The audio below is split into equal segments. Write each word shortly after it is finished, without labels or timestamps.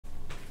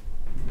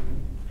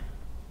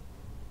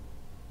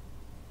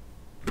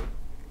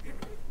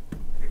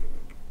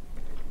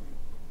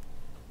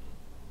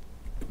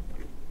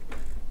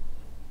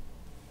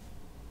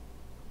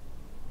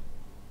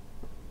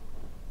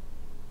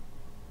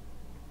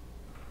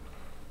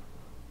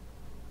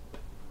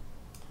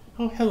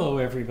Oh, hello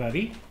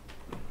everybody.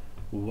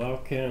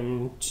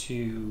 Welcome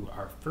to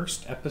our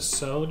first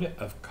episode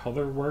of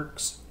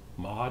colourwerx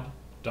Mod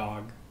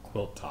Dog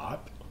Quilt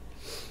Top.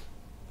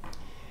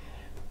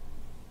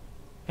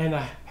 And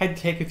I had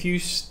to take a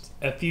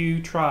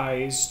few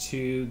tries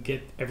to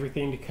get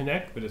everything to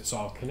connect, but it's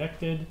all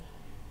connected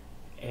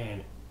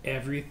and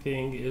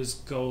everything is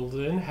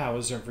golden. How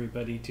is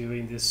everybody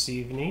doing this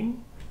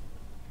evening?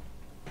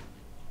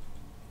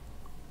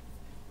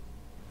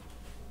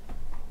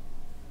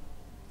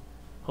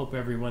 Hope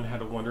everyone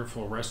had a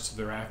wonderful rest of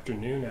their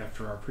afternoon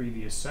after our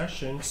previous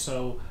session.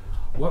 So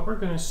what we're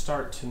going to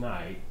start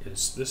tonight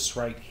is this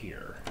right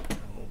here.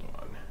 Hold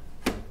on.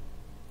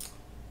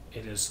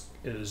 It is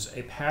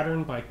a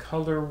pattern by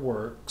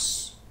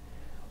colourwerx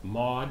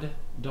Mod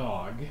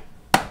Dog,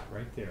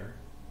 right there.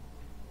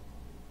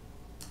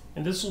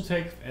 And this will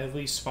take at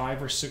least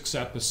 5 or 6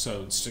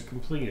 episodes to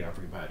complete,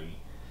 everybody.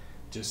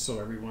 Just so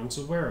everyone's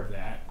aware of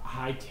that.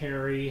 Hi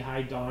Terry,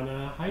 hi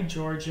Donna, hi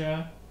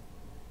Georgia.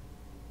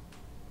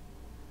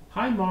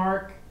 Hi,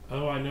 Mark.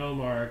 Oh, I know,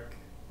 Mark.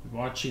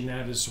 Watching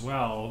that as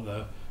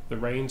well. The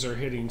rains are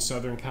hitting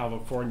Southern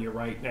California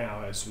right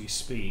now as we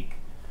speak.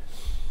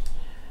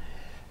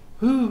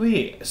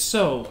 Ooh-wee.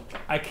 So,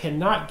 I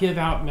cannot give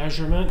out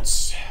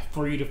measurements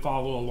for you to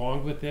follow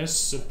along with this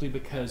simply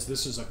because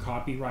this is a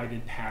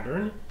copyrighted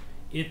pattern.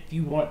 If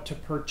you want to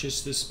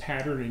purchase this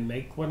pattern and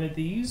make one of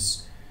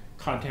these,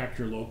 contact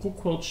your local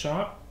quilt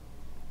shop.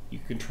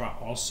 You can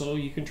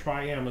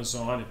try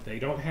Amazon if they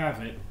don't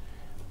have it.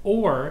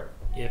 Or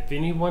if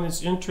anyone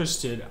is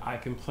interested, I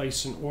can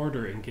place an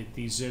order and get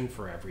these in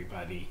for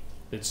everybody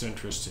that's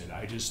interested.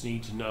 I just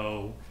need to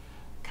know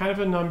kind of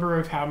a number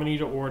of how many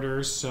to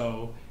order,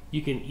 so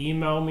you can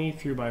email me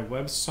through my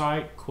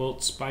website,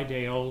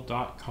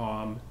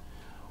 quiltsbydale.com,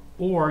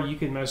 or you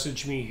can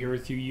message me here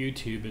through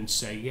YouTube and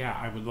say, yeah,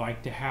 I would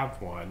like to have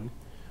one,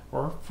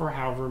 or for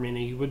however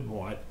many you would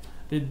want.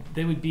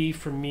 They would be,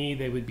 from me,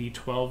 they would be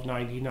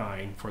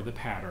 $12.99 for the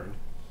pattern.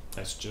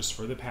 That's just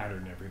for the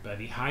pattern,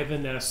 everybody. Hi,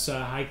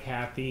 Vanessa. Hi,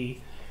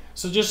 Kathy.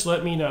 So just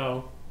let me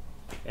know,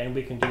 and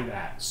we can do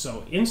that.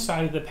 So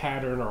inside of the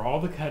pattern are all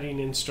the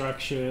cutting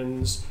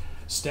instructions,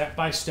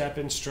 step-by-step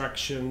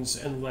instructions,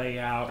 and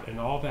layout, and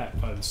all that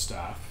fun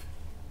stuff.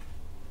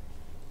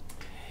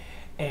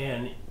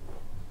 And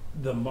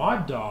the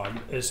Mod Dog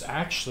is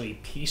actually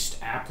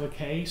pieced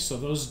applique, so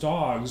those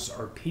dogs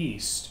are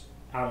pieced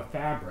out of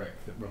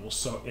fabric that we'll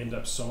end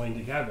up sewing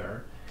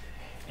together.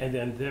 And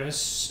then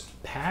this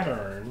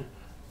pattern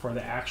for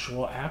the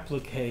actual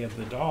applique of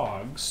the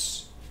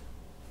dogs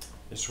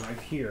is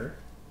right here.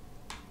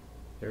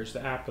 There's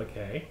the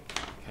applique.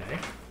 Okay.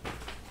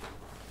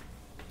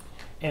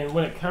 And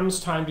when it comes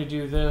time to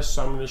do this,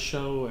 I'm going to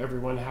show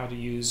everyone how to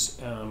use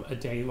a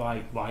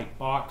daylight light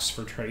box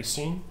for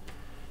tracing.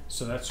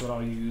 So that's what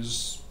I'll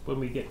use when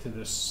we get to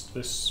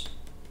this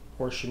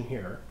portion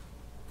here.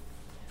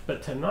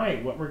 But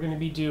tonight, what we're going to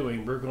be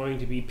doing, we're going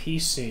to be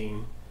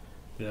piecing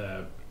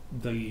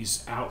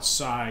these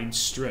outside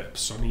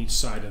strips on each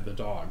side of the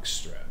dog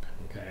strip,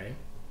 okay?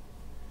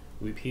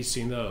 We'll be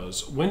piecing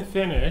those. When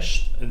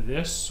finished,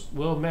 this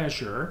will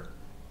measure,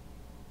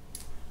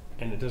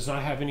 and it does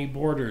not have any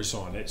borders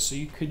on it, so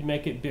you could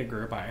make it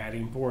bigger by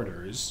adding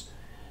borders,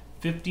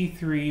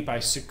 53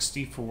 by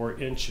 64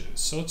 inches.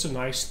 So it's a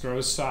nice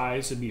throw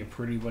size. It'd be a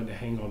pretty one to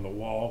hang on the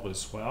wall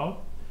as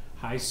well.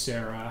 Hi,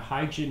 Sarah.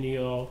 Hi,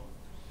 Janelle.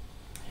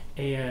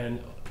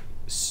 And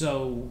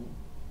so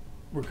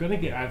we're going to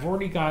get, I've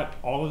already got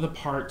all of the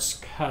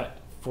parts cut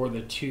for the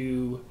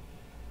two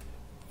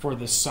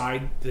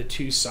side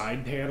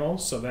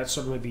panels, so that's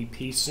what I'm going to be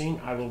piecing.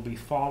 I will be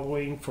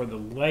following for the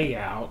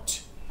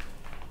layout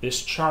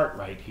this chart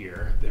right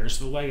here. There's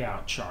the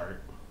layout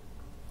chart,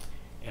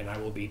 and I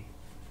will be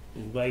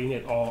laying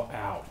it all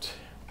out,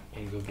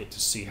 and you'll get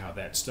to see how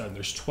that's done.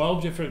 There's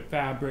 12 different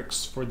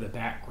fabrics for the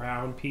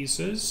background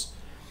pieces.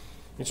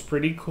 It's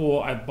pretty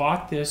cool. I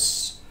bought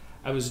this.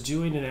 I was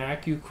doing an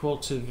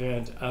AccuQuilt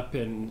event up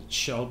in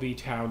Shelby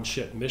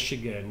Township,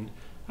 Michigan,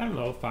 I don't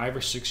know, 5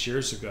 or 6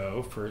 years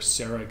ago for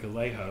Sarah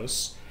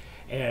Galejos.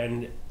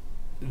 And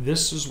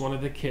this was one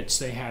of the kits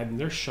they had in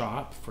their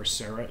shop for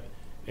Sarah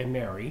and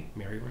Mary.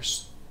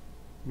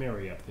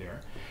 Mary up there.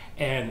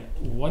 And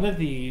one of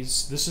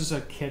these, this is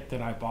a kit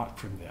that I bought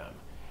from them.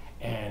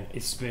 And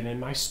it's been in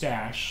my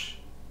stash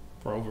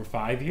for over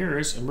 5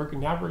 years. And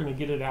now we're going to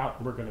get it out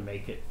and we're going to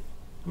make it.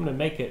 I'm going to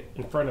make it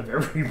in front of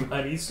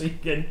everybody so you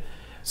can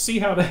see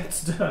how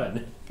that's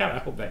done. God, I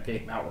hope that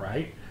came out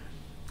right.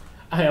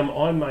 I am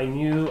on my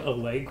new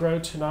Allegro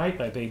tonight,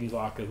 my Baby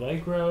Lock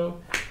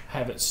Allegro. I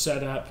have it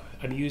set up.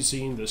 I'm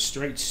using the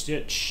straight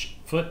stitch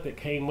foot that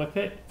came with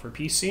it for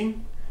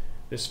piecing.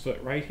 This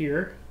foot right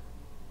here.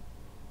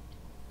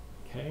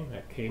 Okay,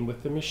 that came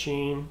with the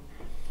machine.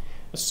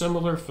 A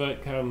similar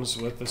foot comes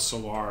with the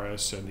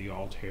Solaris and the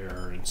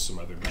Altair and some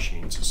other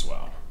machines as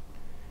well.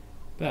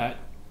 But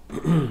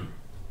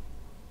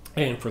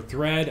and for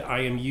thread,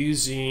 I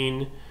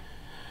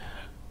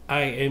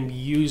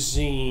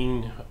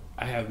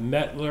have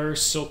Mettler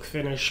Silk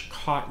Finish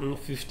Cotton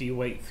 50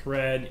 weight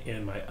thread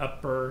in my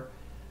upper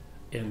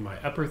in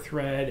my upper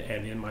thread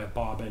and in my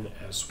bobbin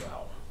as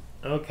well.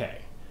 Okay,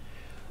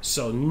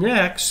 so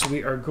next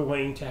we are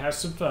going to have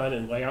some fun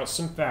and lay out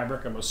some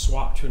fabric. I'm going to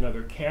swap to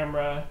another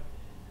camera.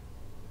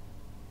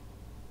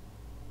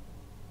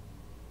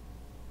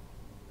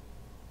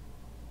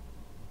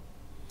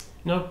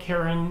 No,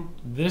 Karen,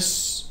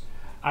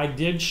 I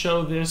did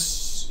show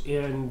this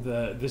in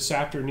this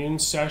afternoon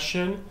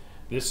session.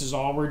 This is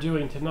all we're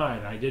doing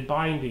tonight. I did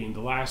binding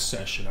the last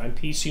session. I'm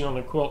piecing on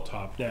the quilt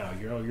top now.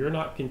 You're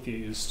not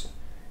confused.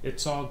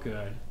 It's all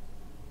good.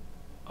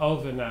 Oh,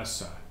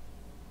 Vanessa.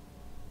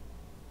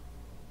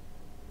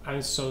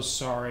 I'm so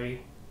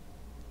sorry.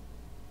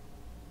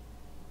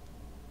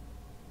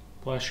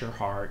 Bless your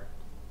heart.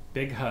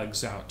 Big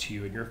hugs out to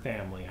you and your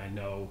family. I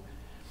know.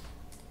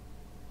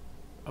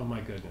 Oh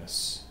my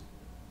goodness.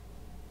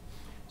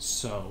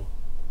 So,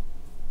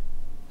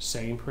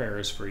 saying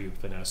prayers for you,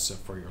 Vanessa,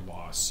 for your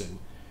loss, and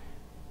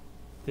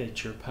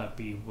that your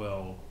puppy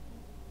will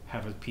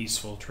have a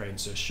peaceful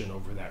transition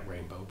over that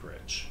rainbow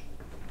bridge.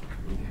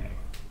 Okay.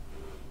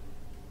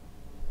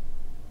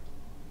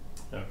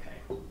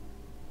 Okay.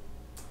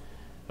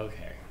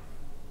 Okay.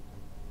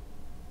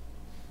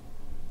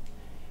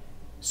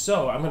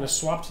 So I'm going to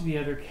swap to the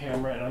other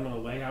camera and I'm going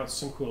to lay out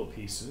some quilt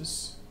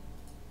pieces.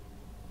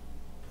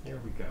 There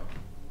we go.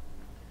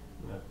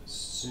 I'm going to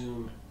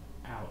zoom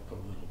out a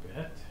little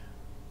bit.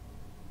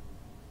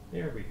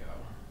 There we go.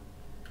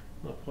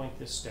 I'm going to point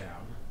this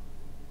down.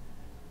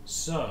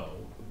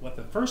 So,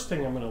 the first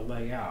thing I'm going to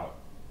lay out,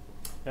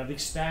 now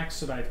these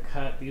stacks that I've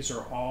cut, these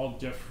are all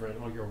different.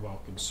 Oh, you're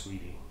welcome,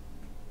 sweetie.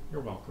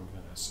 You're welcome,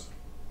 Vanessa.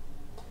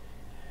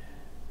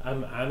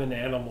 I'm an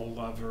animal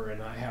lover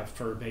and I have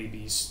fur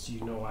babies.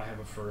 You know I have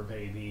a fur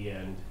baby,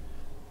 and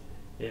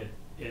it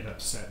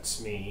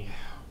upsets me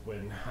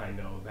when I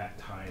know that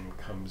time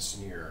comes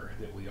near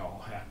that we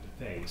all have to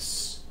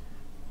face.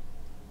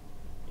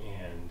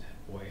 And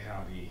boy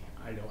howdy,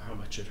 I know how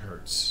much it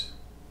hurts.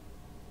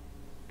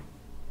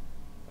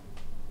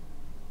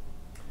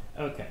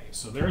 Okay,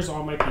 so there's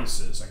all my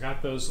pieces. I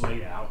got those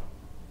laid out.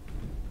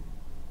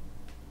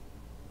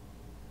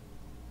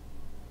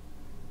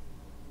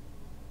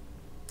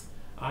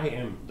 I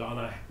am,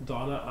 Donna,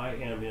 I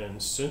am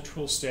in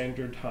Central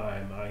Standard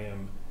Time. I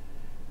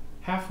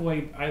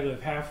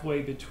live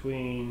halfway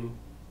between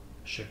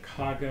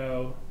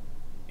Chicago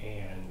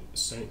and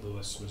St.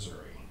 Louis,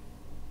 Missouri.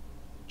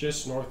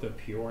 Just north of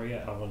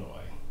Peoria,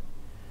 Illinois.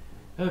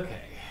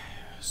 Okay,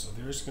 so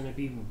there's going to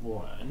be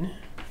one.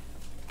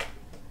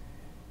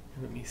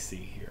 Let me see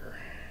here.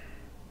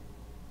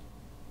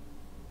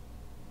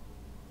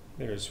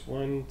 There's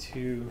 1,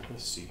 2,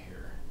 let's see here.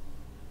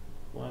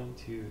 1,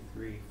 2,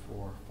 3,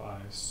 4,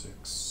 5,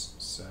 6,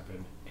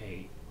 7,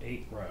 8.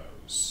 8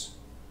 rows.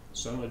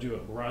 So I'm going to do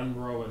it one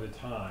row at a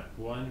time,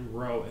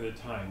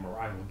 or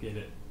I will get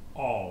it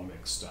all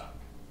mixed up.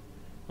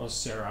 Oh,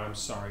 Sarah, I'm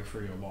sorry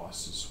for your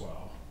loss as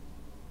well.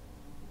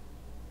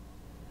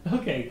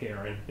 Okay,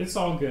 Karen, it's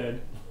all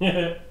good.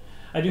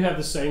 I do have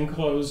the same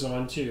clothes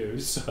on too,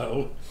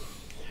 so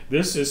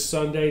this is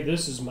Sunday.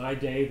 This is my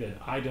day that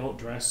I don't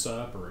dress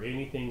up or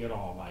anything at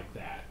all like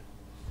that.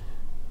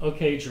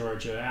 Okay,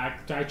 Georgia,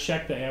 I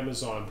checked the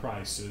Amazon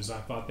prices. I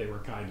thought they were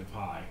kind of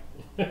high.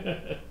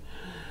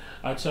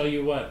 I'll tell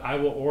you what,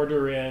 I'll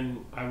order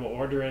in a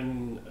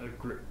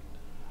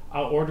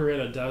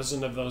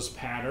dozen of those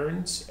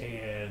patterns,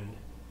 and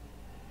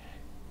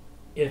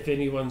if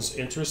anyone's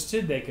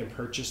interested, they can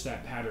purchase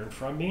that pattern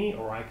from me,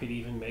 or I could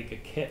even make a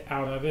kit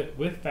out of it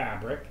with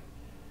fabric.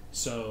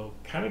 So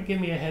kind of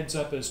give me a heads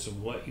up as to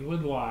what you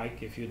would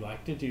like, if you'd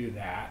like to do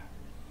that.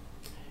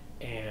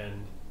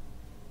 And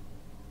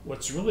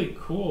what's really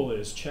cool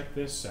is, check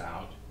this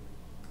out.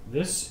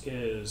 This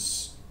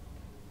is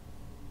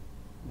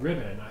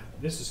ribbon.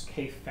 This is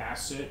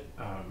K-Facet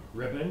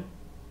ribbon,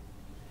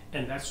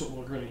 and that's what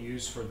we're going to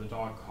use for the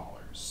dog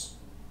collars.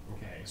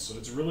 Okay, so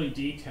it's really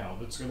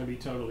detailed. It's going to be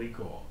totally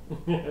cool.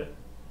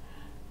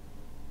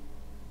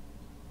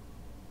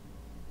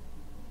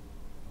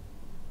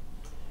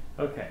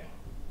 Okay,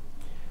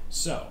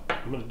 so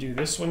I'm going to do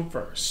this one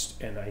first,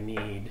 and I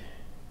need,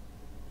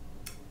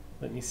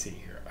 let me see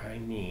here, I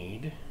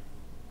need,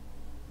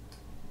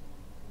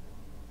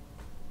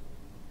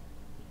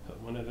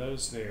 put one of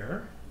those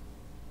there.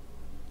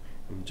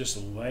 I'm just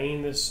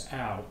laying this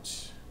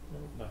out,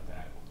 not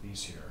that,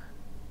 these here.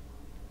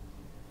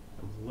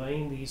 I'm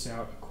laying these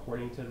out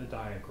according to the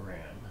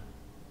diagram.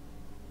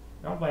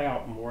 I'll lay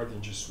out more than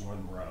just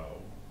one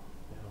row.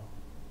 You know,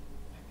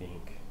 I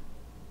think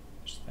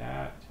there's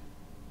that,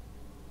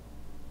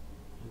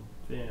 and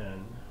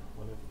then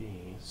one of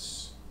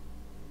these.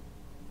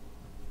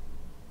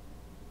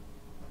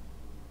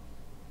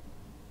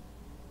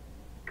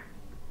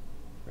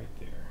 Right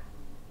there.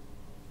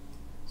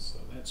 So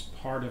that's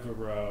part of a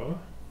row.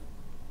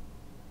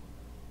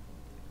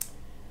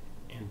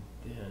 And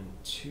then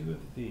 2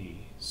 of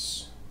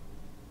these.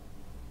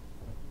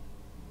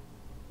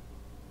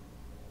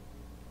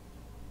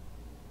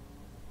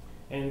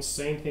 And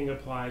same thing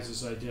applies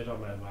as I did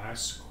on my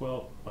last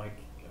quilt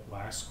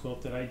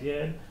that I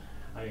did.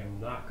 I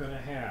am not going to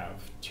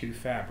have two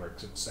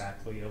fabrics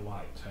exactly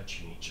alike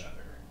touching each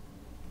other.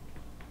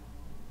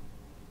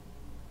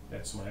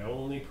 That's my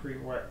only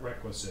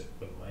prerequisite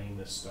when laying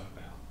this stuff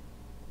out.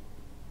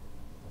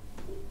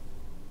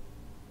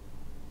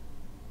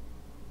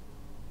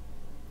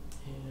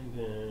 And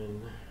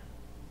then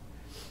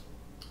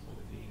one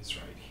of these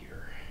right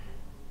here.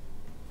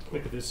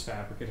 Look at this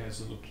fabric, it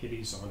has little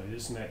kitties on it.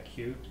 Isn't that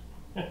cute?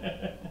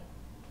 Okay.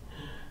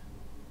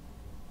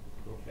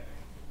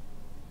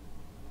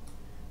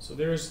 So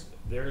there's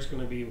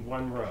going to be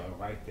one row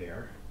right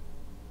there.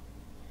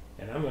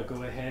 And I'm going to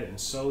go ahead and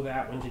sew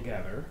that one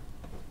together.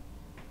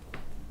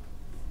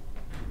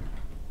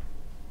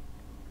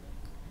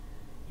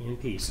 In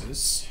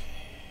pieces.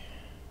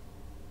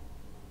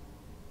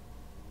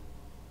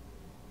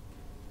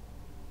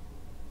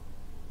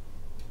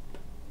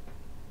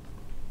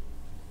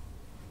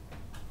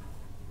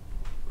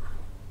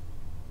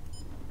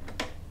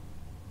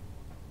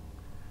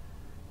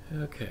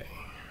 Okay.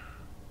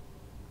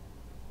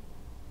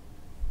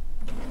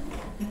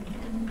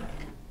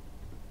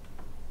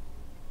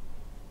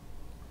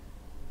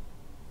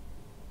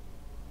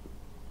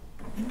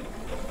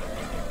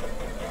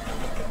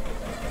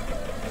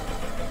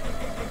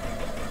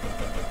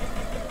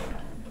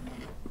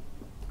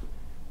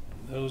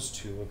 Those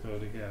two will go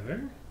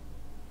together.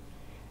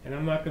 And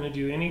I'm not going to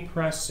do any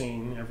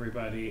pressing,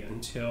 everybody,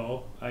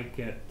 until I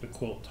get the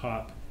quilt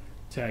top,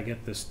 till I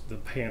get the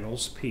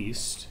panels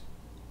pieced.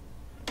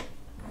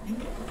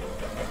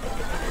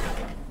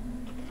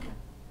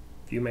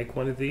 If you make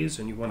one of these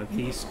and you want to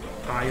piece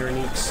iron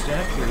each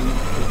step, you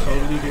can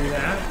totally do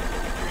that.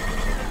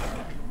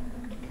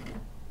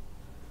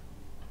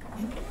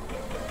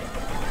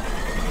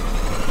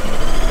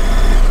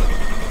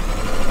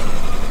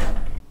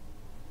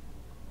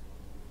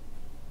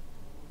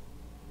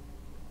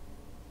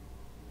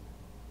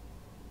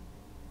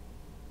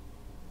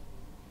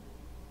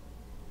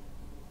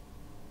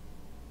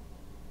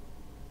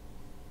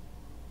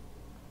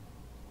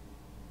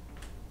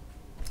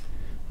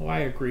 Well, I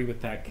agree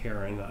with that,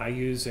 Karen. I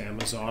use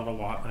Amazon a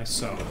lot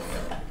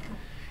myself.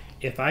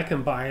 If I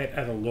can buy it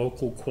at a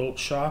local quilt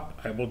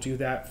shop, I will do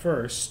that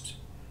first,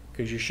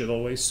 because you should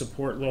always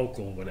support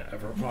local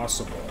whenever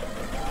possible.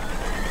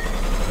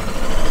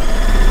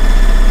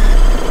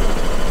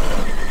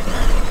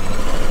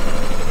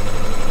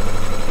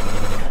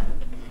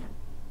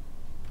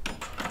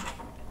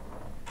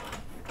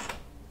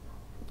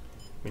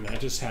 I mean, I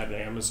just had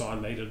an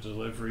Amazon made a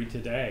delivery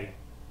today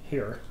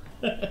here.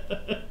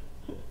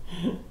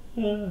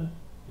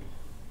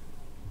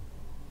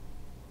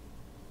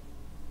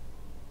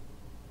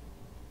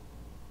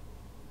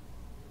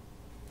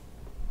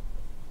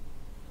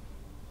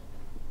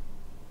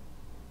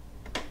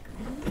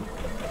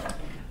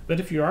 But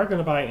if you are going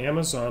to buy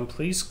Amazon,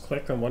 please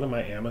click on one of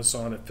my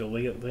Amazon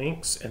affiliate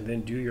links and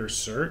then do your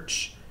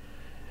search,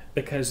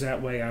 because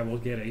that way I will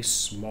get a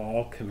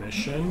small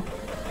commission.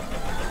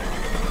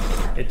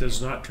 It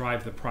does not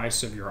drive the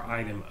price of your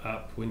item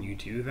up when you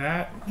do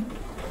that.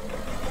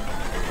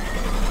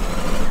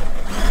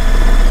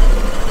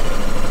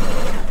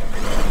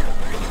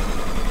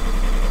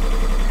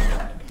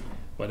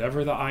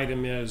 Whatever the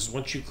item is,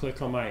 once you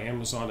click on my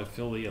Amazon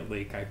affiliate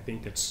link, I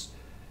think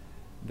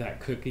that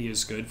cookie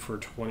is good for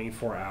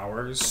 24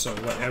 hours. So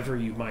whatever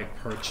you might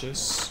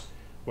purchase,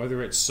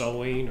 whether it's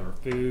sewing or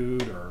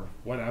food or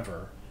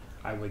whatever,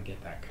 I would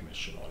get that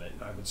commission on it.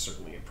 And I would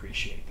certainly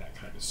appreciate that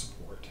kind of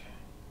support.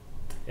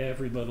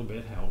 Every little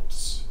bit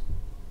helps.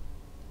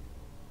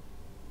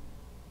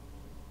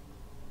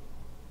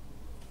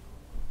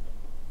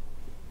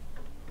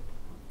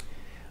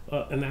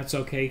 And that's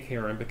okay,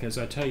 Karen, because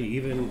I tell you,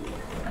 even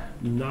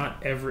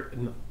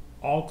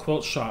all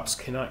quilt shops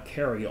cannot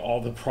carry all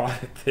the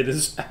product that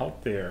is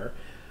out there.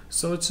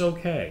 So it's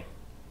okay.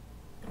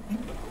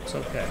 It's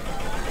okay.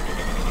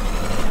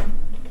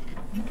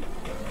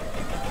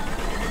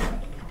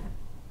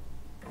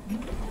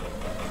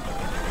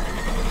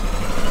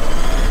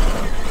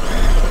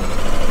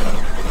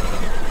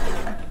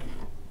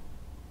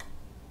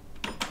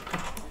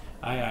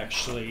 I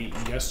actually,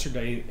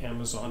 yesterday,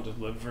 Amazon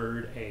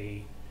delivered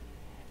a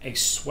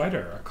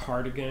sweater, a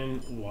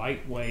cardigan,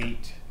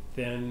 lightweight,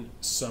 thin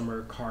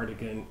summer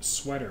cardigan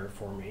sweater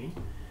for me.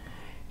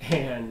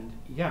 And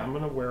yeah, I'm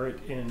going to wear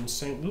it in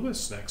St.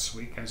 Louis next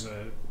week as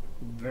a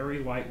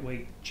very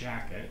lightweight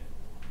jacket.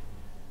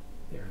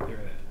 There.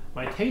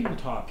 My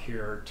tabletop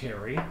here,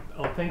 Terry,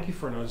 oh, thank you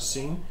for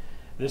noticing.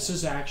 This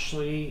is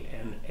actually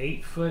an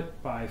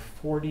 8-foot by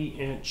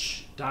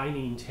 40-inch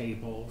dining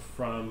table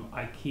from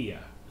IKEA.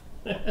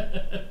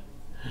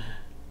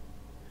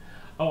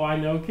 Oh, I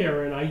know,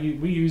 Karen.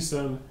 We use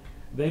them.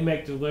 They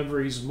make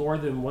deliveries more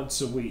than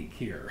once a week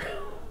here.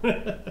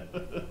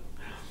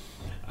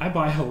 I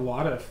buy a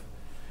lot of,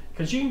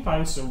 because you can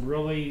find some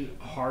really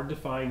hard to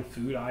find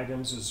food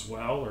items as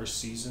well, or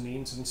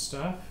seasonings and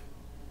stuff.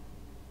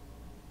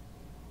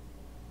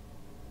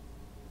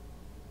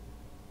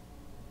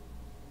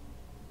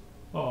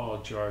 Oh,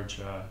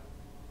 Georgia.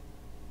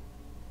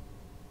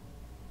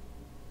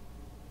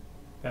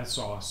 That's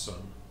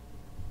awesome.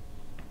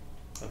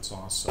 That's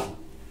awesome.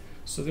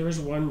 So there's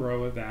one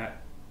row of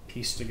that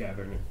pieced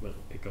together, and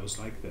it goes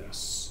like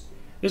this.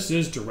 This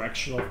is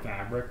directional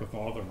fabric with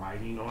all the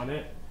writing on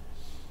it.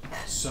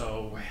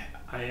 So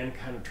I am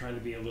kind of trying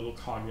to be a little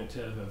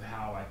cognitive of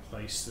how I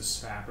place this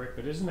fabric,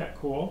 but isn't that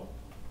cool?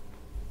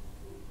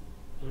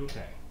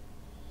 Okay.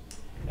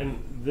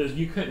 And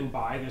you couldn't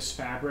buy this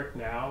fabric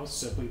now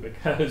simply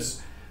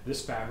because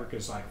this fabric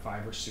is like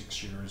 5 or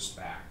 6 years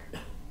back.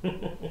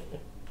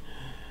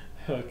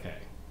 Okay.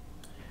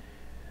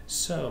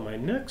 So my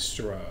next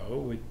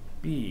row would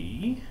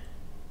be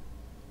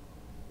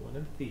one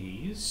of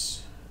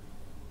these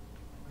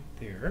right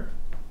there.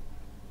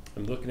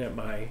 I'm looking at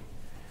my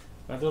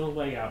little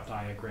layout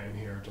diagram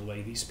here to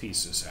lay these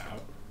pieces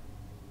out.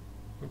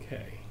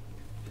 Okay,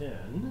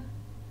 then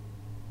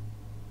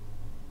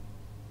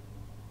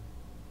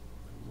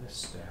from this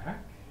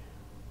stack,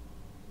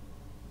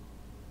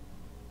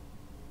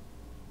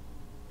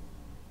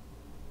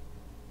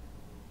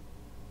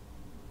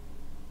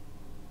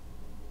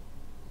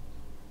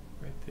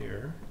 right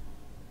there,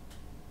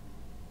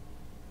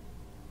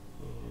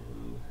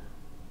 and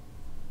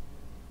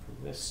from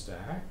this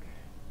stack,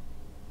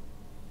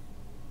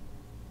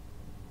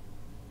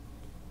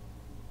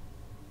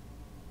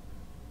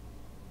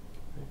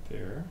 right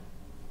there.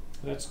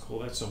 That's cool.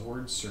 That's a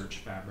word search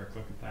fabric.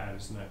 Look at that.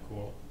 Isn't that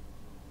cool?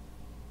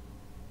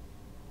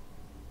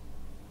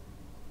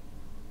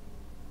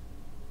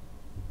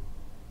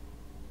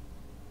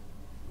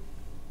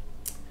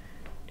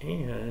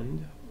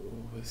 And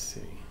let's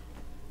see.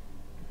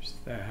 There's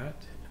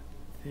that.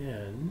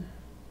 Then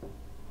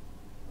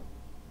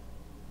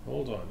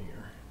hold on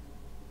here.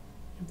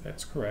 If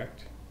that's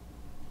correct.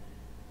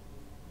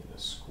 In a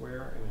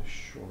square and a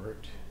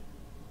short.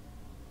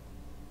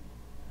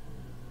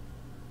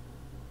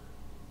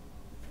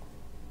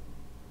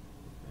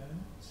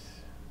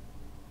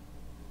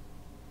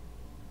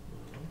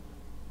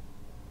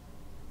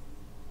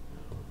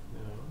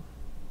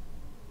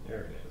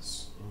 There it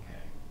is. Okay.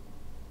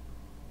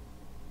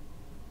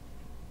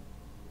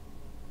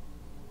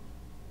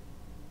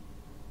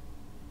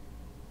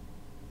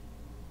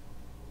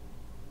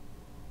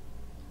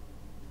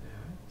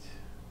 That.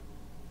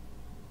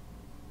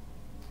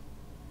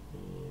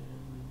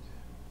 And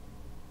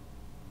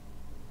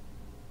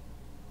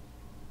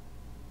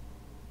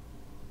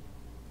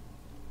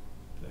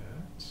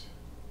that.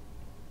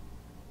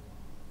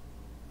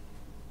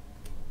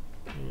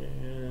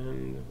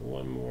 And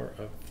one more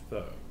of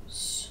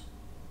those.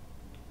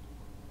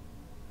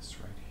 This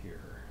right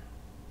here.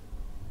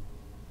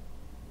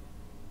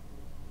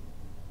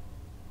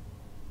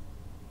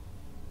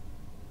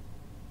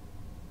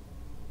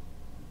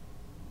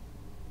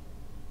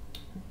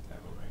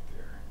 That one right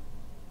there.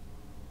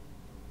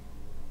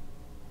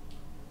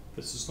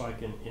 This is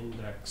like an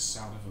index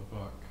out of a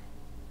book.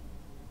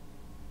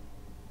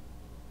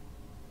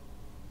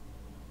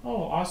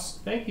 Oh,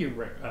 awesome. Thank you,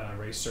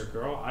 Racer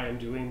Girl. I am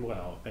doing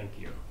well. Thank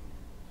you.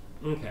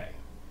 Okay.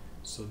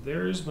 So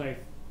there's my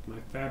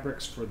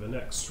fabrics for the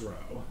next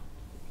row.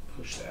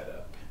 Push that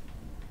up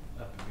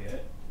a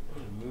bit.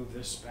 I'm going to move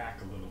this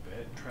back a little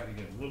bit and try to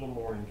get a little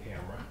more in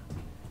camera.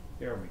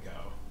 There we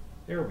go.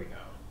 There we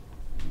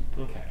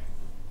go. Okay.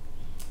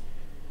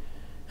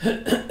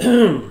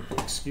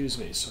 Excuse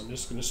me. So I'm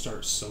just going to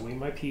start sewing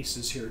my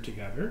pieces here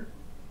together.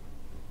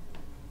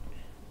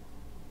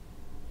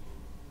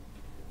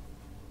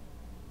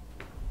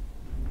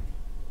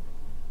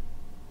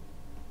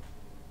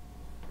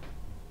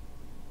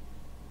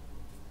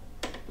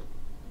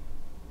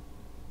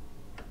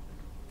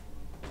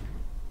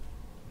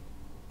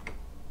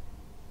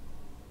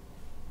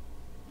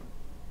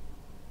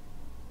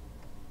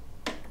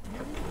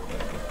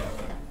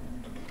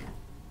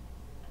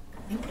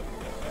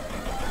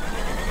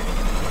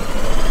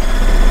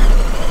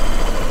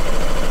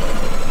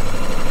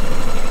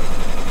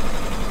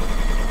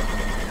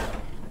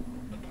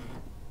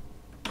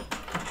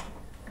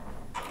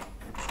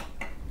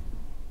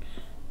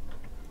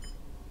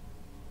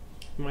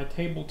 My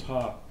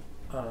tabletop,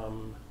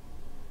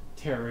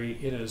 Terry,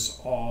 it is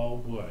all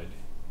wood.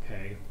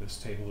 Okay, this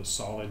table is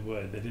solid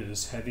wood, but it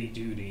is heavy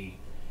duty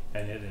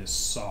and it is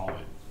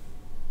solid.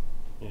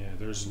 Yeah,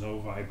 there's no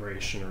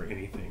vibration or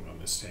anything on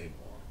this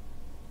table.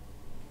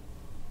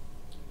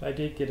 I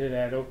did get it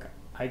at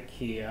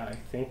IKEA. I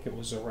think it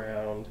was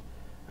around,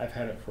 I've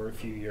had it for a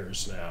few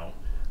years now.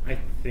 I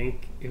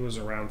think it was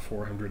around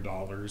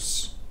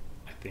 $400,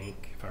 I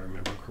think, if I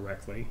remember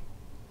correctly.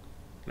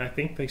 And I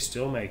think they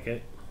still make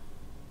it.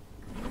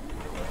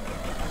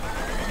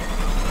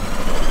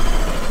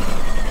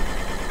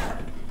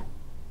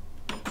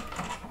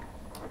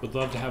 Would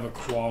love to have a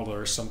koala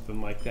or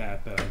something like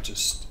that, but I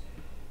just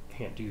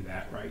can't do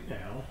that right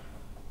now.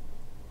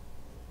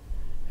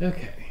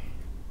 Okay.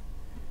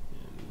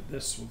 And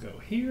this will go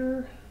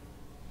here.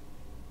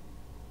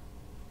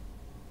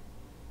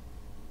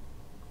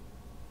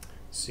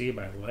 See,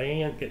 by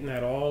getting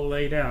that all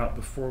laid out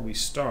before we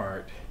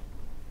start,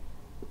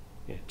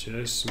 it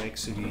just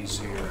makes it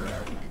easier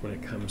when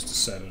it comes to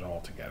set it all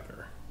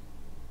together.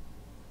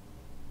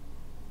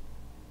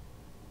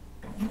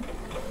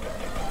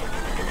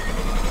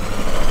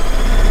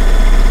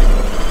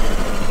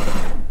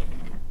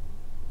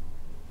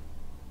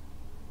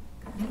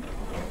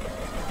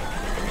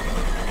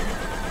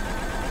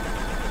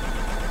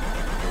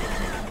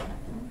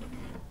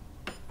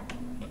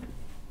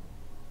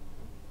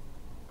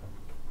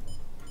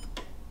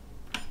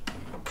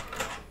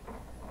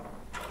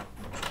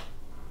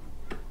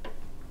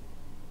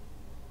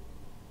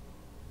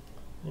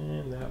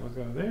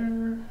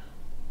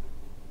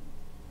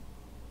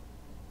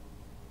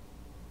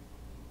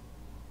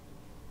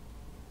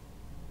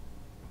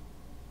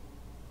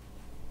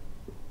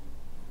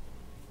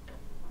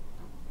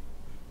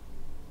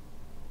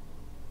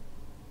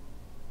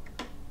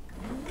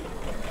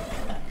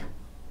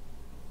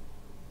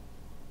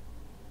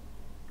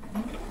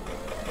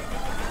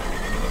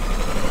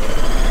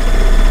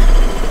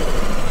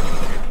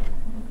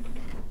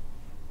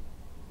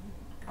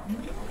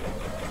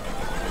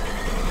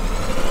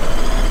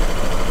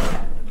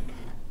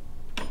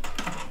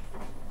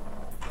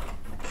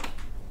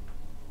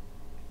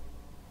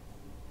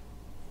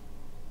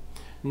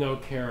 No,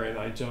 Karen,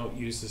 I don't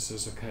use this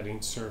as a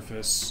cutting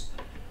surface.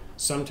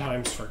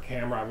 Sometimes for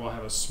camera I will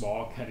have a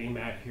small cutting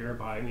mat here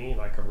by me,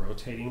 like a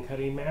rotating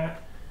cutting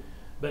mat.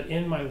 But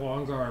in my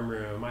long arm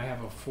room, I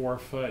have a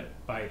 4-foot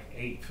by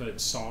 8-foot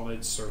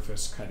solid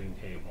surface cutting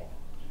table.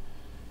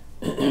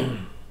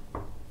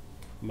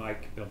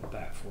 Mike built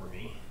that for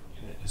me,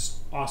 and it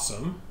is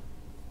awesome.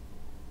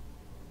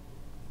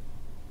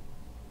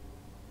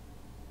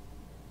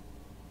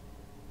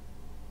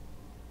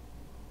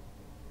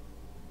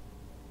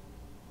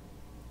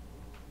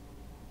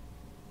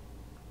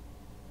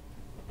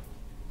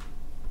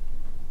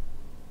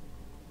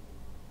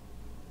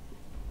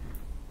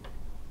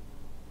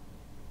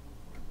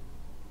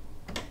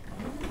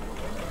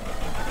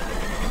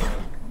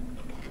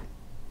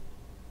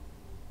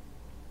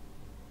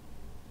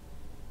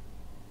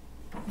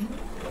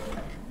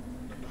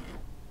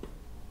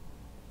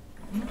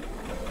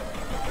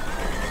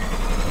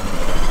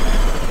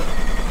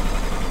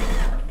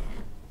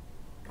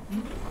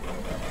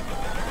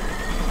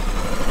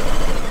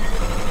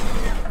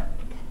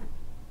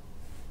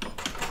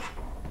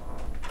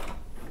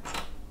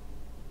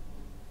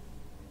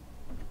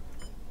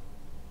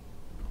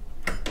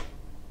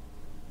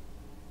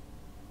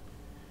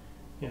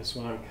 Yes,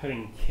 when I'm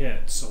cutting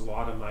kits, a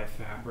lot of my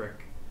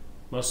fabric,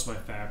 most of my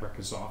fabric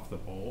is off the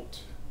bolt.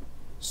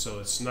 So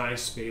it's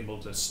nice to be able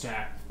to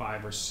stack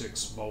 5 or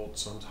 6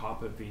 bolts on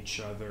top of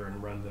each other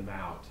and run them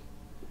out.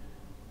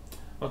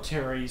 Well,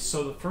 Terry,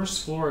 so the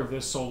first floor of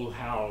this old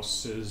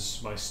house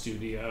is my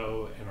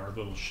studio and our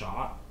little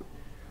shop.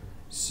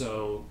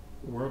 So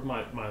where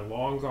my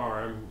long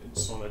arm,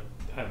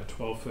 I have a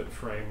 12-foot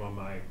frame on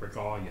my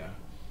regalia.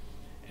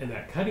 And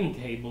that cutting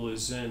table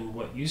is in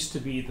what used to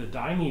be the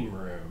dining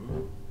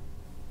room,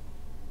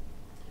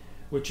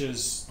 which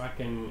is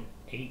like an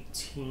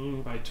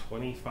 18 by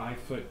 25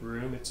 foot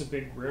room. It's a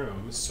big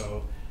room,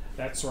 so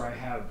that's where I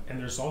have, and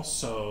there's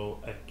also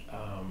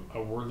a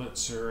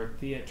Wurlitzer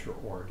theater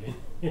organ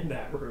in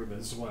that room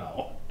as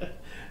well.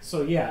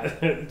 So yeah,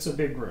 it's a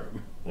big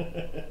room.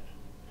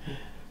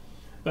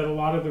 But a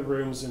lot of the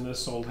rooms in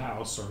this old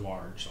house are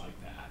large like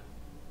that.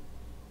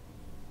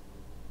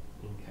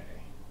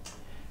 Okay,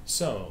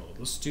 so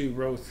let's do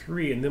row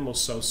 3 and then we'll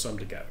sew some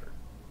together.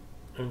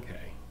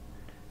 Okay,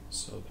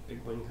 so the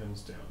big one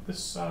comes down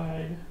this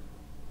side.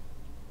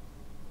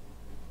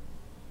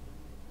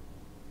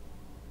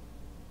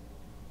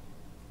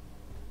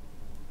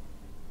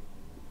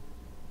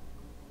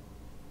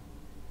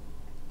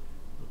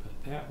 We'll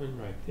put that one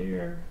right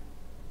there.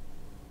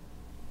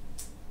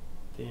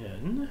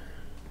 Then,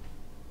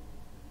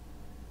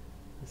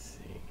 let's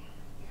see,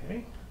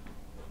 okay,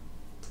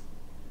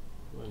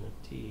 one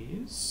of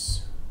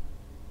these.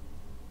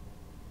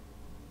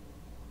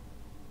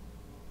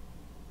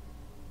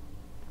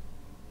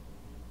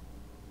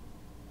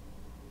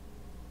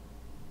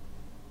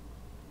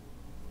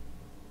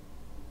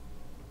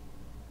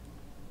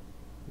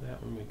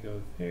 That one we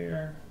go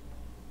there.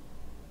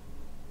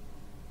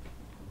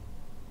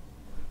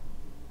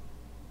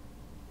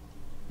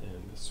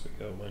 And this we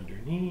go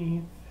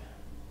underneath.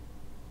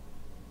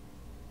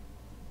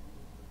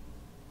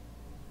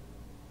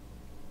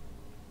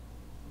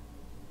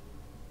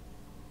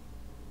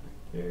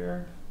 Right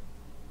there.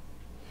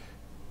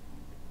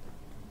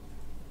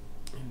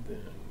 And then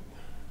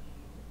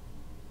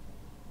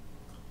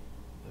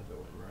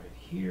another one right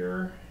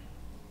here.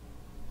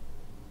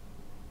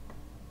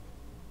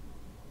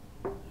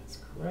 That's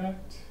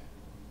correct.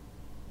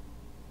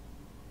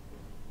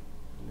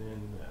 And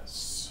then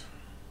this.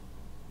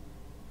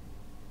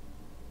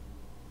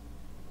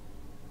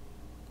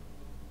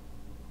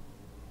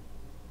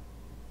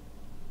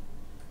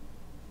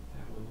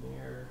 That one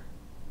there.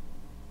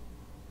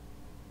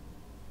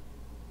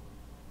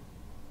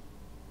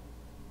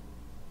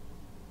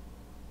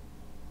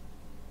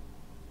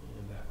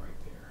 And that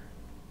right there.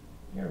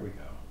 There we go.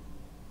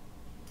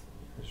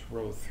 Here's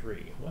row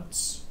 3.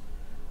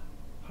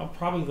 I'll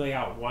probably lay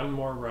out one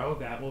more row.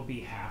 That will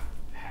be half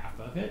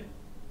of it.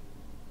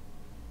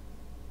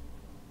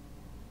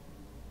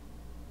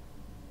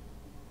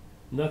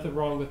 Nothing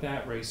wrong with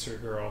that, Racer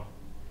Girl.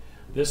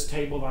 This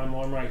table I'm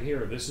on right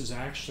here, this is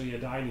actually a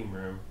dining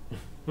room.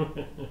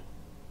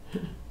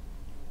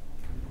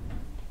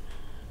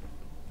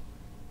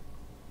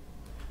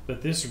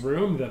 But this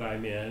room that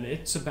I'm in,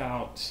 it's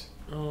about,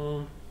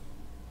 I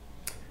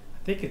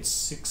think it's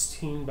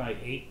 16 by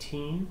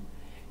 18.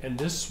 And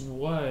this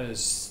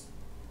was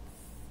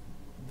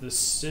the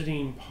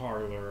sitting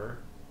parlor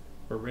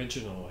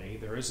originally.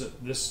 There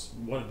is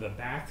one of the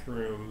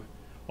bathroom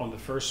on the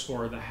first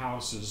floor of the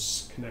house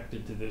is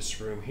connected to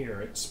this room here.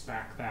 It's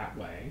back that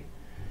way.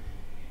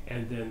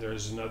 And then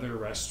there's another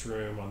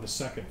restroom on the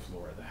second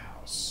floor of the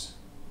house.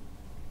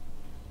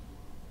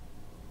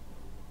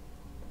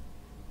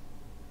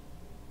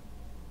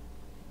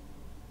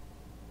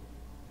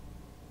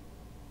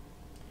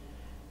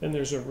 Then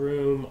there's a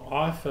room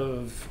off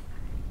of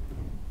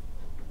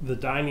the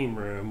dining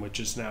room, which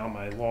is now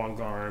my long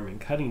arm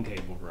and cutting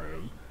table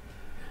room,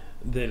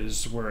 that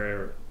is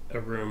where a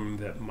room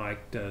that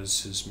Mike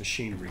does his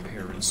machine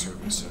repair and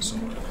services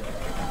on.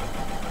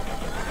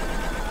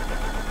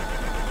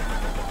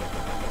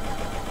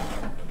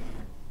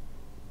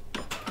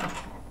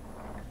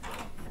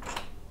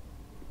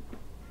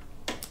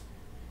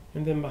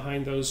 And then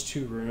behind those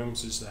two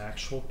rooms is the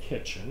actual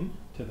kitchen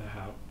to the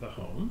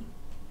home.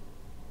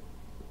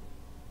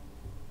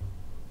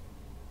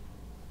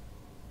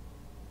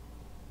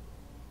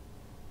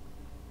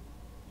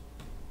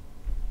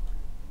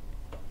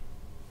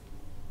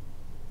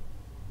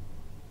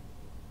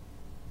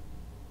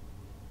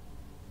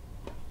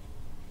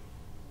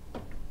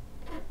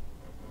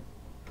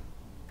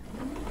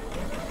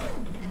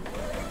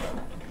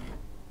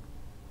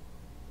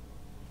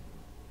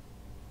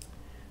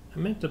 I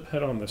meant to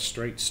put on the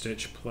straight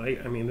stitch plate.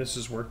 I mean, this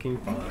is working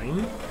fine.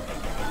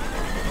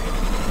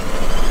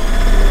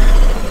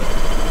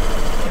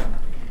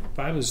 If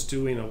I was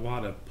doing a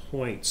lot of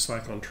points,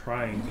 like on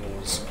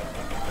triangles,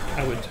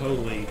 I would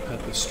totally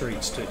put the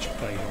straight stitch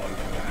plate on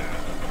for that.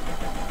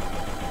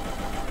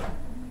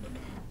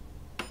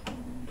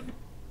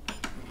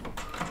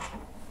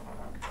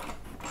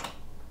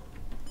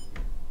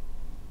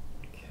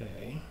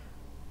 Okay.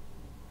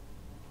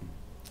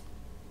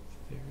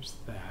 There's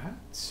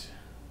that.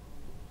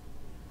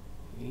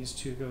 These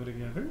two go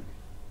together.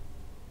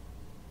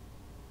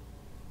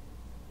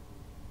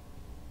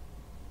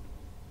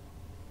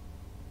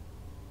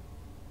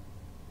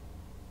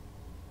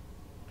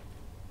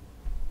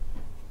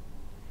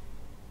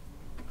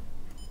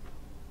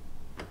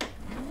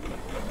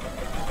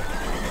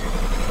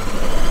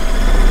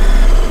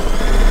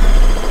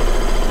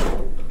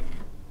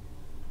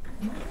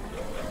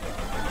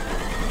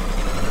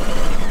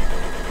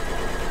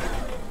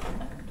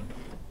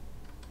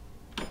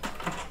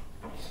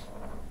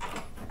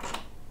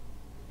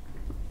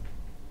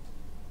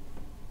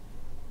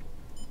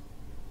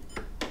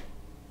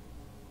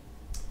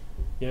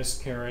 Yes,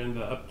 Karen,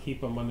 the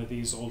upkeep on one of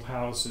these old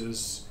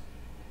houses,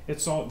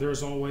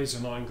 there's always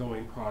an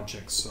ongoing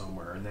project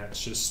somewhere, and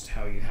that's just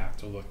how you have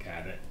to look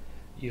at it.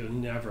 You'll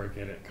never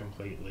get it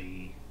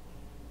completely.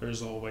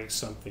 There's always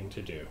something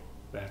to do,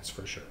 that's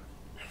for sure.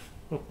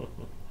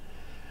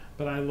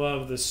 But I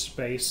love the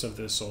space of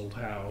this old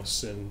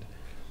house and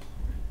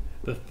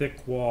the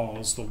thick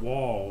walls. The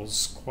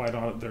walls,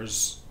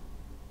 there's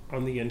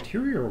on the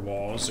interior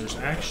walls, there's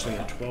actually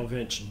a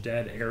 12-inch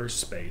dead air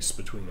space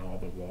between all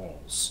the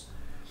walls.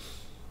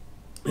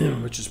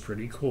 Which is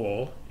pretty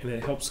cool, and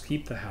it helps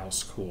keep the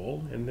house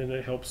cool, and then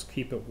it helps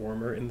keep it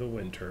warmer in the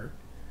winter.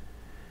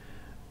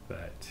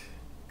 But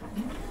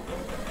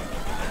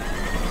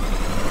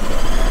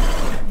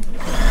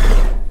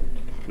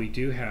we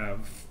do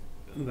have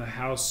the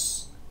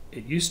house,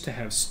 it used to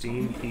have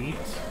steam heat,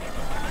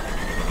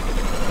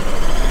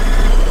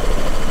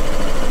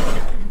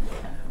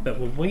 but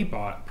when we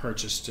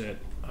purchased it,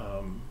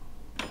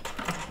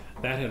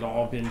 that had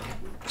all been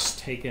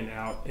taken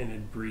out and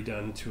had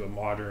redone to a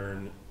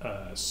modern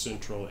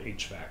central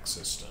HVAC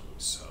system.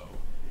 So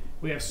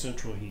we have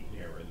central heat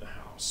and air in the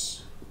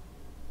house.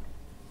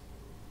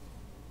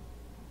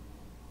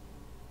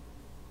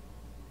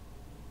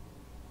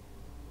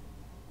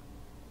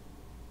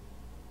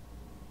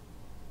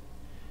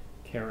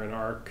 Karen,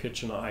 our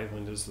kitchen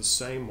island is the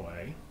same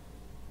way.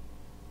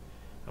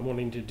 I'm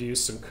wanting to do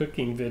some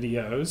cooking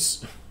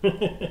videos,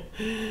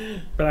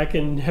 but I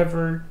can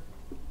never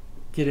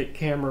get it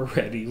camera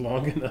ready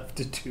long enough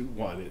to do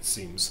one, it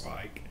seems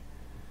like.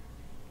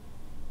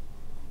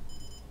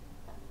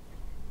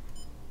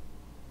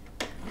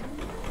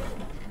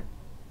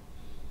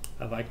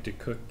 I like to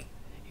cook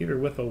either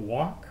with a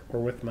wok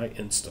or with my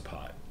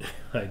Instapot.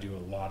 I do a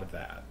lot of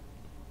that.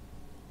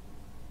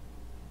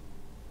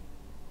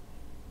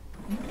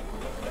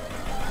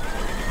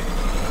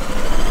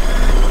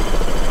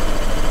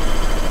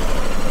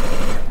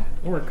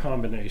 Or a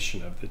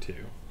combination of the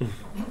two.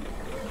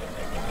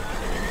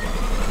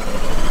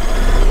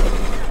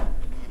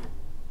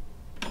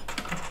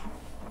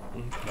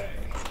 Okay,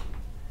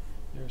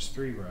 there's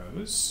 3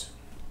 rows.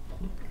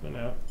 Coming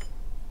out.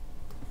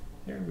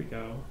 There we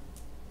go.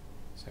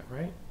 Is that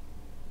right?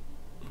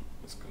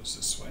 This goes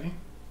this way.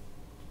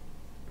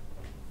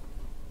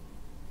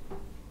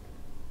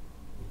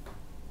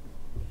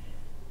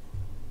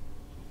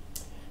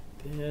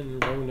 Then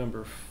row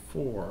number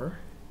 4.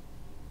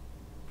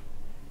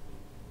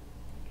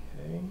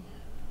 Okay.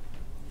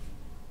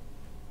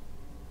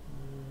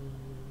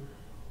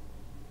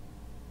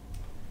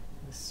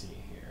 Let's see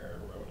here,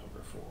 row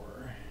number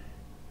 4.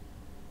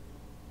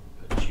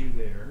 Put you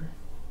there.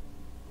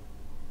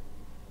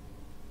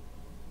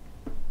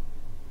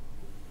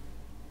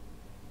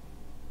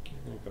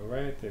 You're going to go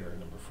right there,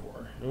 number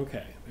 4.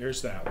 Okay,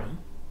 there's that one.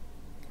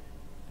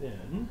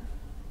 Then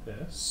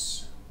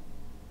this.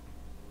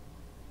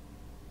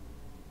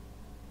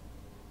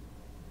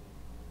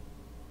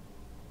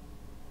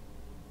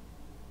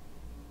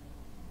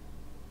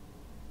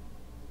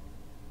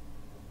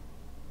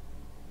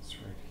 It's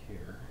right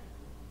here.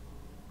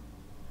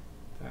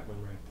 That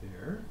one right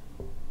there.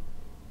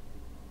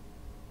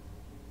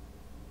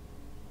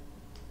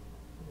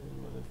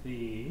 And one of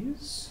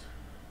these.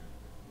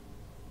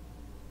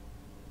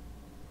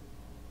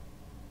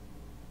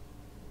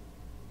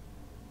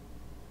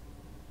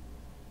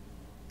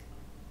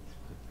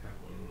 Put that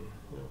one,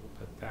 we'll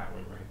put that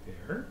one right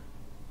there.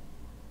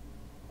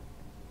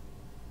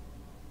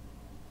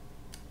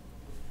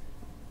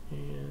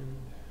 And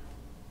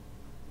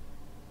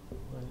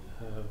one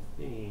of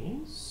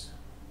these.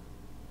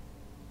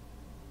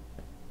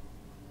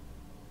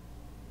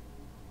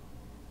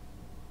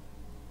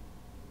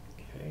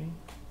 Okay,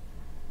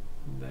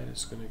 and that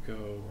is going to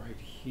go right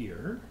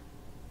here.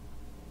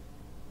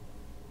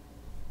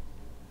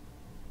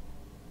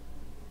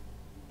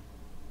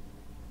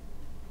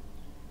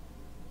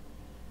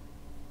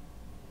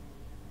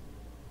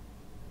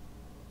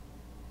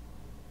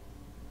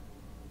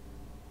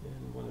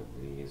 And one of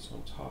these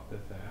on top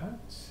of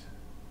that.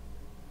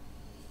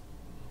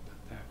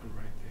 Put that one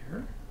right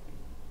there.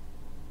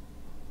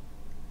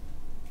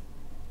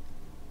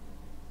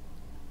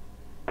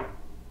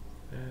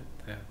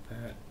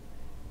 That,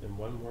 and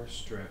one more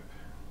strip.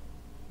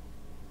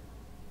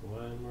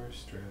 One more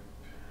strip.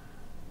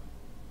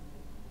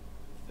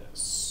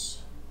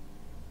 This.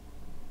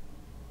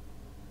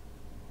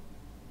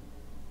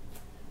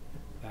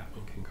 That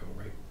one can go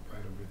right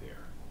over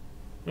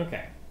there.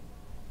 Okay.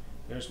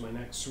 There's my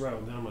next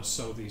row. Then I'm going to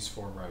sew these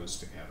 4 rows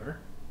together.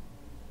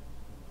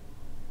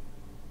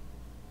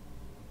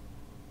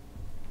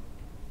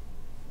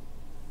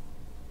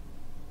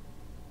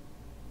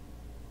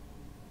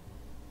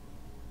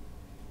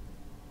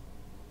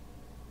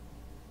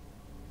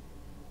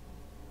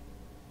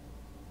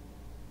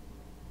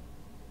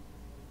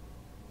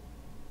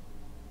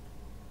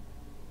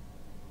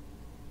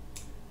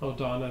 Oh,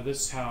 Donna,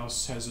 this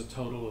house has a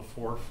total of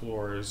 4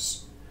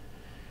 floors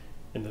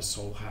in this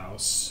whole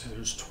house.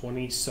 There's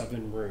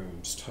 27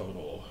 rooms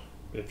total.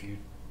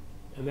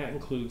 And that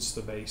includes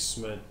the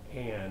basement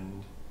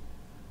and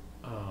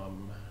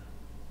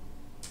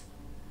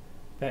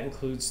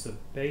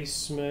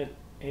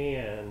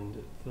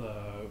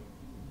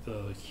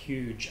the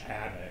huge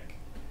attic.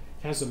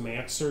 It has a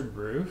mansard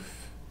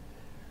roof,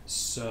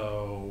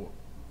 so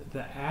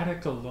the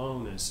attic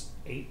alone is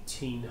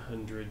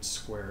 1,800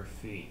 square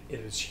feet. It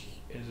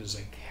is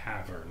a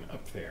cavern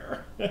up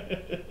there.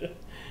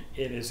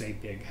 It is a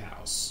big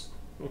house.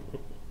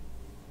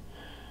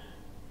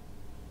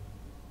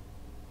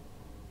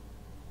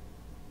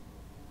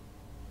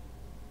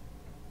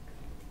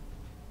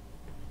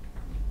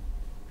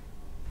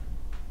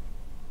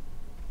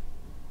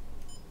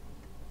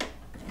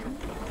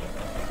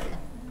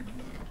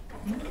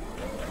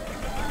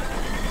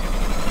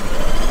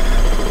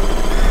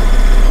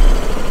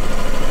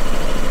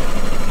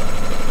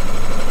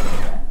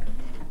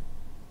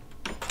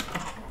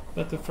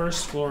 But the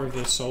first floor of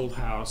this old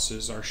house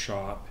is our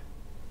shop.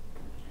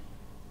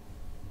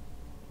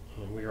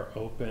 And we are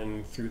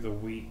open through the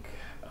week.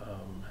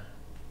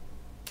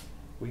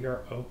 We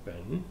are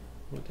open.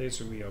 What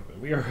days are we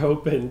open? We are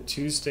open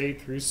Tuesday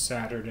through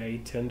Saturday,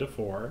 10 to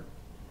 4.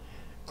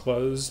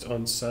 Closed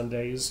on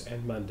Sundays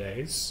and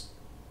Mondays.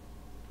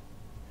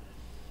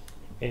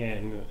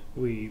 And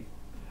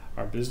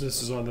our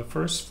business is on the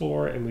first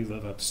floor and we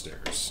live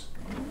upstairs.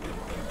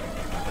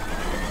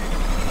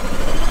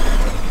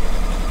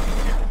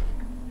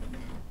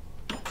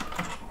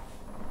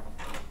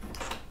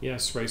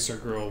 Yes, Racer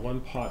Girl,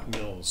 one-pot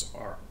mills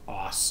are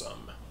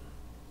awesome.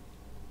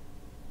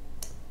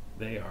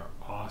 They are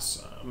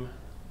awesome.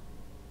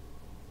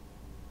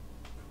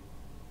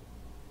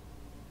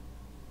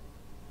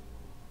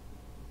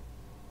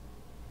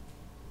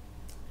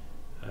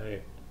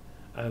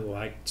 I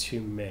like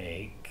to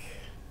make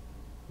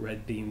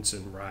red beans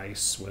and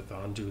rice with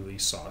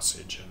andouille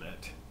sausage in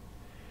it.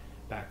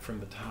 Back from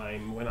the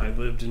time when I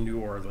lived in New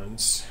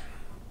Orleans.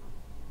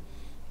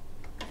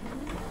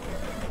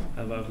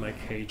 I love my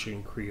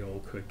Cajun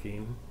Creole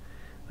cooking.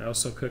 I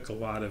also cook a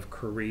lot of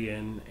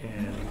Korean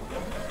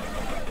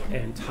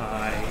and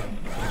Thai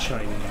and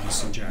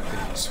Chinese and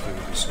Japanese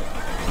food as well.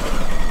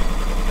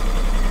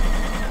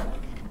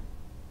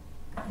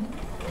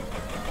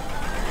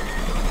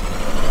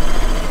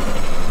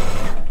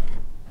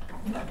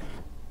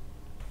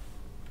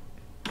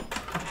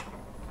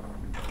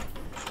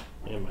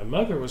 And my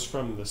mother was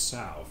from the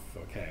South,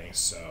 okay,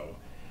 so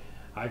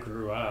I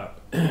grew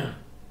up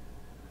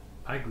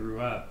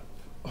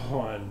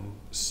on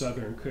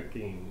Southern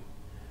cooking,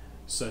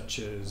 such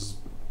as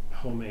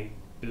homemade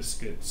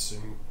biscuits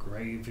and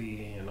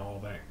gravy and all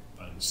that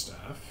fun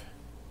stuff.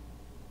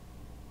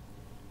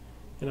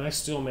 And I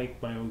still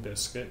make my own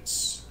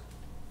biscuits.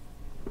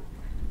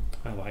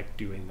 I like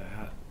doing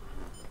that.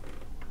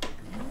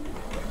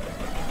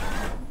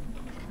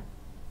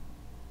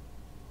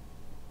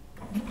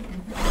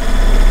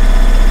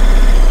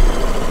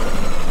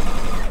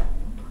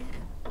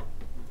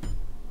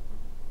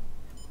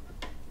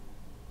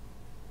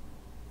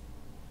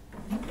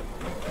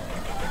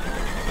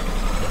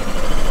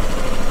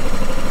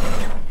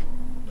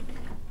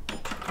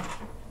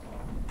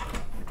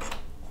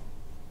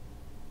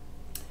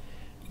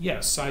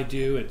 Yes, I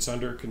do. It's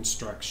under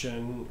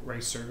construction,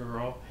 Racer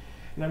Girl.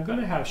 And I'm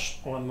going to have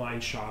online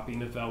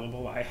shopping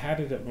available. I had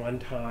it at one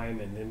time,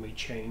 and then we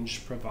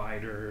changed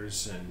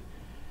providers, and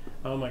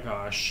oh my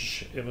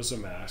gosh, it was a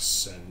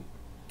mess. And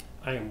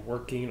I am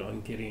working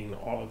on getting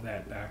all of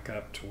that back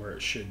up to where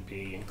it should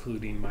be,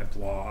 including my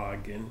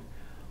blog and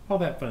all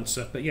that fun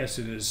stuff. But yes,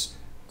 it is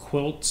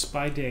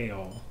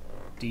quiltsbydale,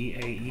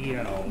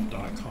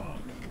 DAEL.com.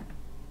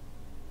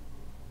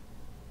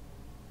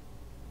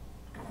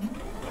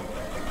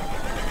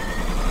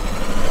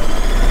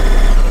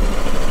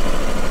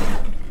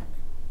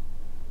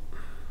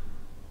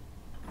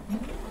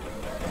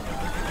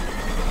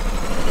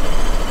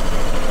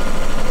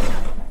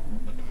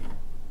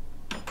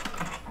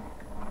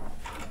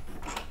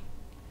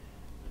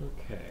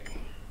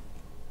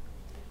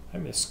 I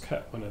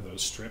miscut one of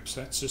those strips.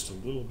 That's just a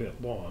little bit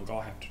long.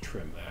 I'll have to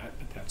trim that,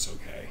 but that's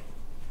okay.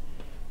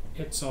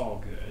 It's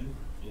all good.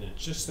 And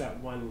it's just that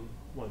one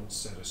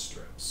set of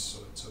strips, so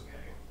it's okay.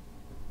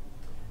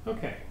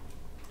 Okay,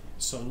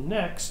 so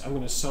next I'm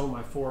going to sew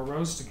my 4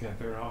 rows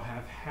together, and I'll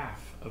have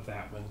half of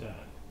that one done.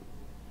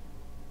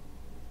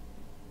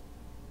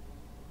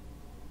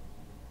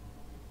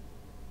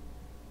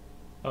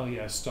 Oh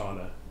yes,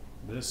 Donna,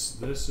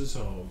 this is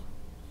home.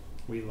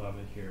 We love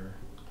it here.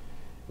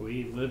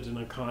 We lived in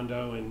a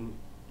condo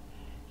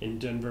in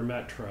Denver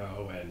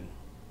Metro, and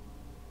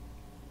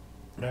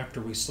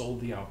after we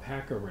sold the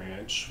alpaca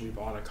ranch, we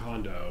bought a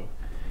condo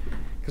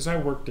because I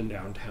worked in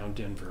downtown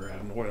Denver at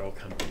an oil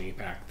company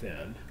back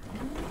then.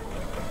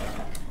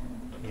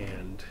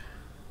 And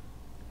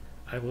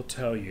I will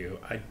tell you,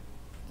 I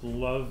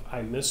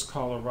miss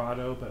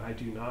Colorado, but I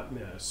do not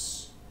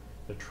miss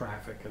the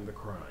traffic and the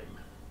crime.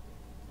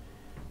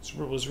 It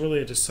was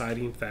really a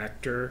deciding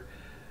factor.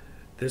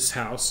 This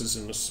house is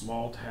in a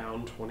small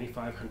town,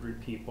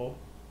 2,500 people,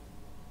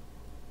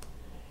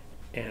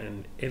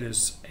 and it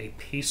is a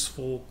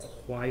peaceful,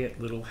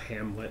 quiet little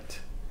hamlet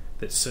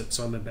that sits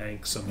on the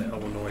banks of the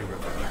Illinois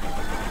River.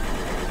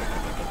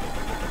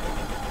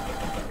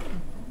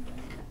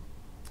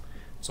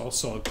 It's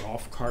also a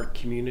golf cart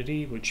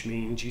community, which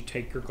means you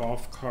take your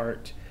golf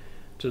cart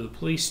to the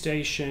police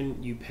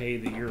station, you pay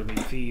the yearly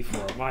fee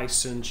for a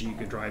license, and you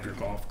can drive your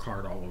golf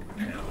cart all over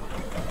town.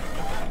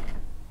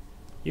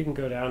 You can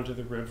go down to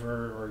the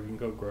river, or you can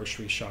go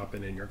grocery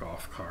shopping in your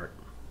golf cart.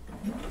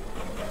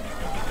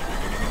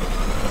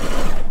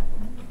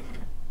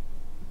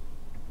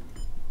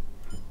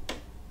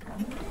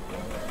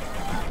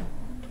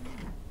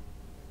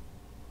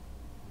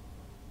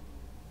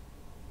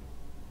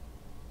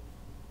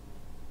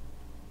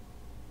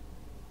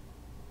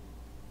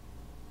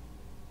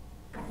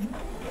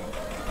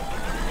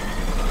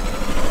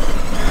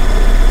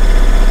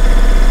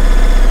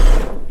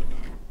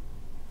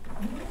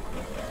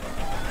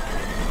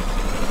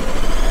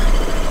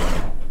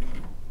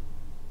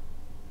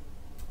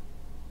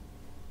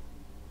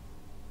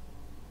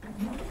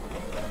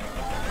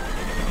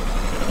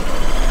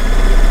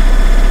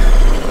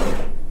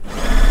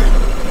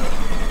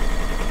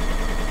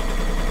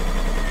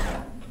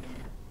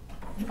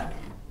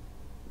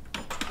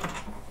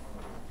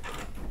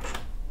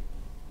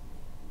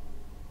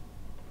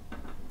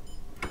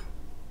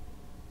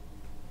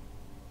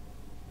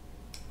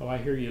 Oh, I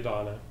hear you,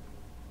 Donna.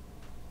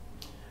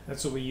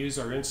 That's what we use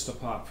our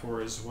Instapot for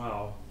as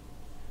well.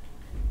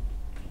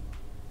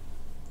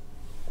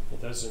 It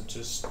doesn't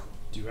just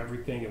do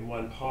everything in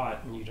one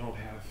pot, and you don't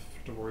have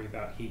to worry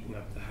about heating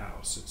up the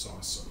house. It's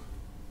awesome.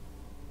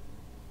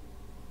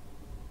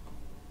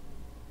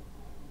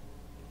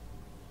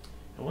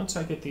 And once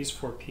I get these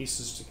 4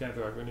 pieces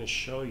together, I'm going to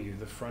show you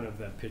the front of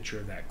that picture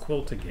of that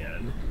quilt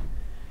again.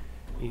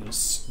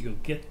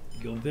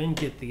 You'll then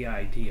get the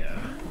idea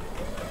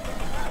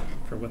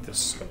for what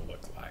this is going to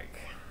look like.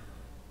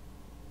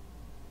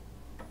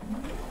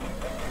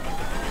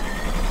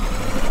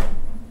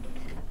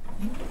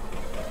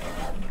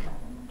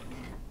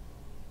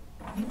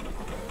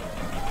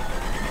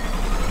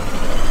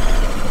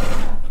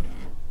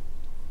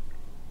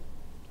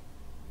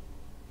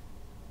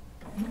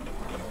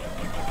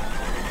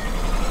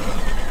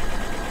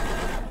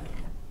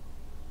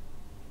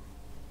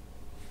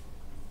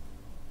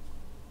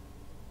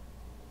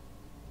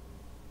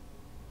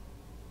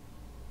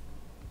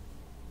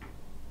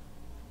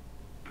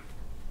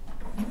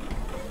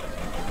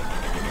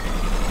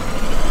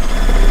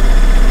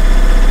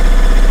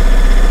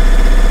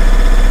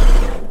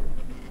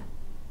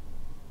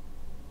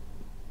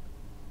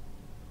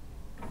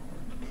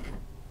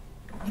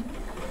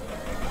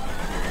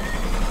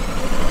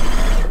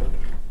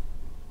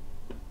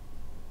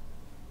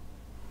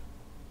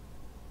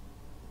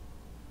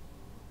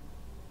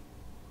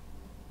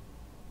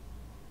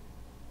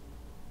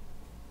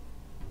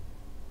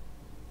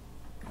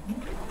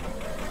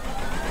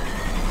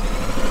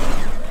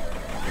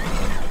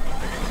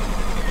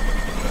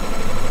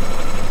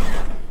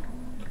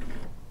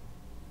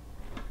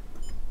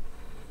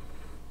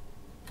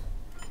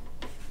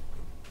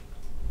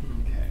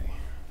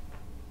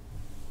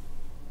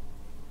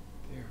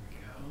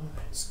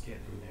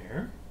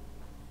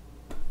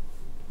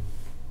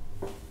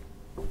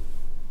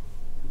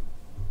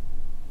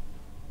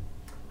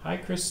 Hi,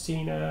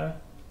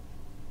 Christina.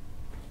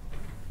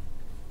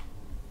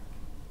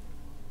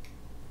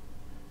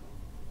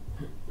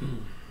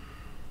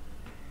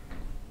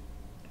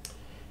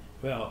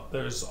 Well,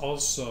 there's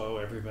also,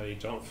 everybody,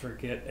 don't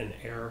forget an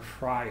air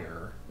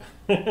fryer.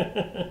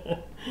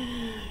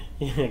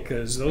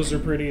 Because those are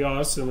pretty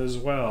awesome as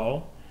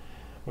well.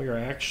 We are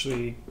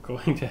actually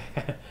going to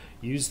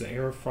use the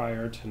air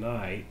fryer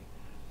tonight.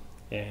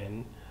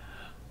 And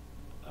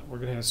we're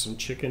going to have some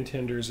chicken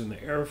tenders in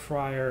the air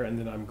fryer. And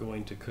then I'm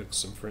going to cook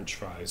some French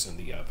fries in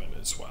the oven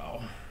as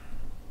well.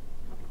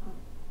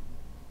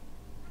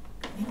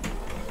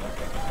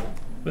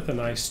 With a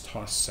nice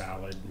tossed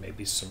salad,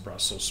 maybe some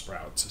Brussels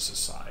sprouts as a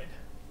side.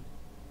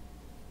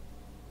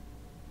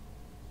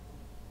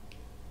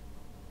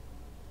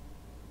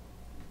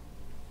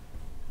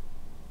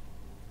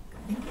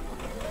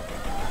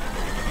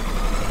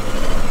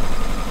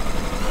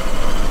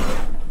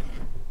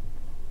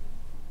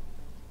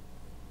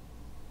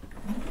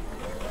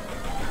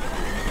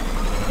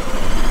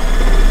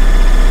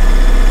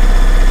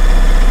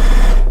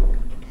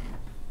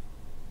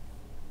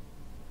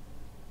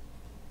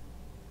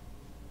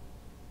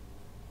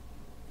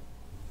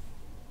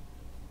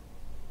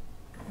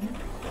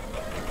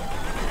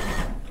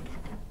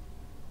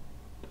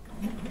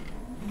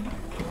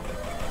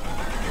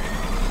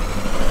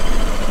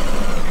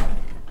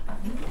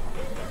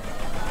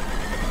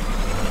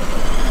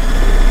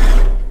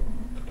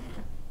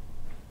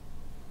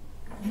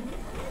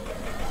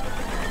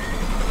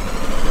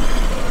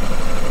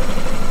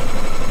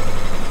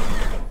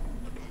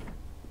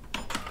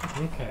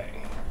 Okay.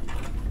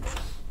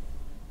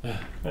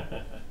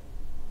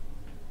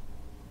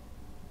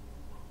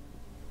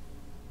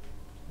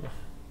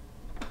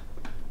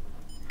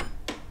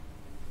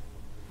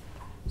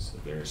 So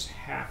there's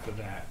half of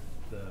that,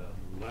 the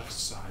left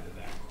side of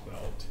that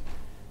quilt.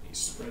 You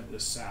spread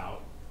this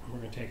out. We're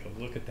going to take a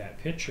look at that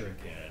picture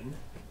again.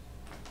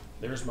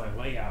 There's my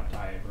layout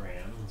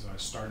diagram. So I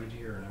started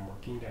here and I'm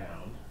working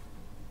down.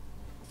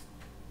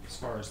 As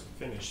far as the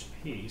finished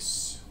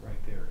piece,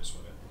 right there is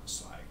what it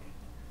looks like.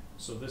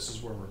 So this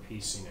is where we're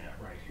piecing at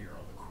right here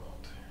on the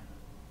quilt.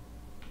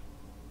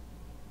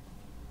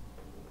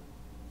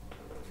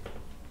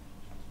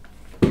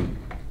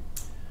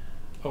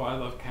 Oh, I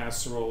love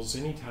casseroles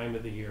any time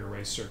of the year,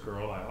 Racer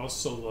Girl. I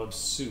also love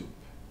soup.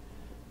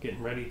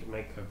 Getting ready to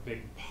make a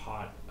big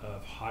pot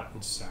of hot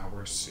and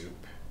sour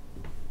soup.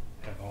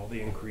 Have all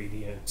the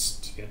ingredients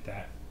to get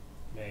that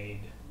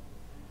made.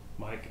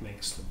 Mike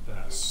makes the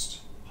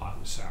best hot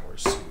and sour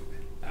soup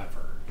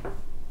ever.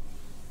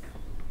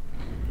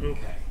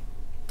 Okay.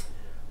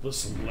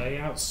 Let's lay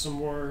out some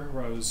more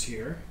rows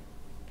here.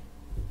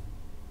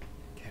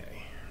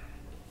 Okay.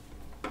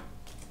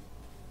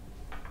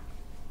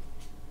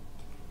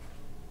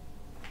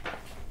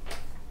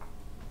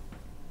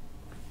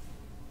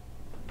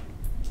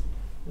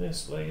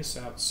 Let's lay us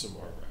out some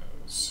more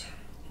rows.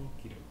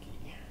 Okie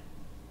dokie.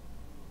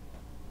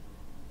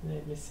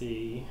 Let me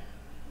see.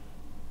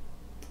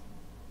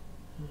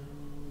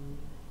 I'm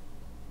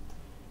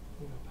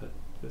going to put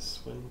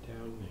this one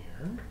down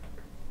there.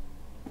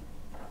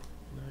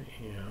 And I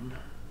am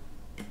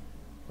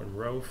on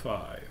row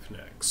 5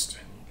 next.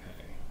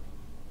 Okay.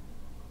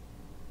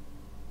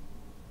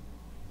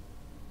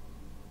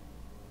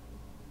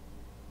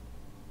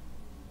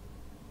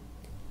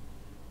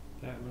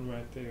 That one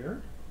right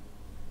there.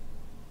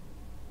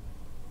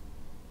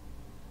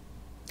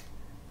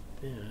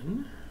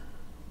 Then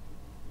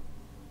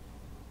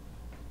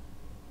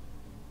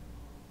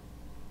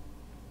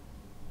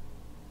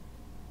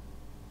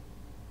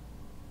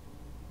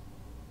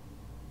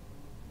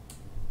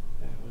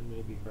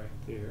maybe right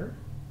there.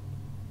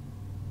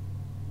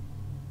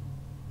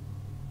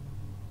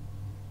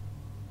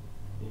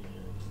 And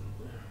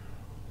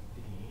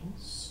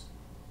these.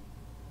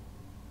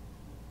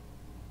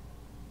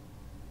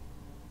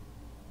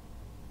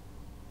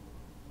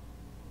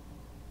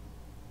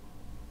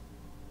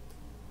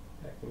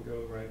 That can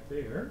go right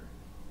there.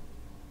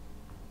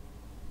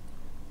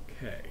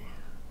 Okay.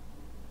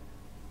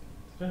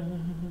 Ta-da.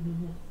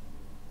 And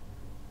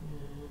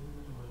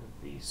one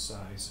of these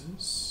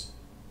sizes.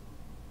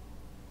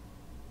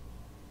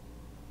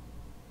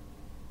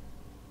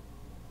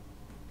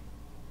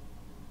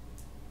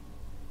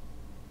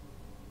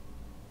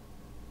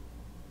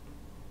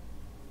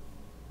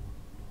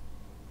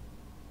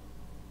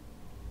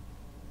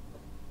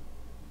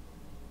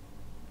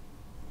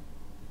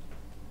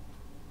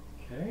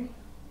 Okay.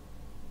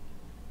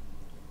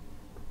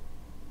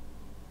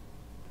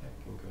 That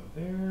can go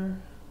there.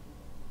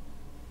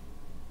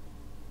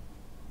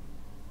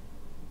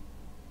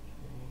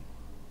 Okay.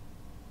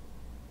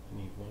 I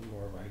need one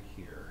more right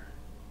here.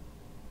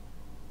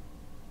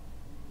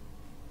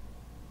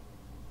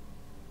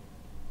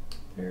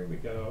 There we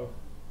go.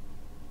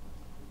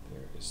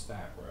 There is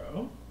that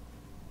row.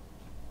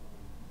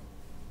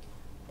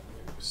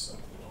 Move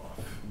something off.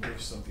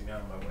 Move something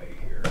out of my way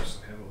here so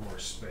I have a little more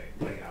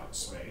layout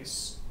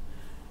space.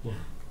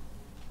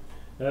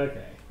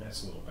 Okay,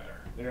 that's a little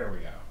better. There we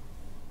go.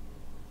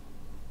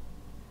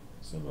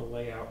 So I'm going to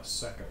lay out a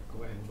second.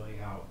 Go ahead and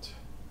lay out.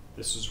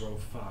 This is row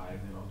 5,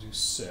 and I'll do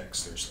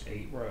 6. There's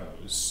 8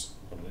 rows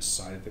on this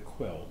side of the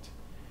quilt.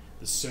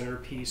 The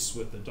centerpiece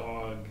with the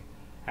dog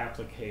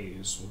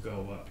appliques will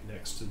go up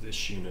next to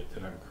this unit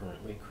that I'm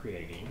currently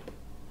creating.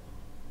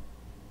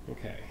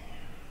 Okay.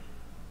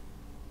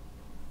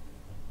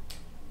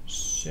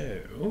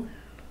 So,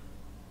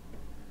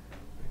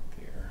 right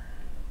there.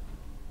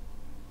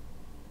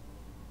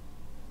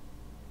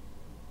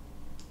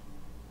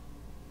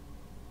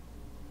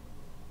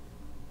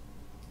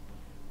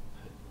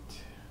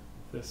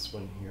 Put this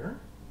one here.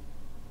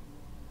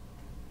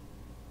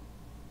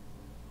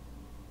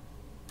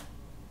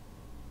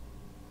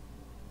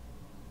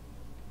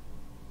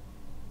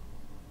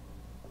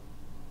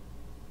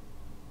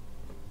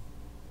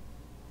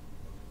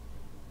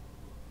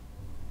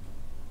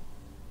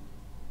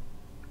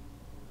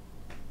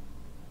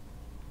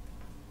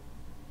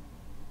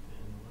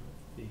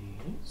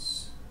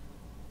 These.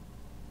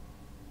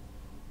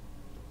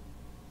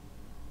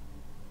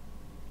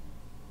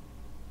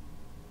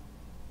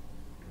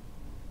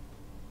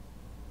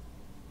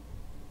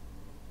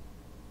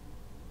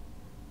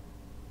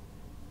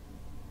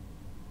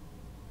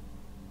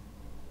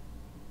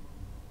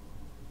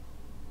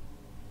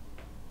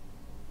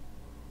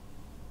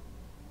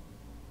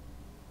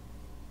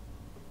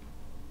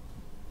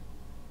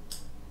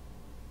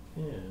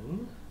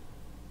 And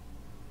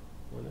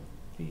one of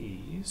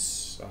these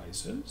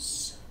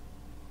sizes.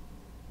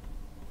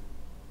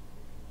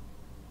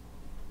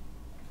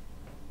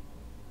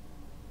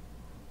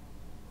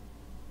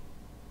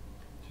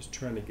 Just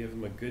trying to give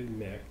them a good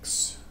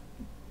mix.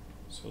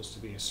 Supposed to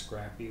be a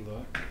scrappy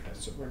look.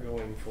 That's what we're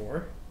going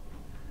for.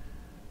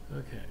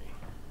 Okay.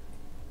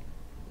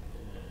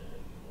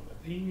 And one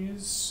of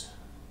these.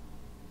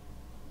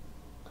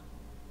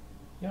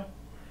 Yep.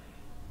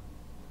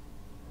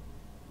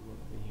 One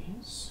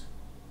of these.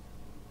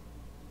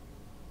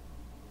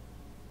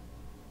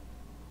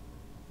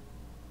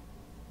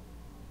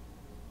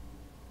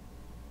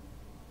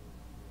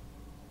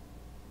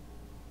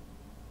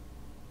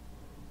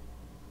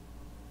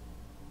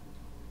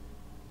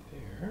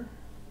 There.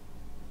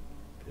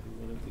 And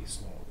one of these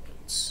long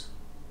ones.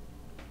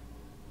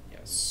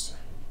 Yes.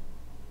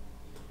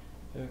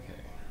 Okay.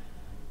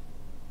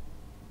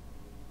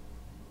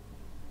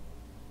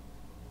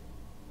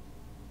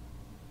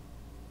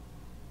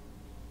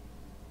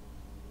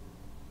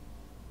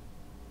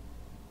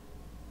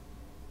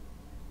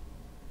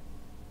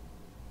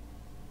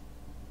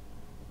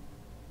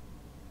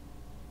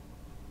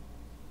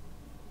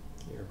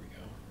 Here we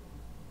go.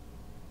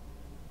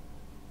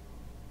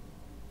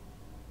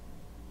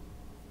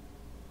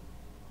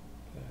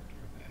 That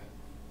or that.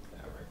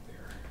 That right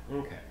there.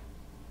 Okay.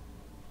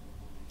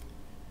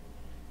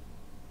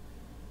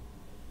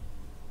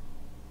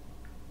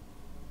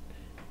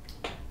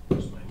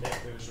 There's my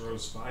neck. There's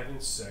rows 5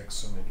 and 6.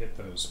 So I'm going to get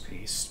those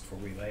pieced before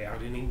we lay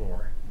out any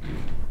more.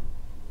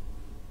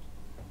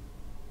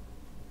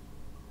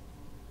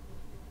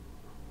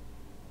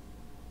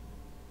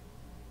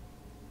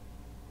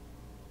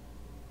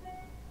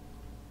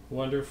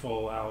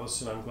 Wonderful,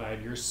 Allison. I'm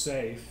glad you're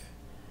safe.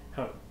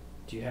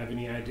 Do you have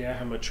any idea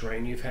how much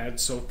rain you've had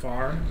so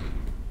far?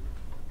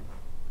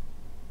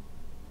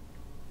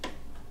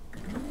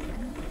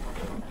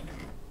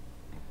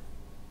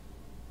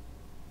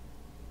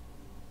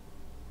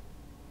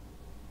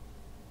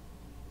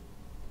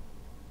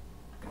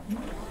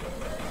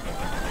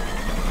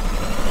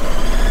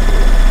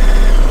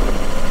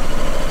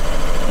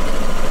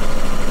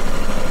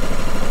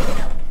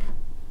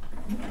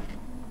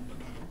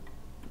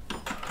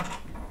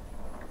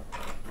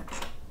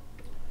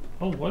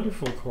 Oh,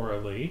 wonderful,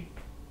 Coralie.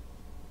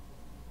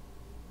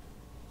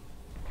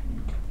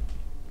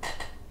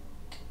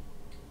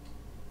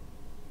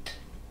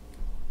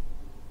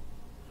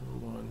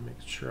 Hold on, make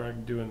sure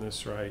I'm doing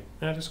this right.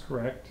 That is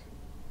correct.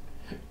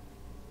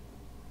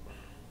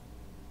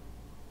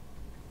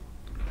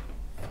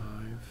 5.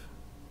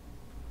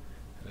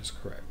 That is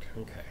correct.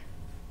 Okay.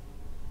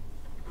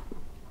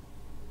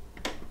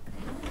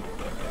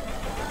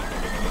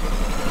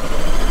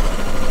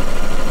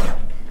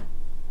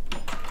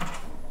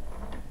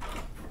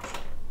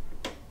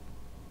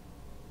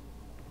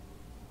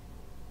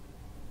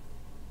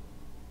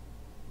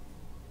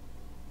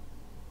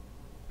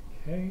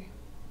 Okay,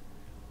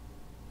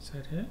 is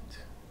that it?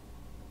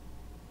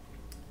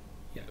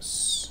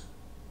 Yes.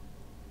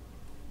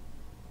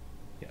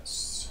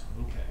 Yes,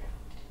 okay.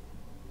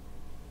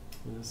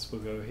 And this will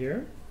go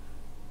here.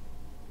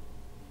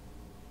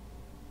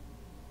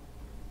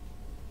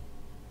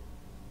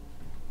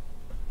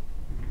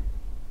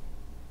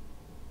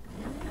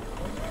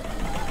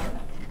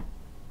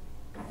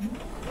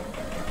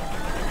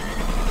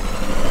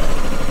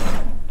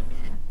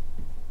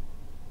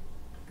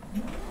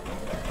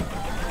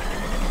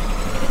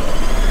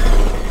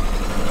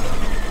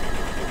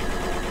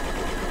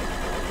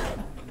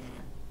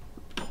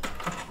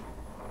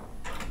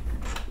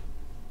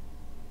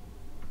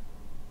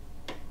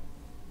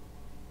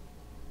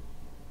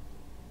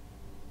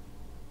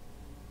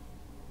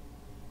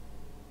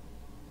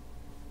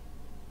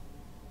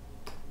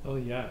 Oh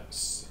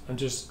yes, I'm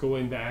just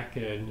going back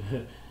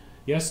and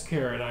yes,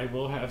 Karen, I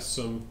will have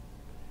some.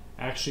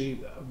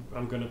 Actually,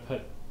 I'm going to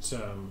put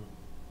some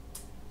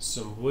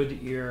wood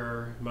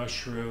ear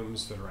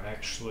mushrooms that are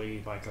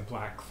actually like a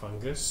black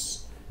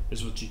fungus,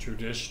 is what you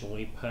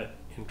traditionally put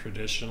in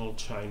traditional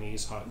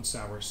Chinese hot and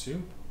sour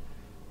soup,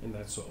 and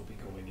that's what will be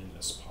going in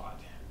this pot.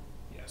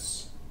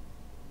 Yes.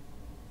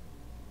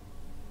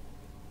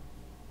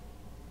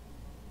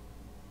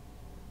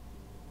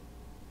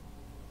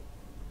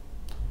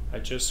 I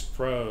just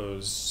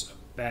froze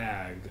a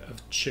bag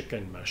of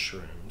chicken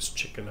mushrooms,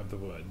 chicken of the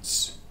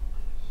woods.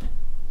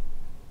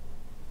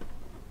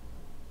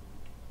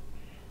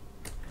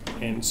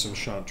 And some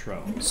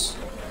chanterelles.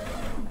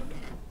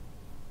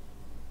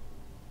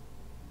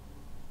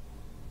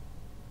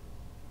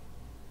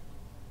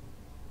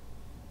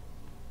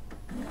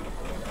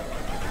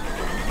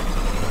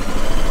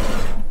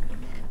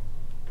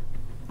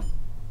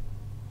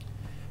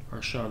 Our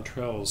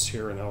chanterelles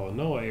here in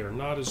Illinois are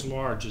not as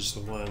large as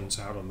the ones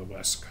out on the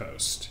West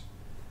Coast,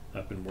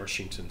 up in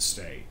Washington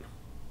State.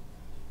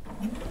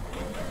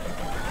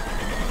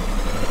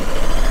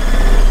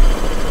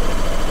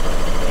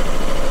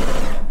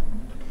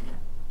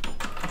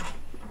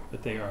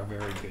 But they are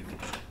very good to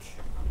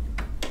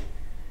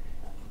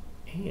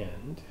eat.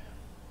 And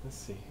let's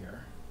see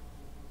here.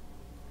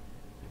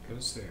 It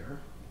goes there.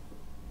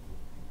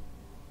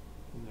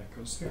 And that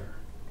goes there.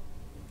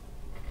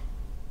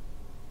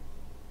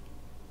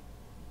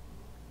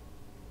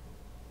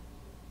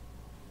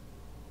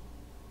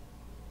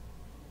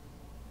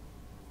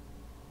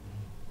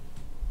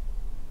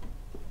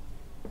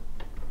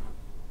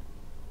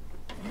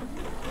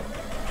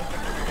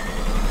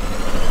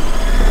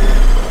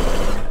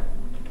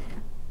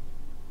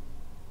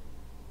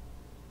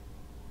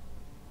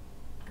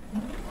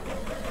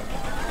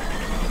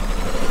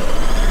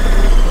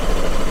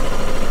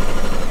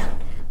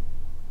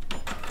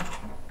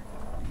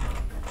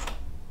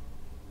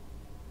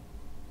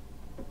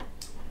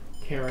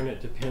 Karen,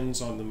 it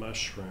depends on the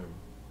mushroom.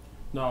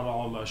 Not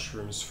all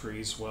mushrooms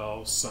freeze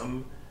well.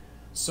 Some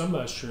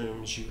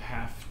mushrooms you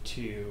have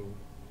to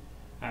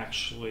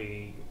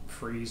actually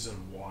freeze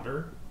in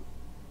water,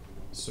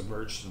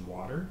 submerged in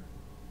water.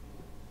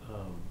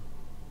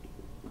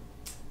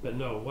 But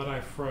no, what I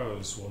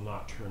froze will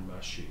not turn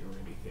mushy or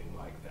anything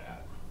like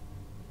that.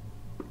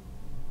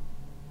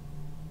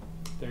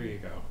 There you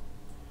go.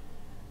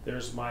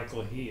 There's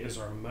Michael. He is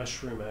our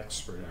mushroom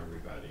expert,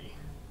 everybody.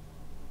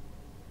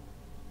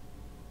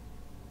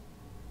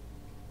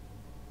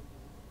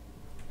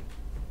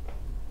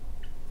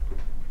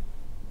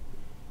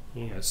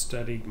 He has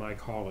studied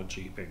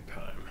mycology big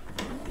time.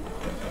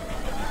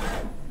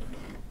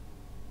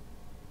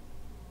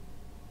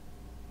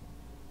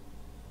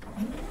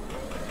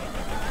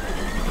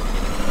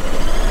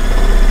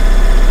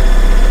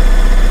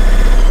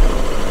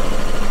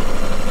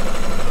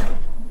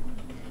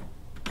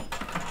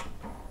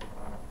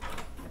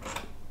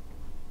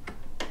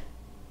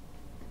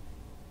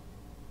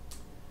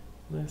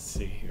 Let's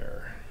see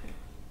here.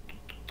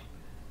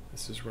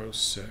 This is row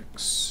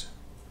 6.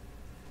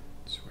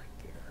 It's right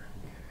there.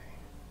 Okay.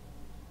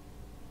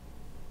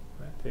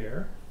 Right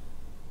there.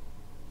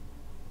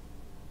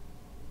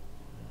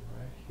 And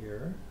right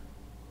here.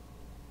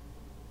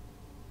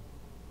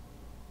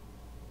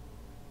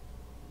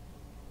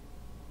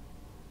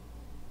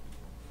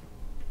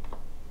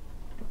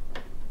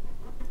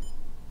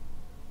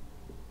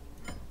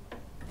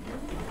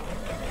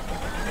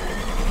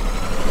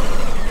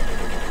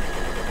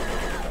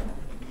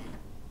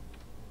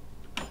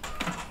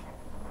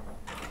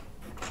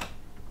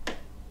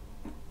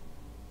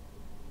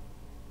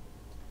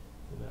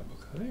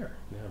 There.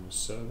 Now I'm going to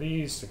sew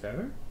these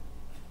together.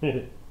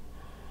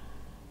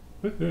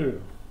 Woohoo!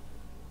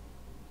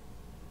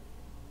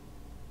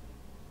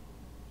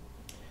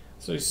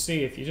 So you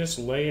see, if you just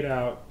lay it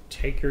out,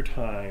 take your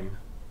time,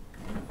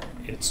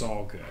 it's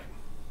all good.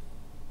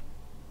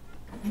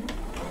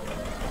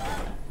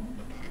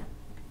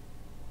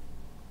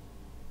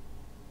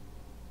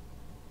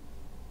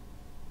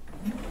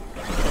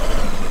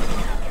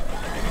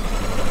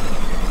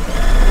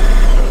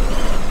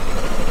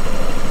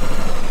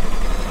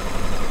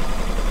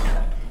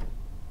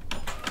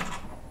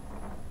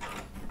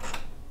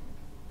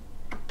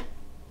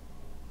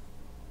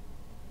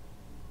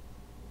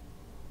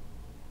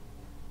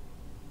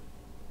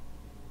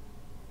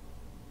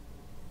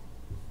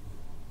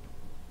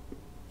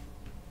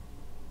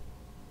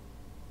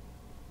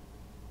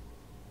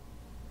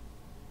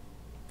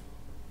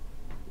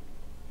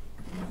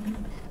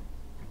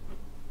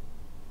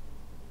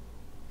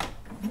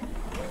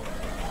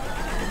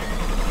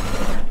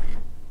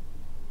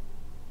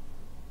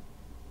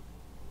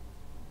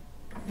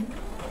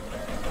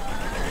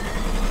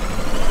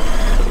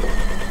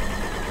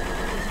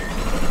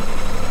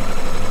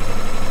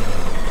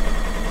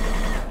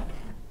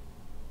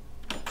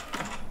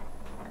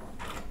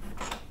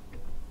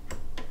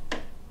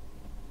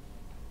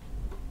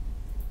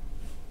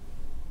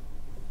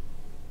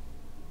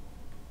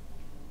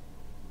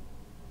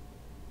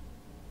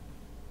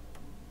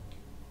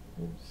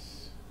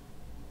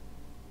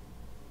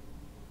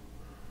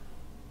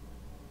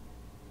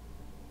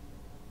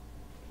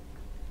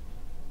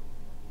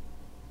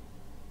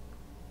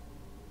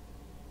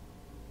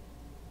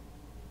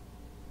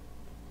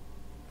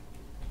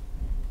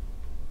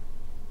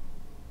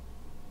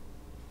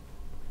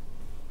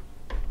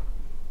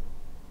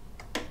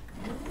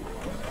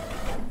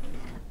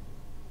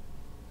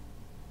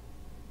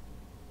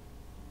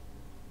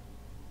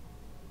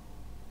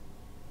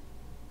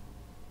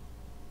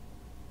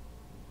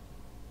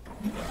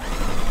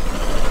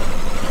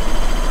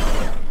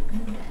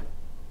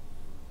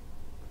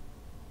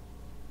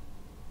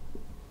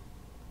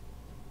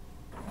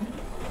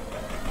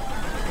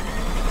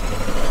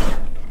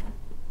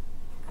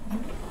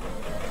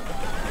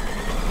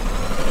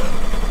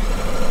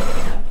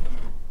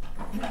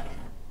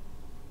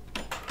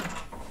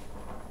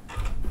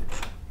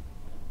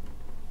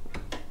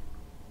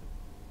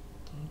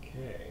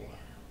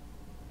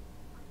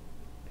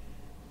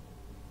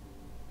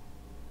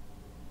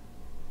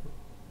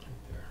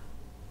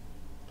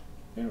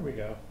 There we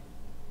go.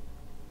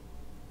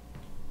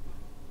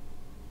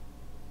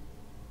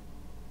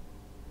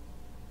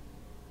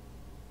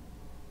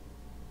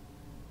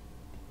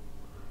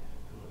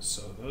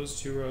 Sew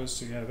those two rows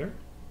together.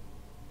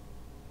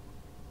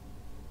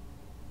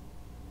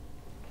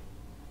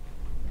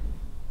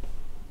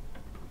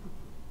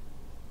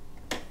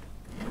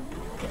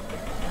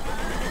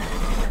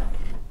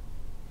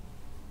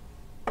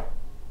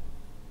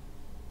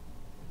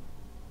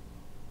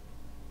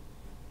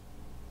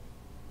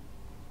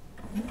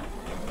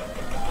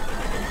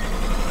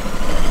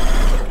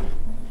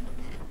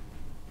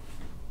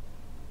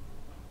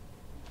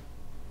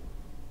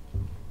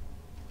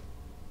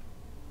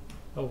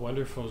 Oh,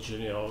 wonderful,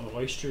 Janelle. The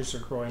oysters are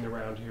growing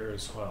around here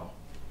as well.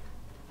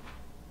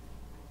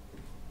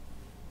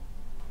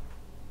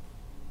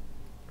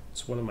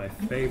 It's one of my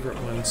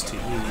favorite ones to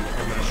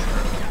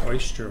eat, are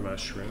oyster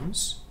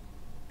mushrooms.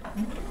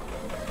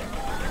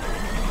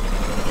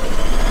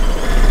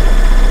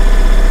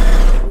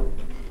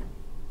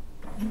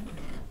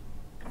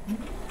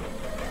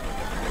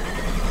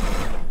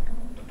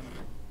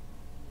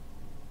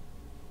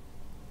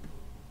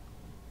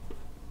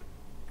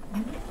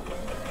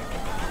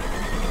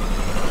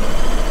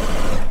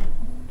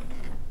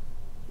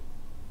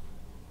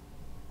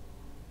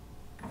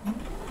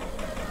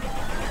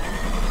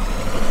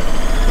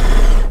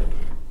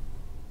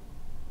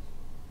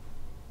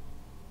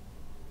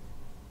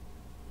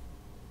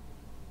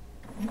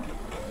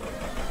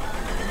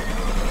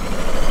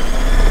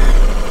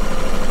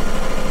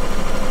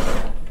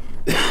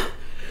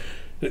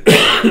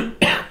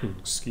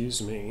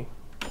 Excuse me.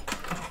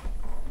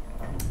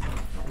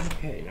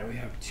 Okay, now we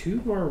have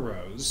 2 more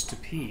rows to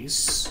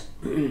piece,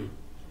 and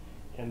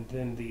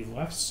then the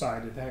left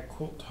side of that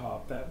quilt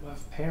top, that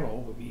left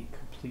panel, will be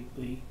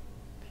completely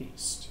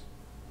pieced.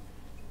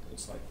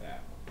 Just like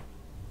that.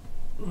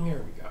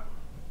 There we go.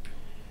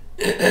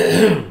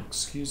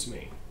 Excuse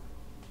me.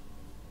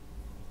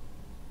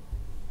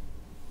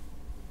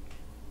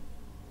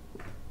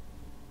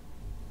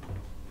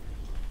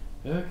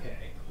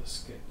 Okay,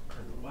 let's get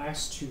our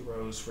last 2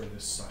 rows for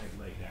this side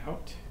laid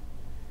out.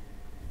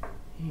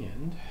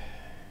 And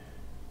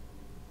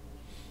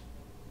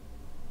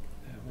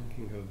that one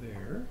can go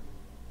there.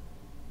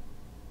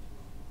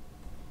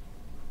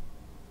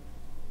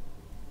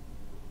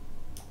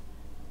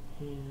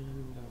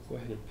 And I'll go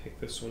ahead and pick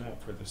this one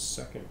out for the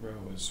second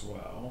row as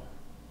well.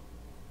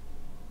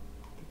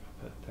 I think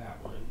I'll put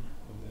that one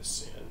on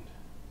this end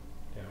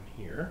down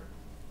here.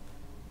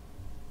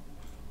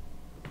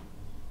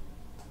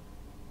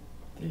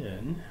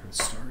 Then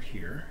let's start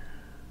here.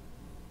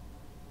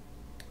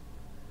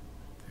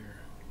 There,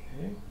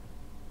 okay.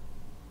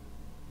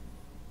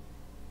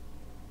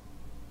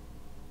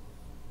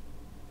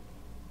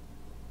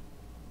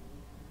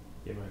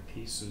 Get my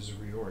pieces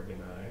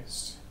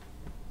reorganized.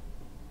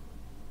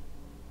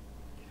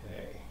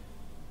 Okay.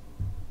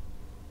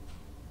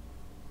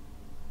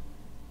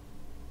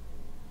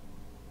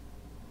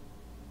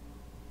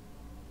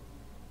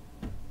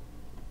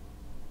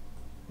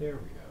 There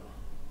we go.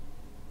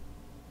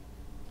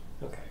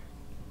 Okay.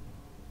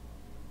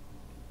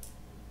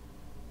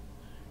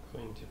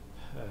 I'm going to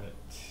put,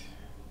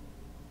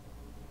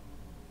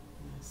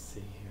 let's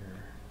see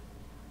here.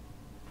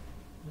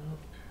 Nope.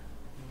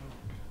 Nope.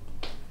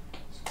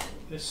 Let's go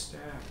with this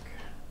stack.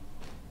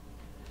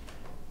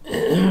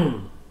 Yes.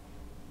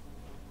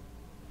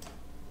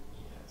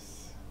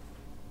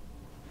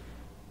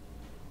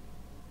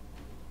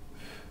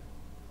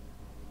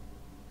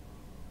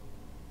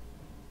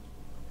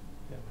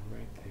 That one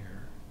right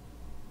there.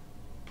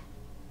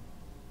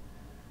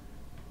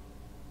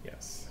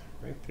 Yes,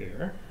 right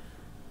there.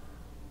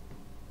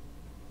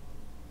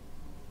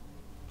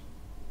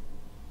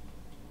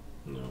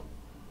 No.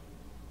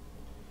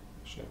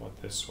 Actually, I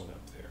want this one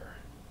up there.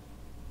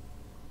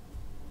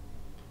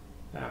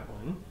 That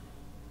one.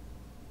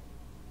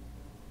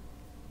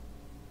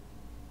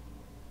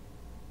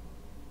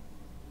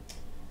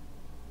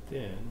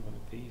 Then one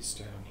of these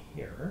down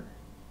here.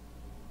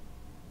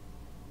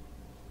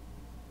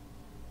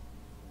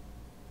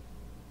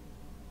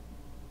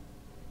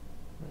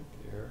 Right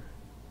there.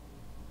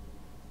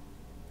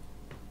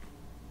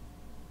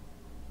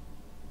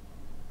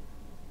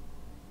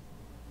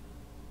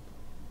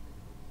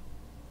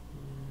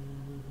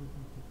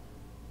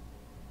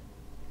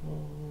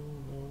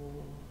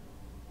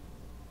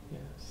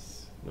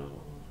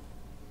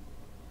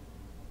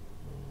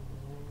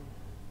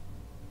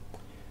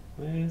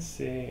 Let's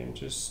see, I'm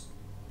just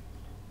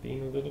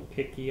being a little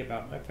picky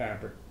about my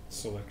fabric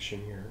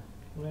selection here.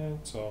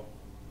 That's all.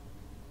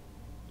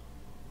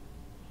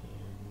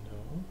 And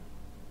no.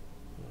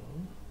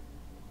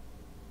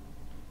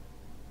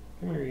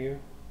 Come here, you.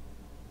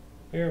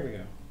 There we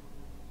go.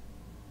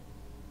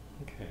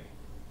 Okay.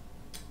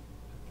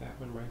 Put that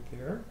one right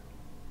there.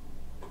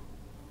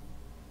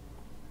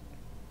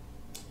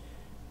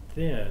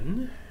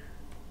 Then,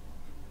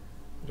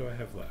 what do I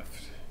have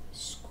left?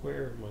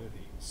 Square one of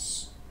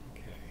these.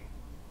 Okay.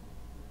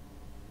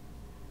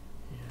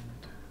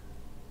 And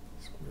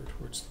square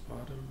towards the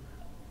bottom.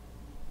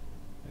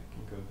 That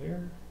can go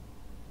there.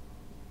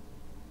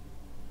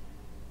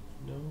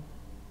 No.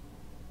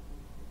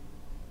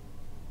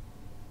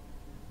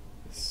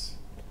 This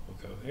will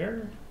go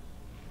there.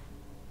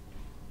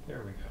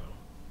 There we go.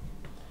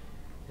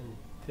 And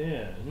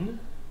then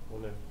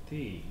one of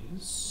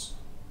these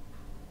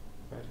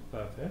right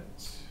above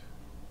it.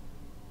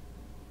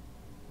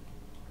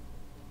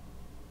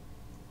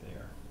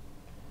 There.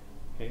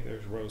 Okay,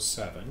 there's row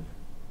 7.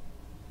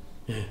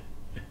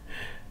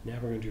 Now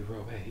we're going to do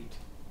row 8.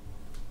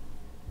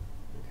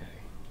 Okay,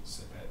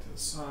 set that to the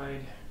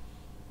side.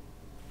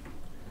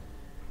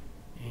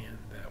 And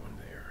that one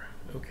there.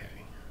 Okay.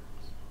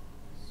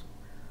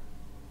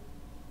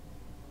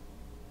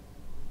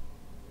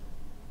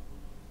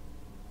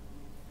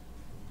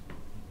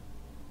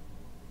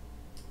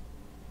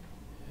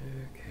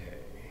 Okay,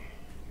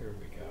 here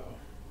we go.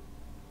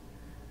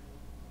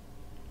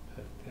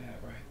 Put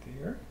that right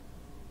there.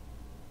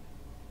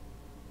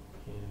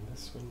 And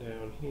this one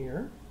down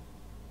here.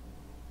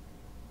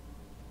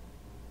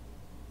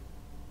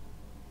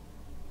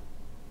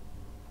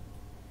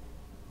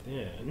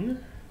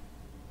 Then,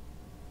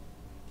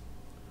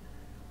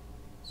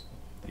 so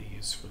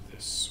these for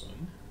this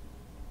one.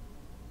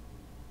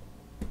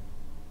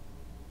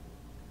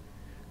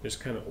 Just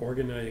kind of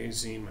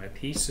organizing my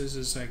pieces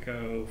as I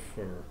go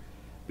for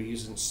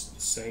using the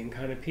same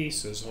kind of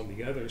pieces on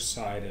the other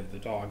side of the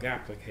dog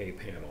applique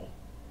panel.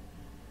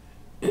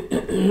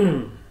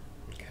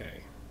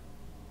 Okay.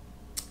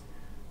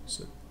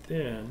 So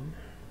then,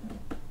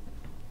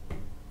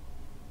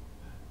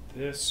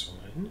 this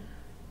one.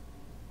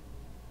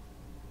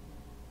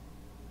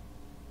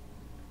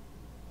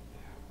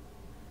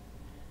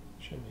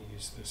 I'm going to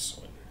use this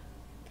one,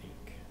 I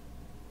think.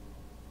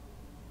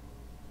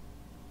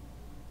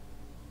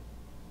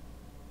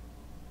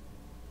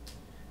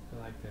 I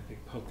like that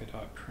big polka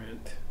dot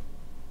print.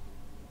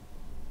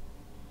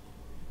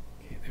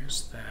 Okay,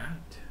 there's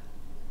that.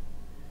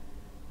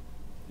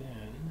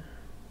 Then,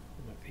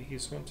 one of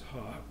these on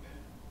top.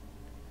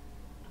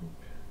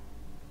 Oop.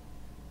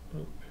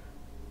 Oop.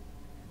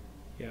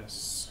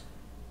 Yes.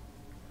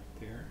 Right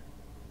there.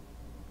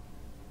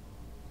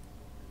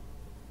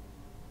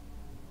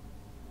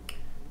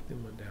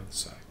 Then one down the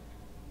side.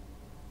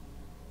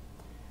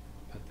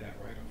 Put that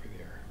right over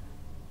there.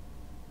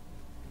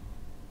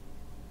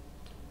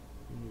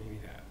 Maybe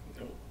that.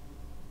 Nope.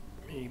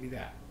 Maybe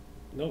that.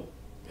 Nope.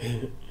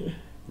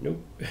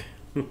 Nope.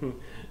 Let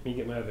me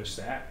get my other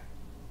stack.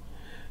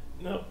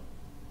 Nope.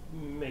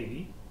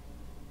 Maybe.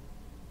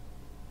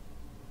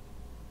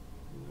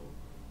 Nope.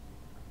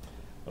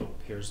 Oh,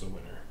 here's the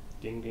winner.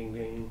 Ding, ding,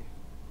 ding.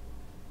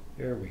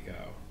 There we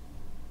go.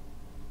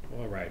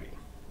 Alrighty.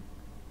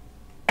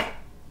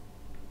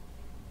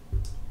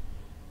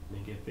 Let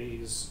me get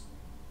these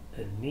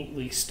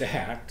neatly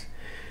stacked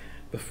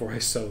before I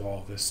sew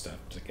all this stuff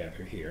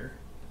together here.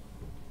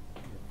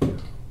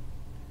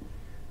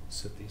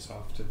 Set these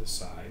off to the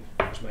side.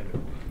 There's my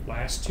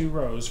last 2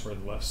 rows for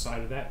the left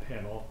side of that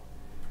panel.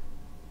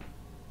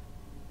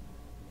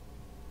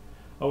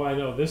 Oh, I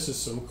know, this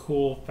is some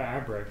cool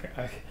fabric.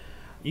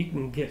 You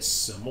can get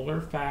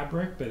similar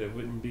fabric, but it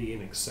wouldn't be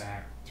an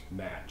exact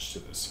match to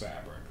this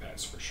fabric,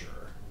 that's for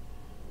sure.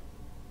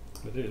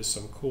 But it is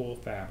some cool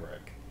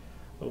fabric.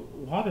 A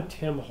lot of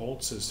Tim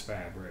Holtz's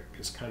fabric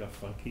is kind of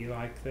funky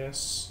like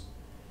this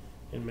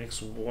and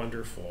makes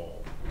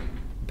wonderful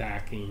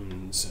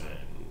backings and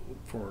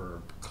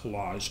for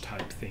collage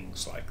type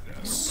things like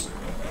this.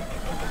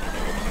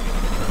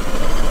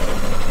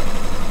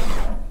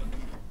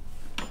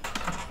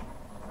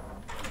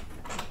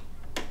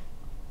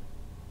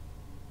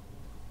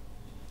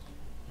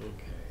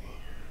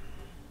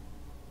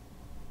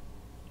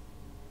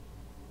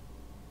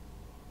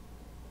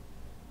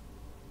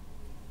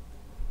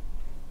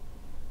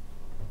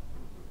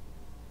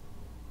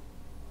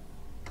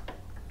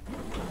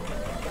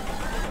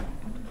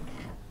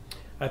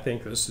 I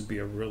think this would be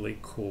a really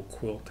cool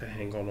quilt to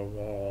hang on a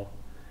wall,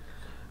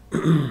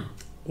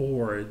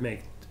 or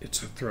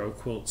it's a throw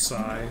quilt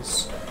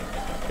size.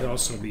 It'd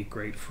also be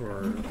great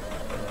for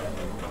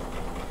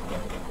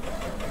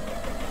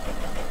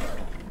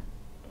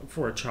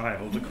a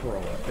child to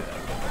curl up in.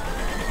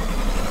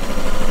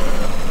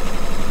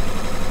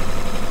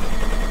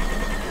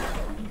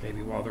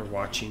 Maybe while they're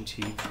watching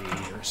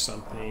TV or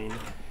something.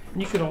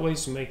 And you could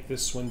always make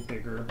this one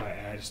bigger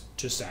by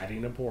just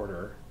adding a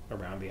border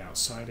around the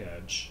outside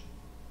edge.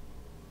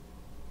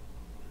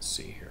 Let's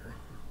see here.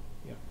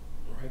 Yep,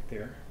 right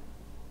there.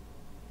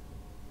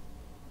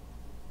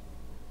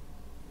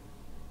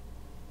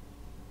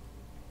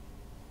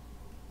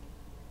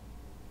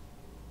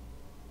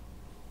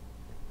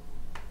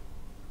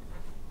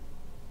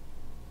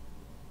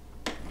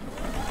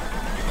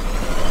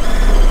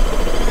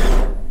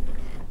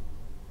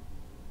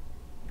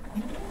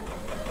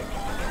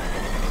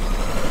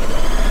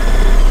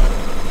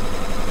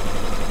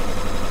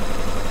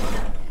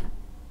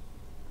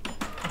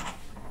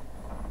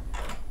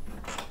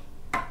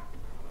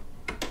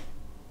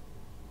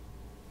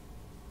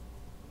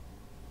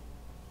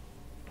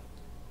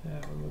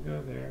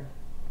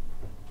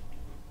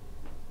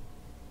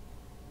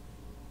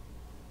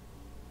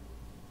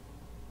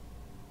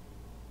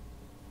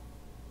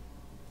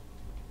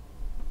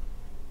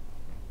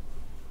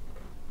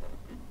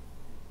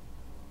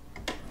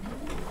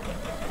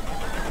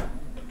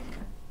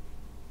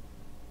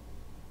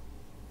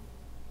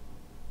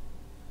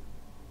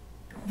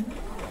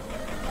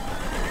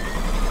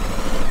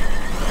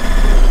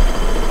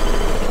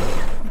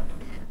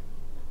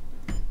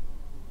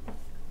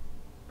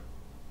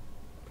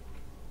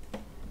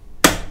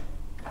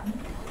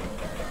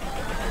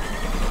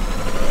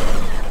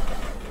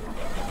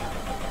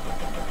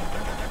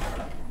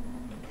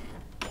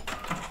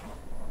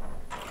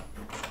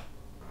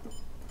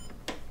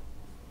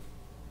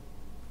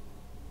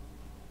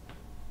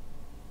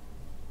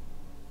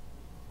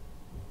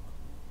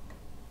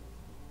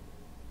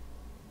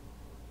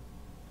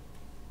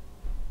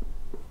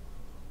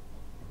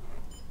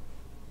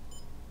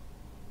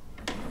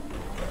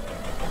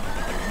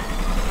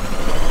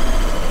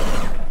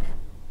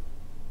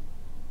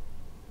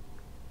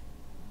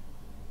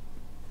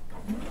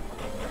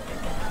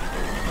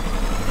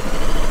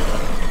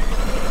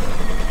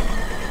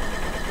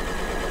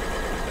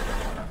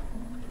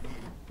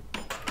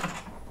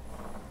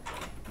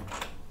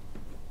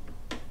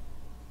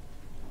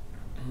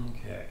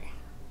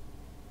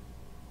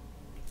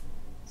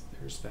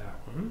 There's that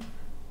one.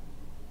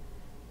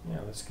 Now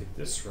let's get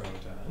this row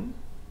done.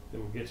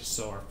 Then we'll get to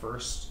sew our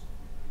first.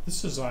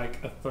 This is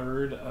like a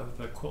third of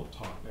the quilt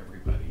top,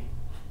 everybody.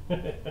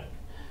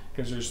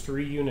 Because there's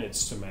 3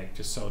 units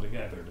to sew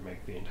together to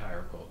make the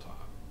entire quilt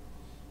top.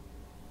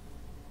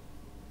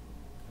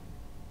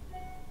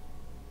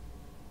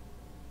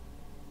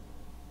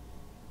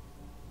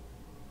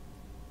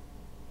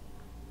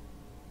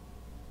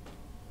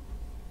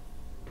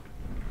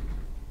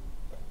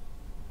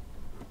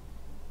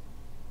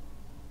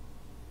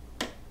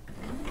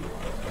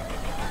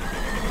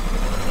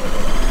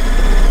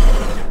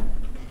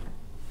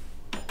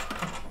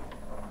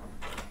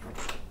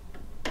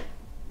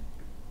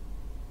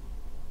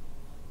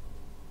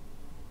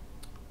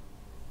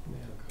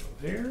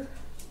 There.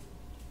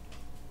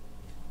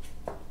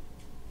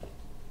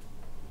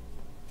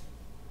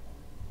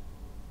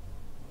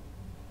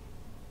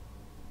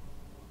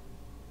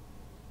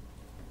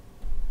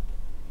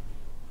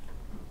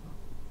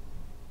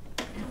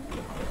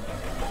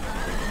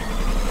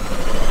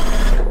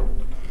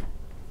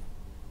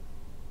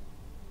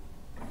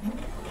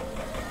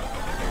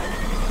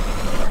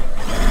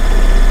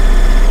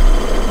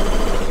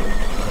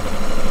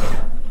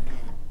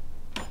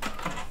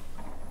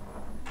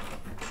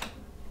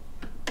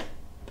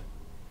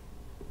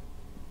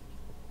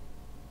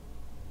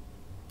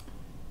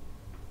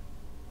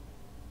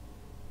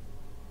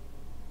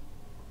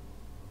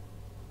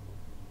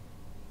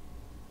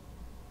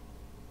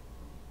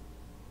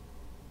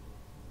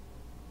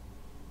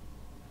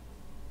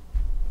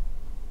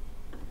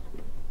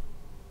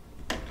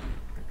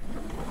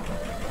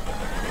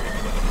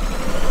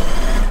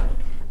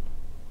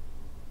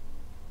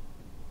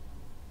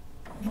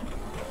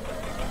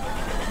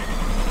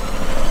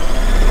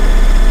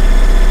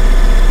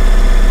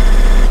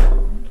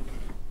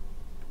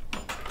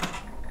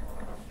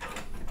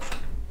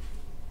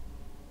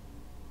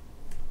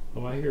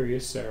 Oh, I hear you,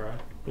 Sarah.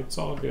 It's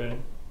all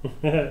good.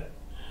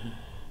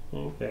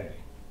 Okay.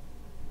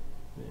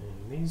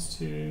 And these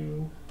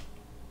two.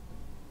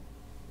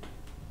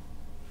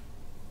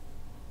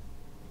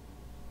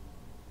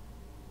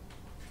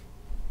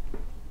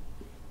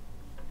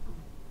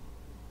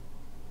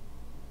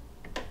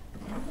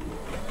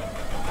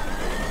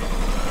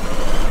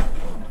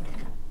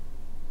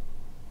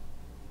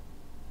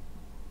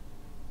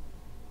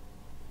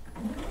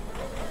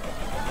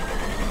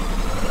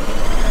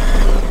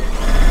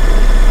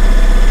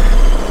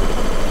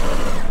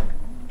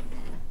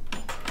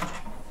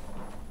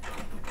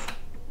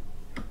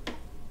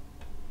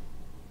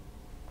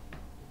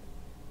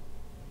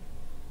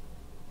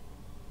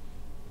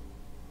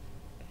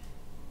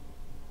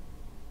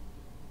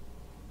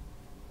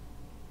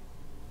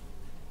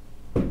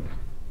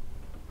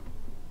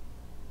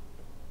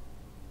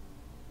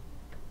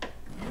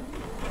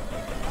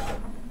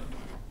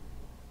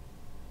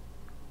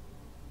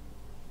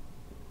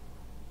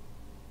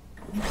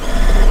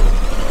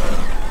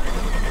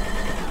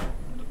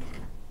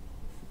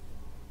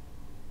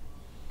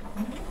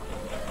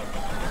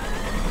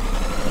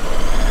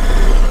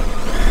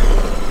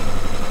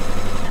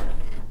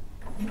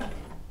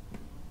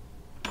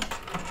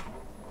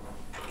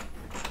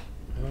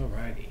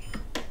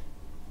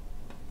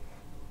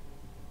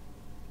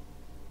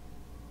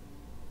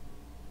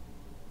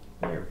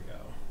 There we go.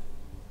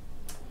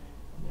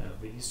 Now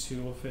these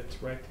two will fit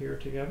right here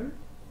together.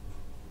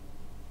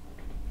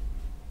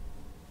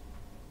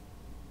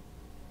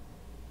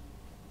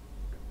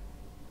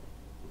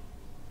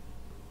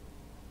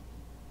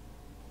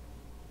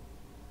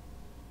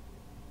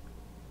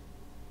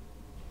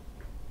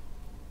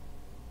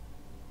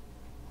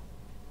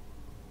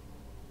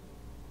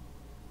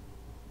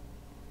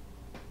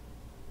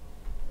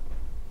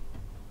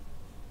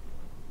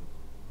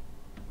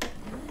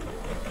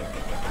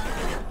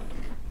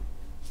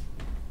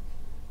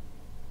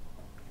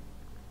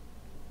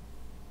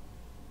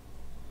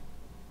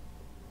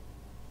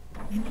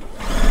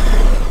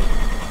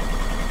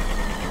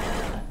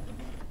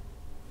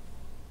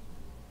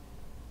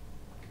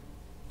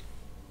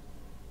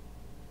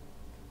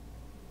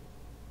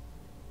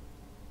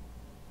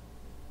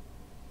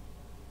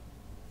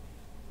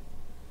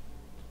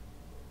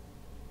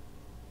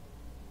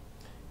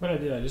 What I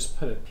did, I just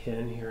put a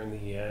pin here in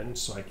the end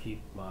so I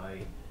keep my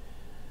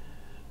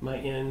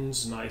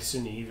ends nice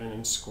and even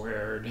and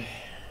squared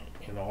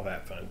and all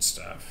that fun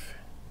stuff.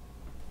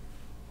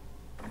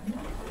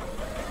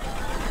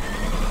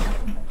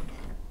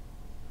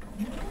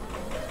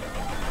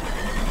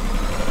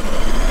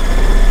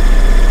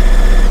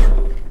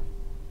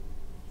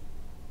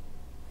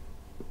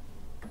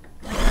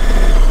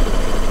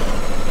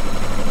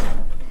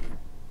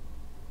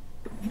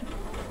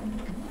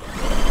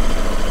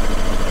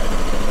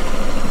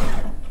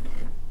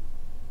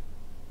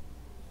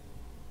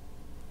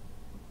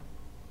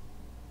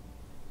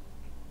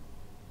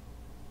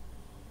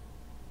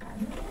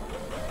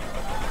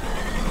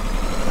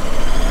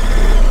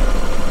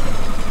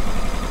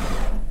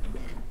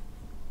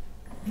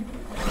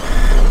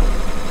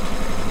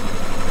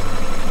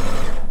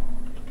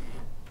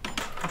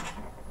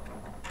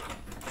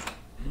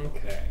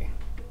 Okay.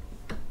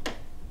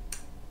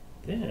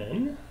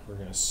 Then we're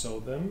going to sew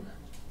them.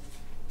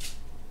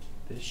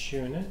 This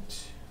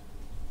unit.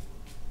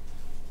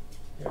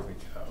 There we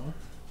go.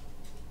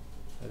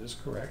 That is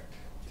correct.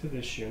 To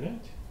this unit.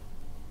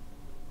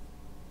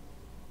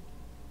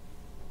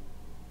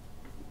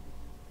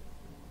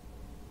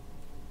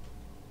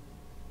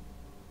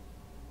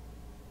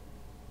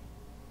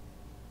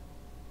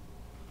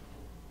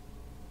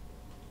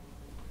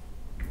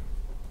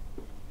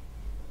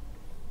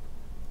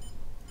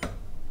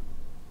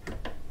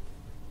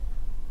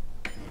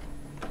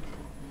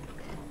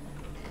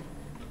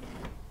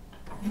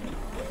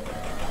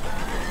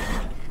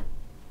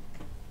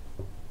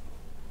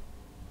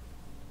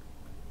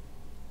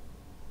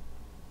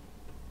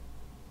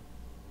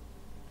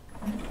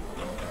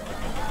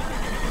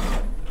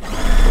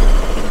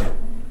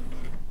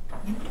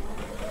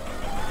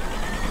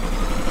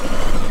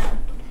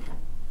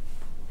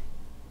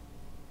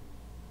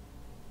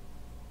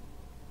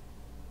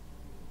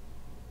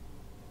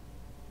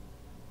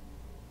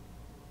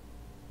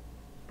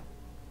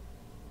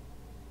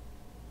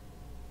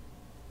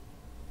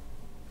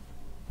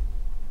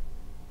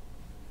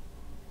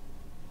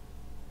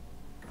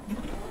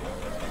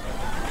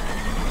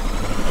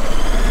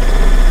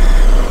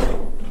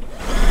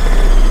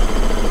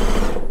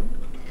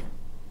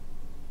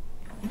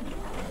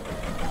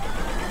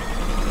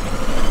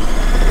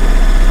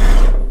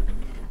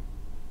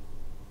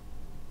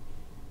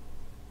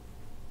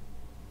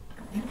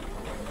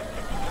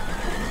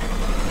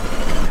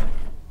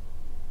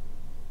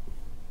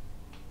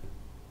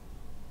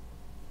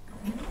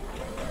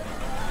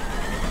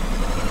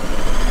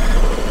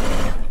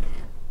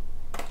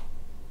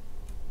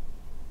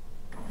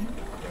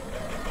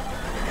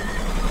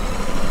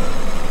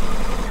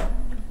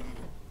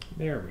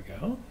 There we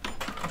go.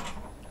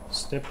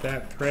 Snip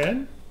that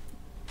thread.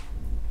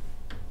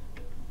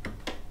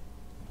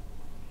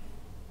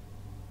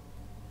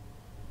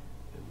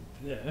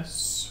 And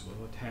this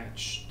will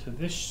attach to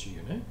this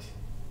unit.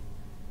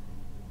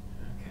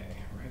 Okay,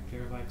 right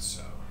there like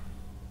so.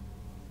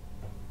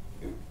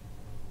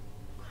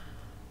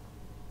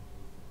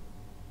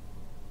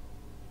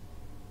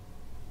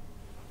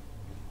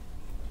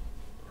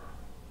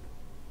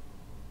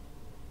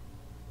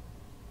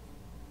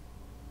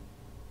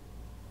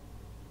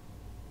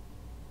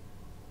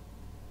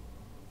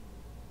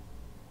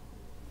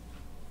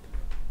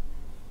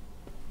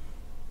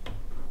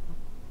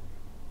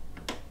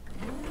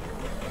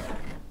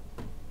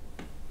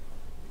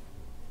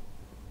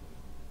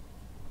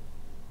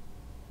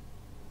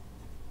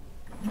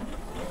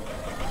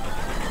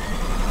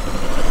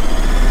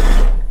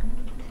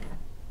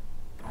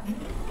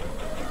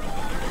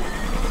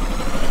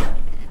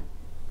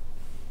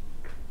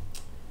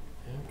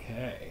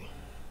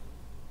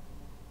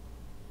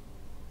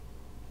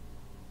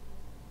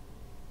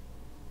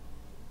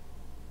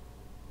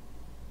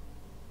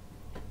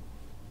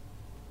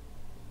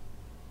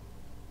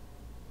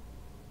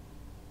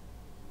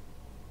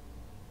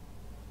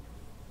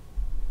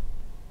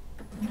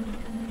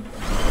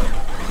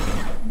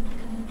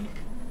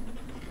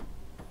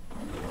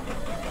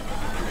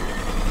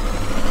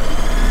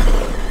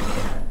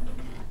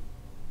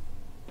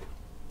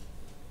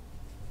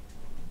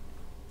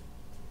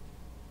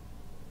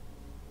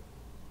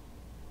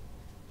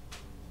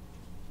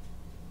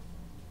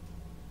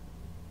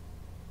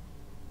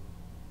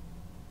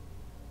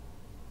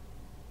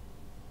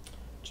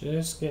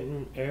 Just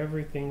getting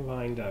everything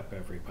lined up,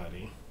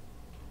 everybody.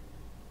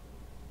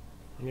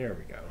 There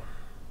we go.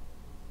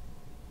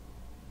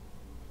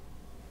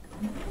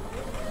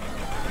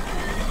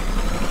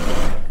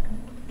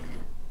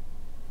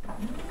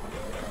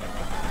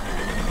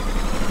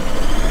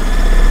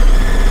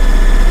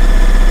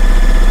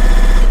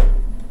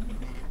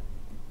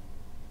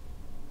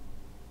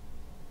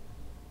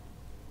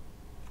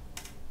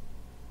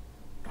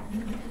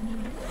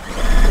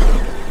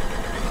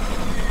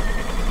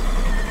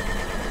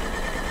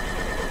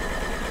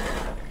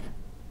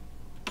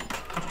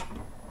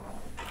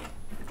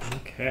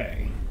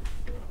 Okay.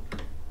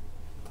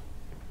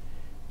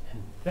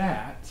 And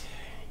that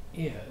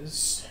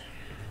is,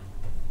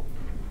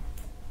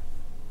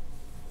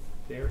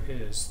 there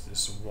is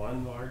this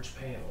one large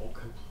panel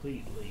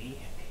completely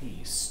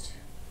pieced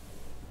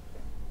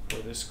for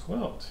this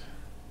quilt.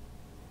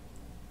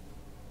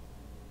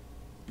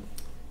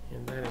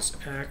 And that is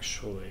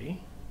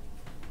actually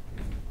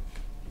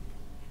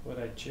what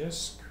I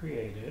just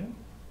created.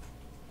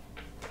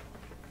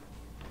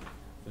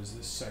 Is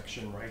this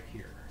section right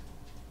here.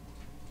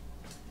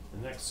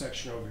 The next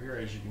section over here,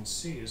 as you can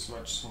see, is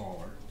much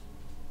smaller.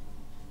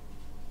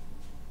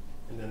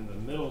 And then the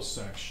middle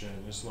section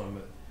is one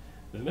that,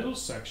 the middle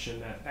section,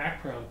 that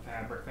background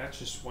fabric, that's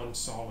just one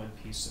solid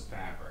piece of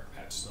fabric.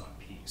 That's not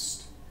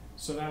pieced.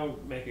 So that'll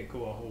make it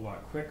go a whole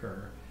lot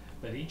quicker.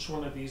 But each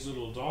one of these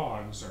little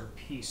dogs are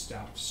pieced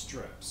out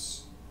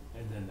strips.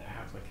 And then the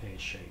applique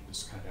shape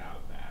is cut out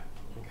of that.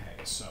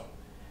 Okay, so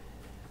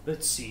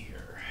let's see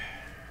here.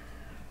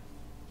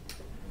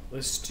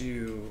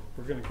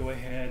 we're going to go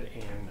ahead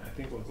and I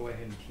think we'll go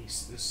ahead and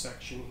piece this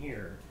section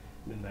here.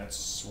 And then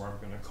that's where I'm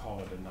going to call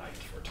it a night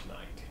for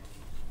tonight.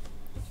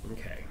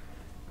 Okay.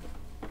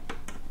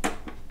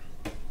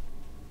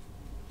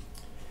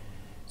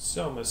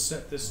 So I'm going to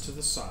set this to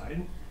the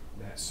side.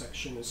 That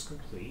section is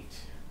complete.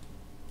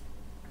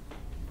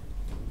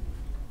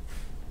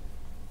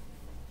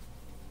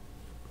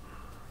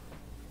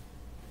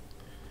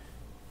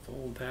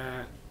 Fold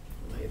that,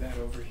 lay that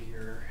over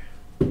here.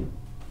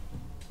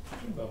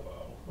 Hey,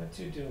 Bobo, what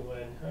you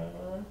doing,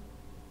 huh?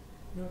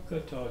 No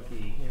good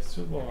doggy. Yes,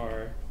 you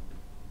are.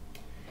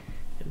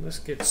 And let's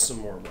get some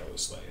more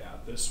rows laid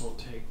out. This will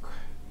take,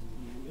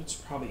 it's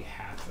probably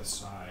half the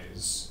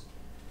size.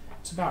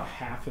 It's about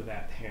half of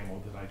that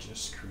panel that I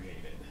just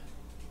created.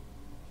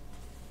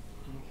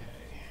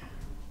 Okay.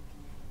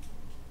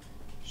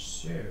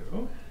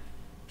 So,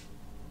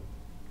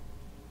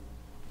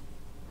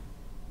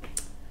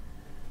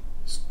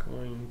 it's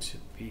going to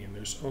be, and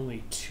there's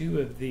only 2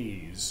 of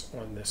these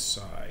on this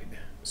side.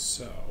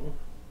 So,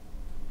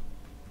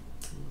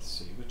 let's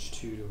see, which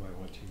 2 do I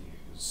want to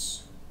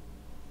use?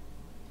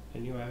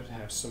 And you have to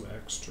have some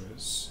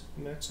extras,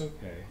 and that's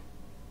okay.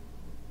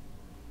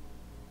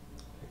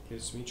 That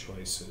gives me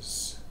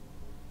choices.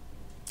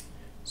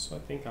 So I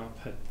think I'll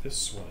put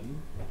this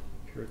one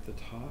here at the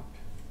top.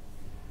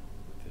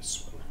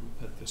 This one, I'm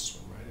gonna put this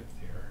one right up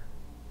there.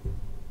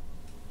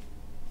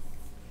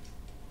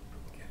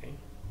 Okay.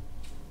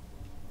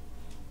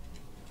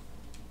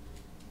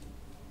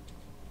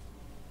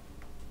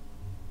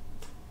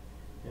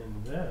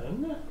 And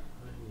then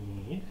I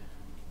need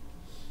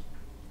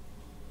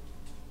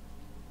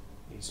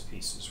these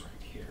pieces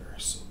right here.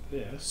 So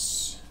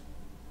this,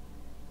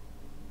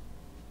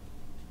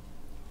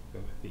 go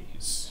with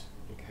these.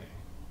 Okay.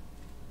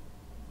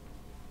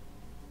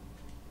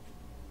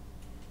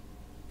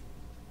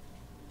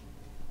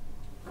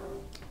 I'm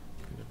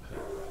going to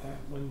put that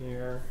one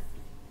there.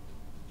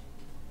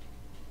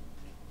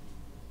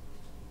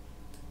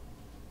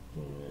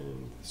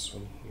 And this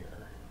one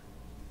here.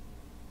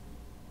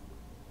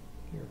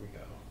 Here we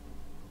go.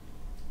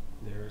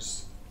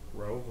 There's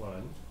row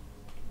 1.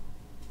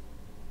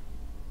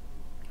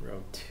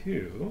 Row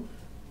 2.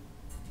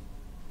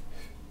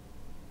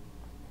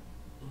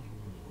 We'll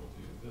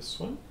do this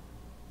one.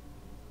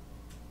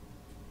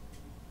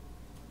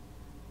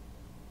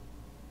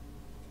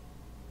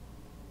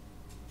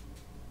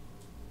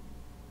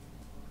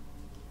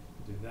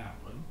 Do that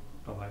one.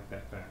 I like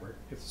that fabric.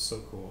 It's so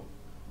cool.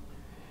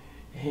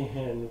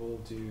 And we'll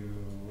do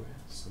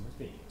some of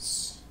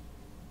these.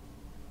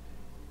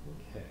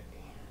 Okay.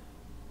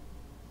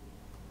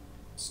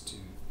 Let's do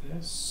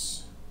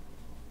this.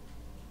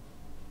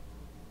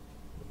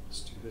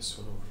 Let's do this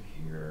one over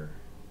here.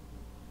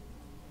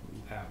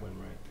 And that one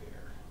right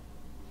there.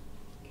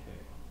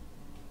 Okay.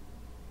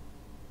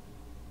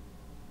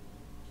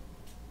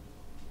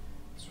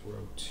 It's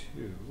row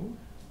 2.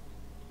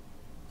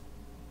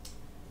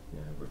 Now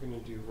we're going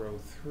to do row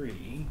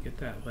 3. Get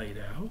that laid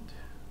out.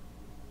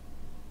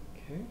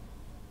 Okay.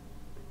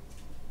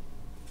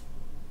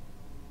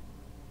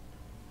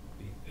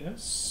 Be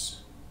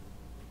this.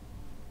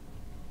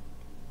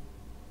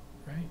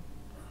 Right?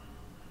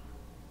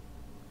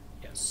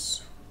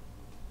 Yes.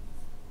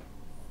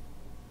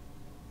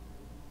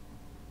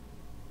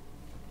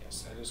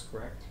 Yes, that is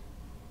correct.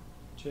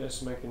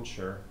 Just making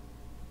sure.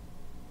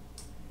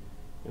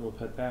 And we'll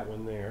put that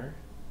one there.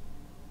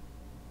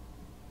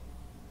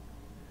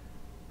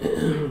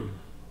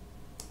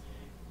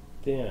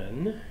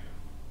 Then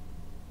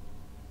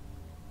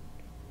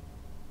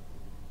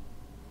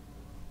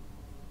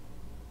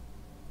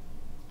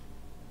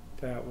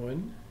that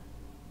one,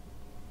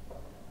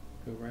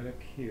 go right up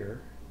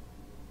here.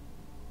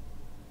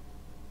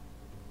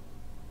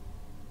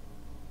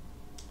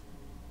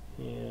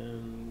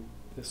 And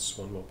this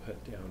one we'll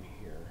put down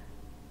here.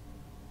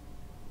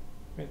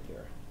 Right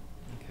there.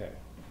 Okay.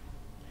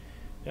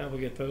 Now we'll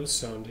get those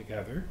sewn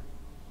together.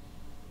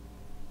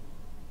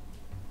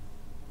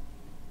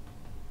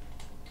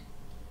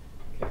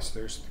 Okay, so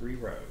there's 3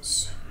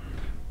 rows.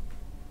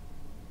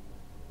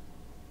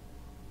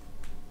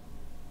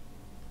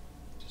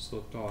 Just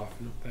looked off.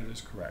 Nope, that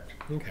is correct.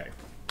 Okay.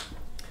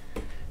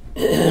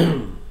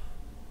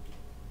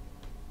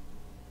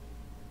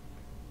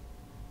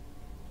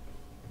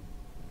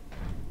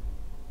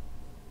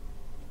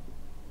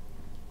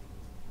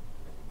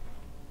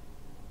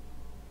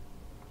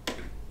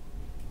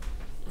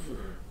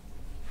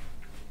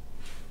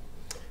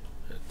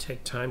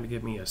 Take time to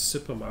give me a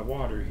sip of my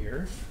water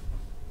here.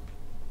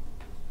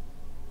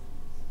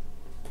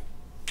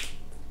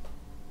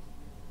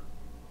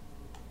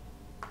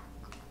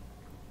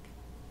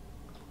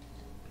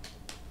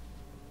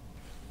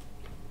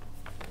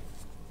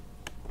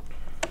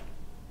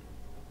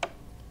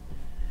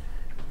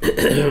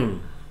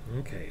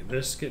 Okay,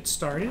 let's get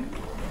started.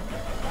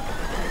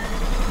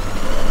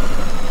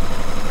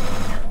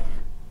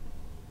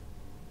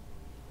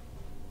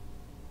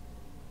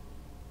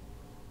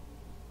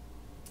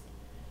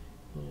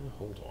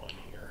 Hold on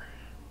here.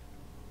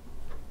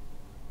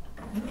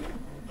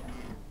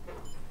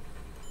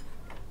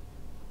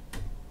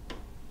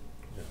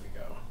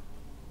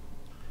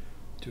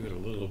 Do it a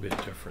little bit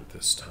different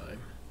this time.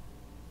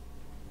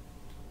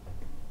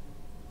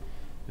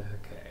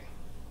 Okay.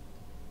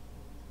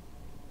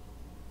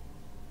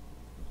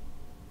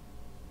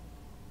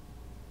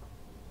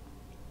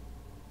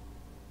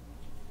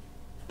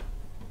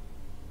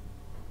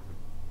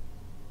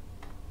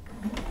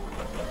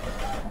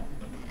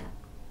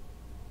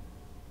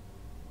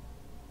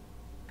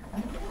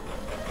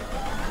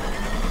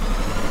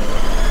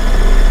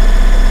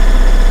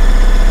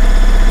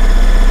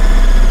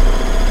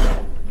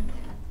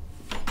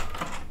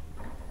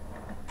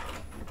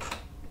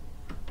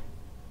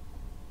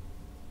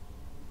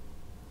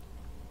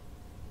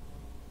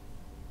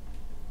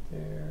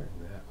 There,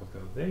 and that will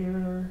go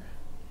there.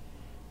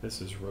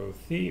 This is row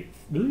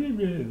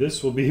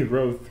this will be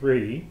row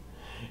 3,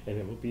 and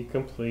it will be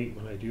complete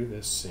when I do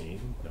this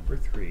seam, number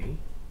 3.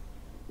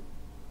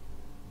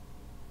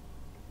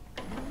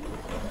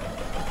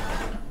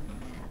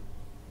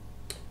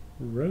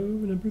 Row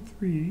number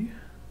 3.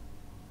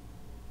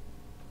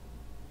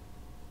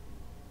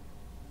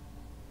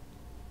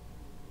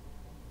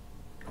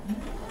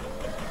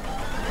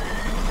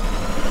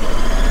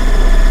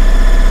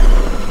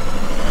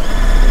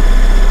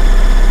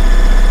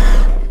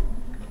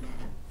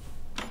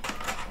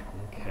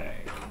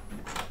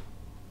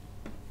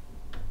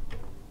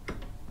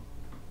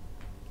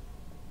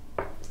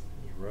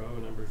 Row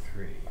number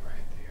 3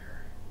 right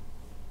there.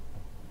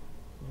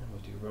 And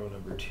we'll do row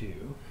number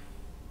 2.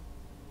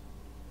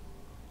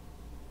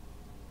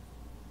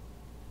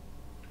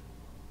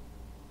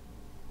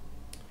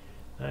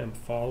 I am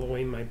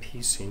following my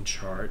piecing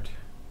chart,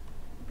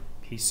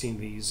 piecing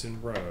these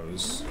in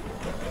rows.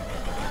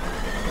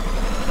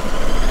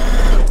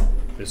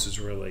 This is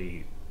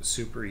really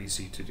super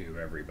easy to do,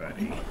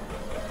 everybody.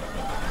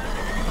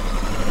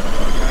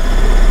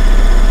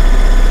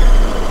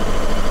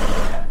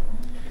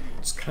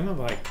 It's kind of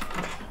like,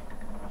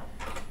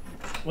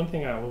 one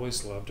thing I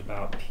always loved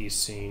about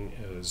piecing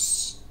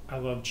is I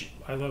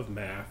love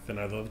math and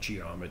I love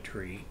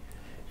geometry,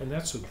 and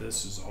that's what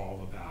this is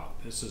all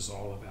about. This is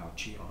all about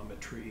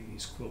geometry.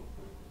 These quilt,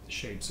 the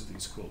shapes of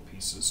these quilt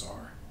pieces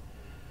are.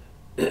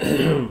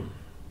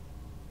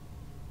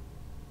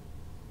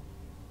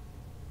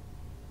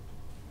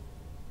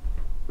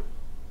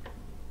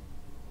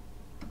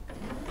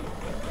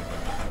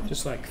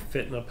 Just like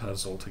fitting a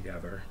puzzle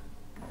together.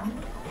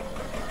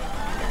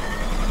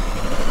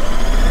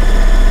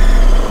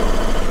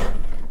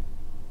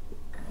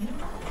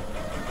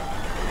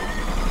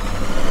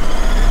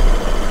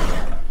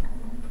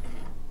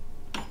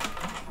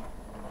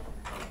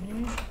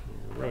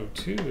 Row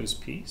 2 is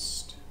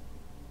pieced.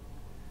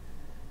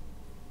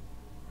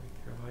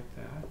 Right there like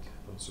that.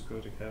 Those will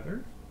go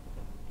together.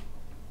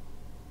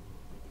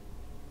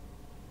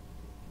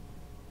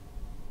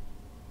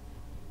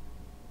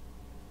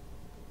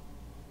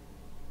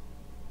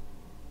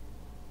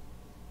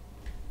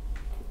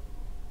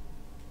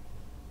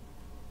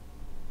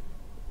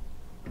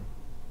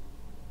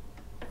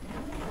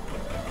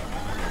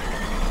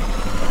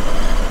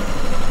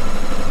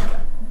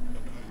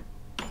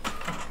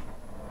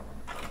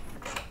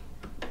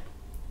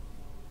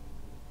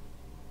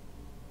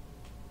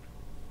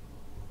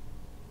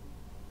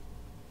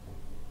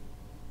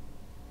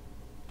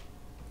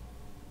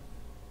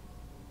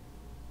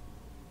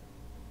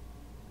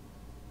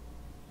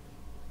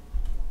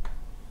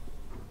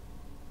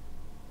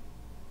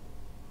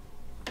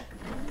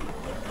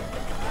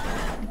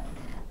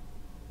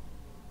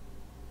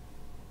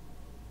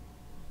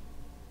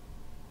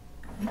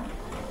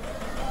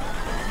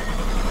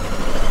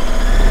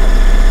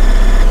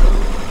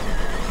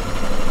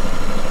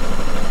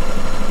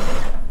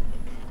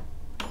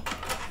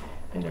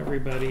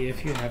 Everybody,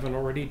 if you haven't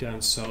already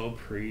done so,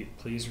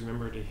 please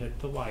remember to hit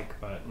the like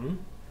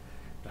button.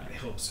 That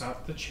helps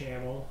out the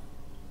channel.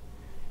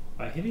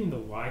 By hitting the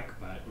like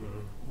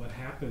button, what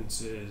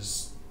happens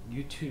is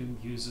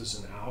YouTube uses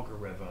an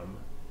algorithm,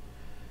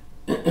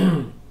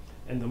 and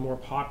the more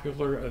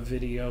popular a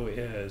video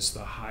is,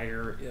 the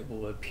higher it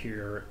will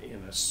appear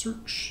in a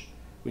search.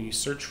 When you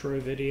search for a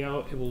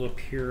video, it will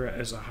appear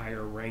as a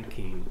higher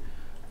ranking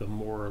the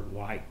more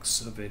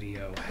likes a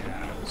video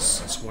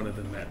has. It's one of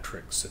the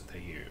metrics that they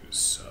use.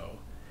 So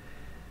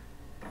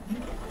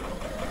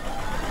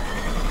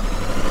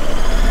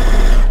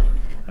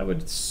I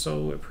would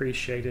so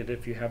appreciate it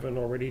if you haven't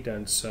already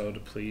done so to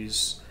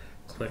please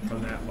click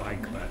on that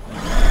like button.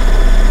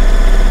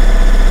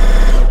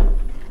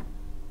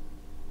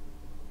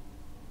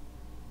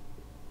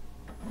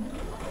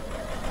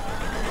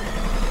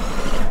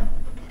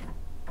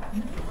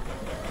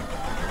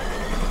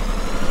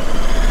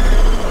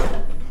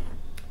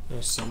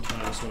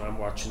 Sometimes when I'm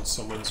watching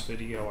someone's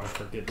video, I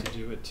forget to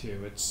do it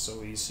too. It's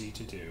so easy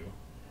to do.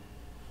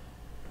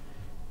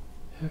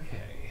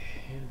 Okay,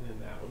 and then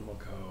that one will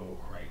go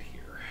right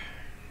here.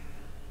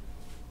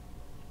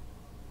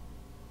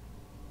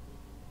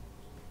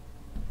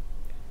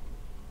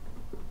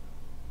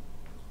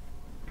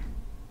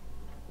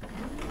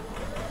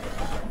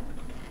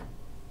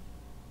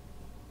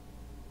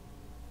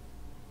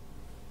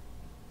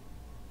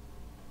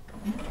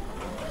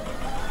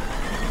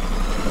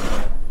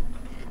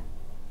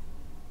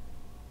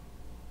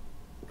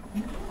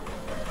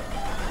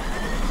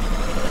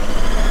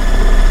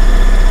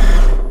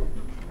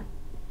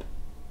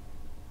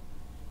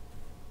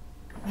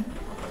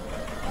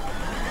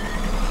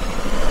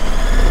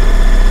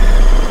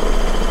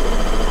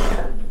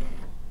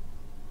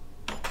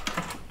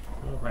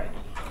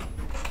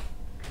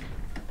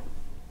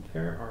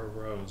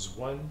 rows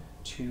 1,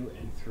 2,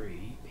 and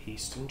 3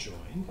 pieced and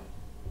joined.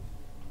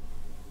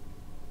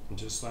 And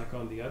just like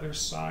on the other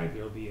side,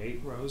 there'll be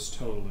 8 rows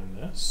total in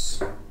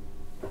this.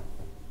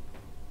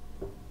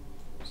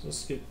 So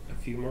let's get a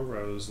few more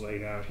rows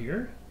laid out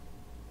here.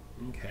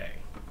 Okay.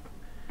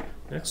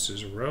 Next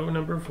is row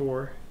number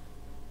 4.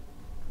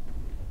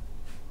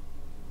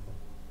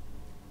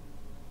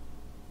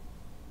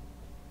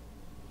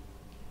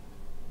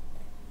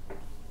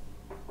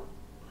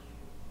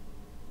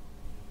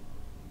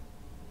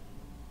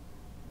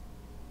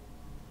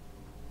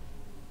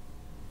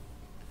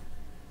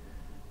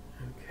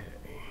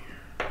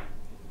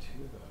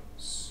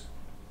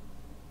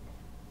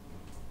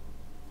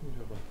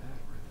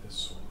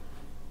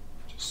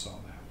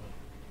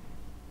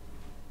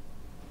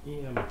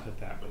 Yeah, I'm going to put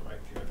that one right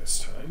there this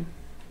time.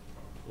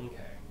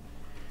 Okay.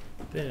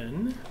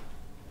 Then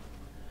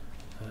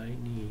I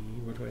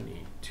need, what do I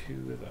need?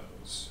 2 of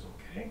those.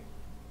 Okay.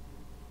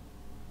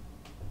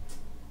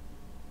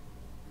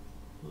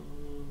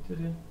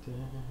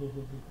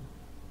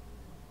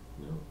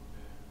 Nope.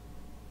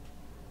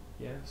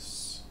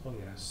 Yes. Oh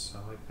yes,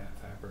 I like that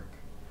fabric.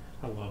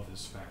 I love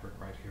this fabric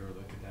right here.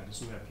 Look at that.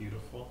 Isn't that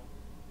beautiful?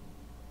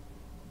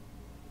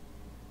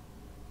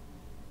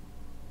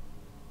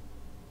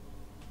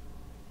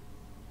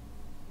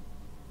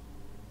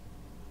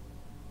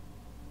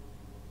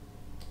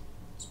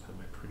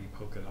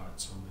 Polka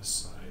dots on this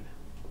side.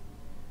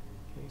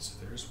 Okay, so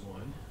there's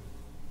one.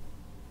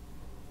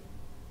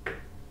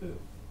 Ooh,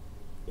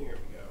 here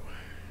we go,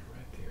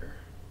 right there.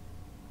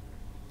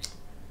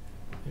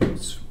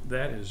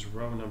 That is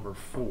row number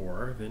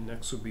 4. Then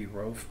next will be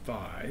row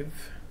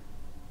 5.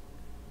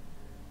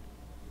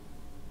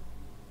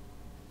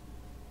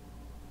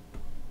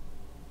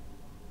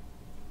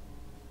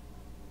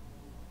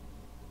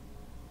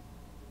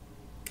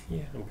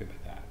 Yeah, I'm good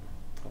with that.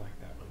 I like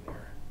that one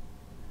there.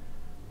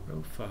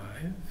 Row 5,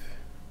 and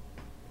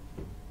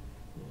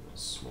a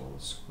small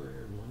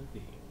square in one of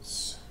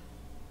these.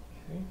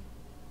 Okay,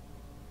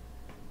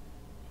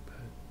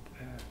 put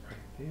that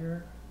right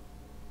there,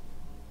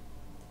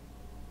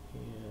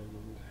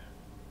 and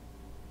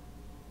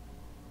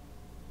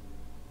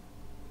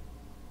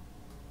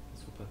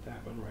let's put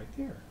that one right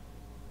there.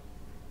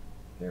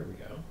 There we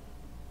go.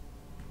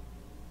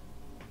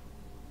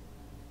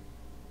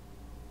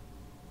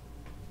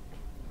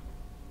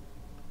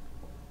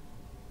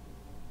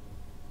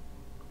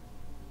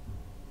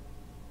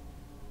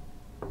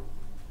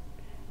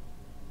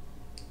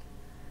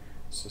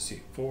 So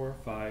see, 4,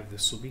 5,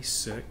 this will be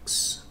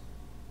 6.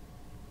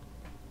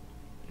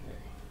 Okay.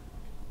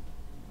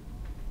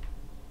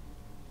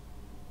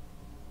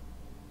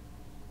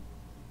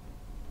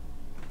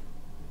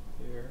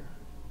 There.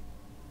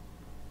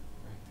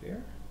 Right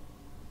there.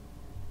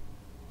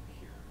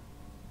 Here.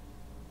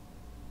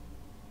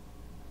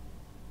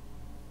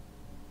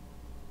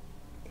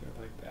 There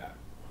like that.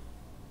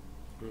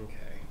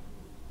 Okay.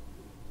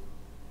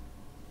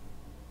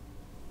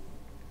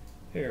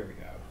 There we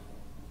go.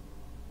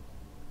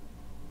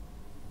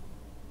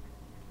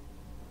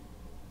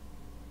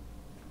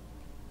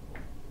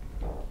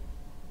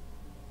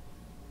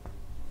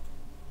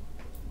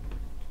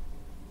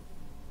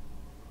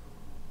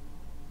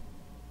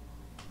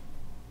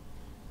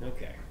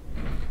 Okay,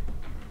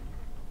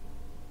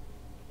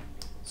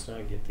 so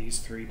I get these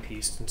 3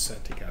 pieced and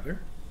set together.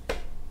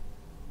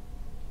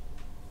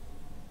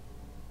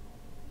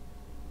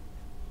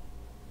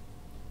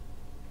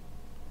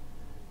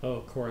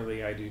 Oh,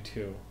 Corley, I do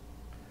too.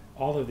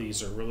 All of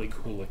these are really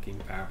cool looking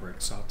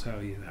fabrics, I'll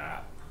tell you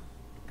that.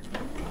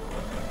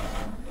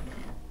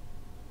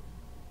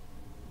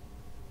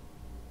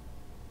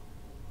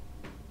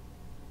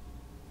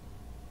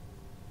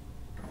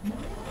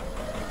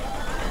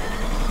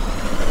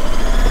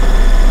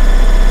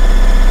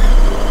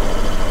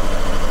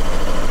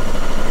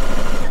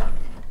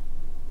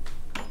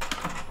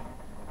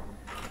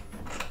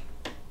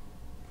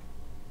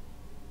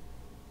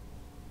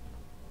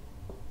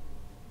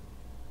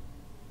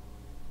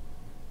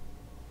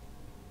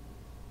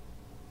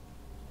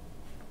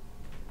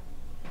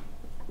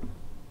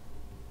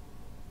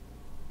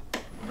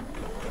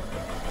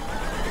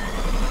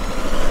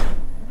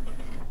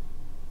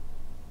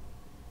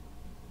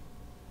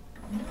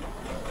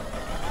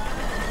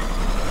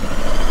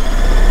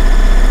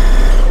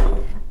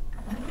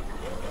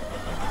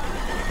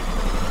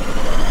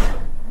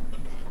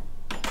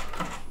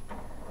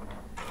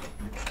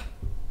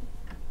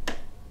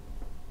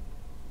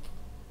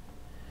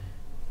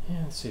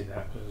 Let's see,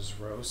 that was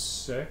row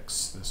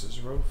 6. This is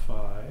row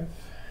 5.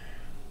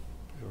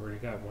 We've already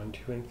got 1,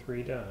 2, and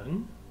 3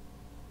 done.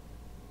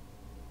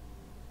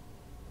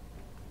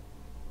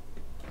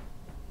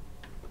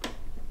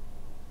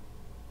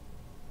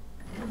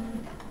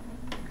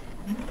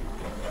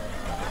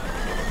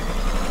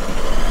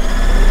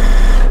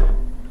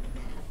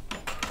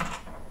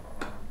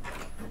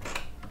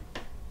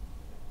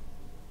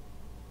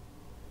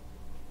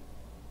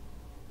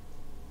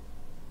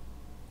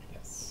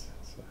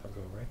 I'll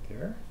go right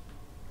there.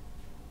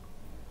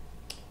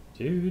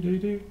 Do, do,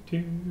 do,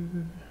 do.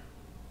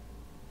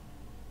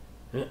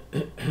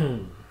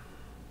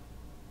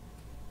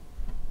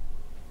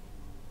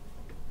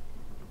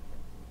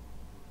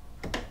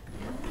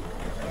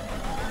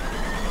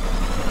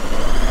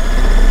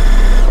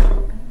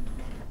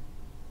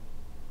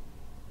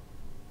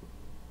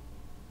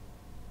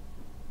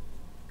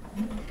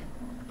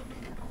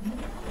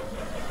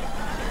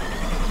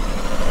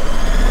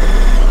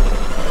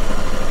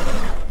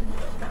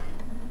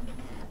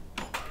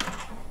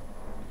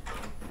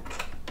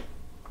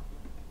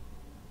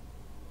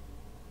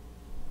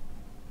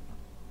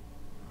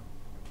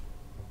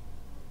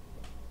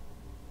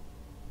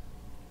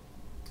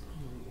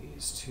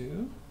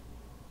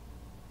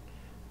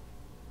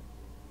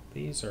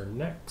 These are the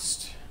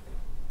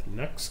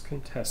next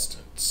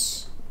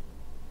contestants,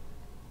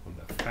 when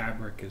the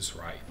fabric is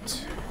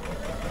right.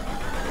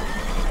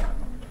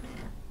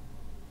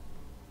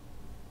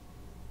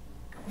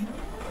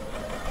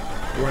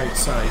 Right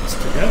sides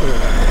together,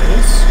 that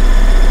is.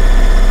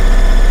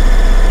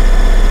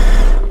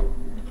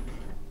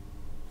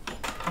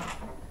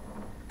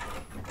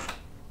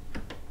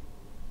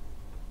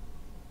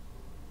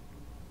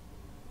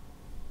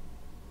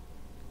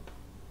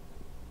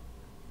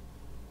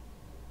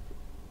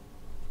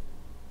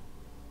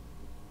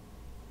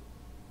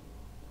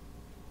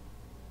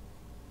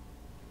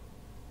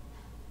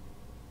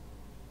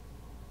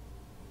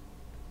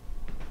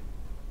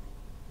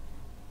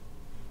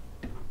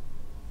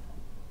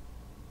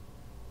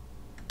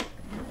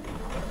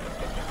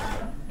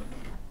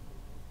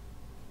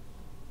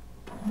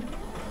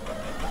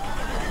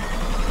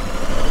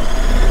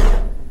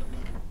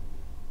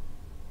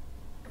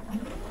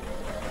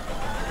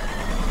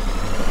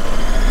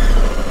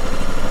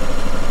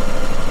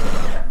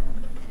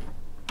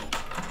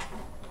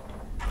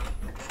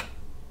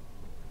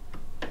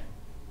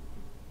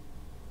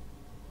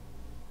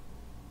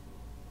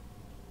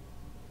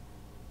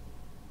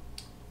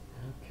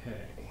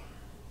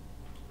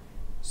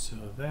 So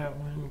that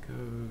one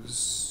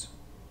goes,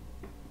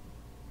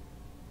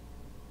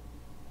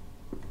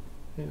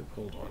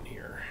 hold on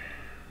here,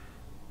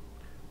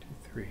 2,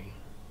 3,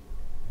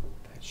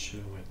 that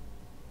should have went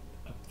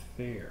up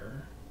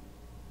there.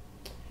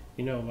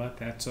 You know what,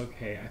 that's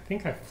okay. I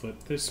think I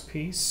flipped this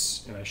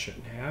piece and I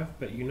shouldn't have,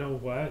 but you know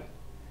what,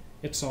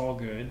 it's all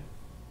good.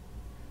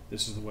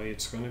 This is the way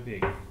it's going to be.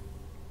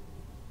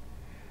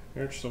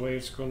 It's the way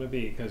it's going to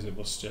be because it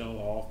will still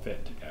all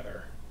fit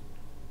together.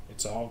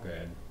 It's all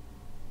good.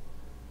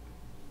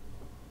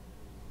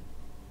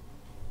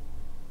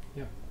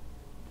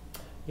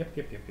 Yep.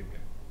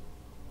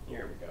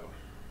 Here we go.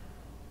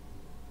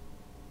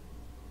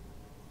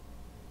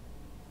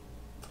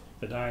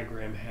 The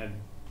diagram had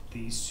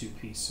these two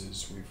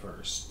pieces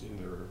reversed in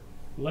their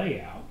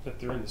layout, but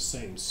they're in the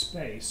same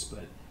space,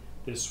 but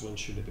this one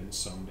should have been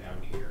sewn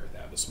down here.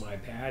 That was my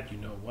bad. You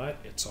know what?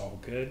 It's all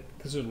good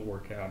because it'll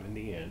work out in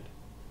the end.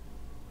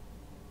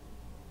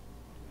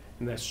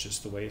 And that's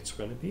just the way it's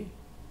going to be.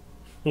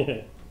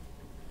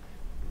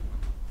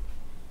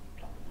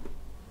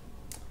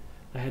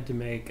 I had to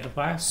make a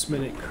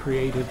last-minute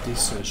creative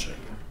decision.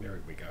 There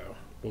we go.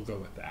 We'll go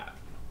with that.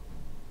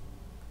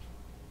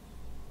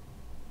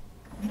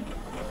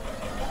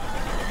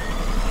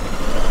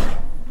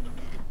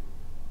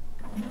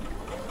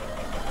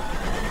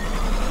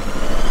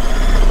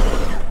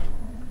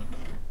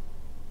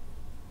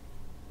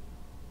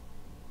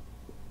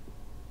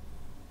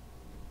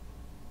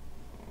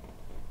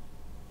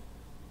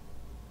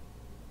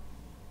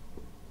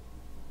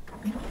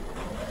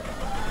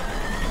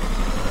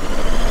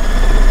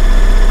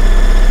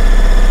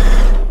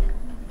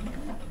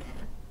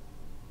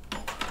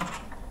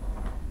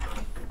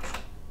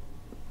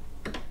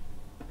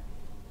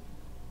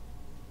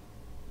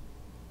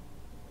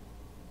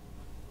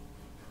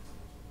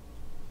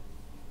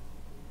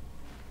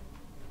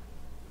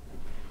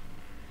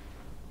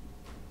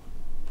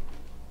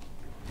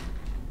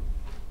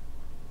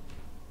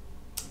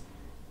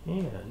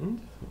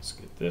 And let's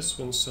get this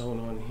one sewn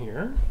on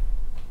here.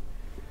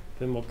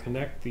 Then we'll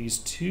connect these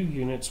two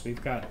units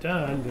we've got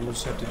done. Then we'll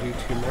just have to do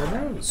 2 more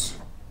rows.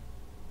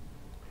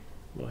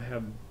 We'll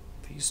have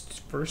these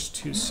first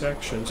 2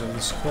 sections of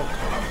this quilt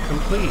top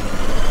complete.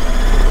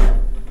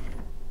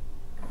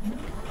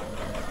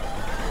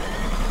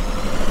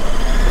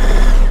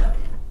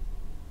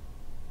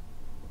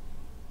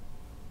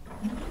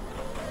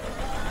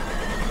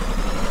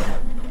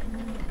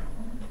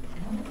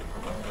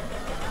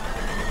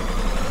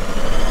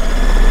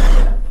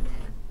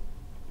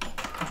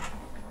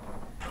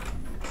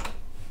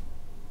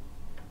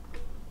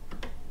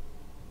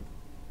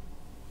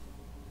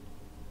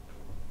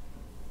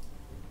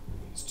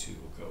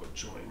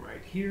 Join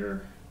right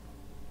here.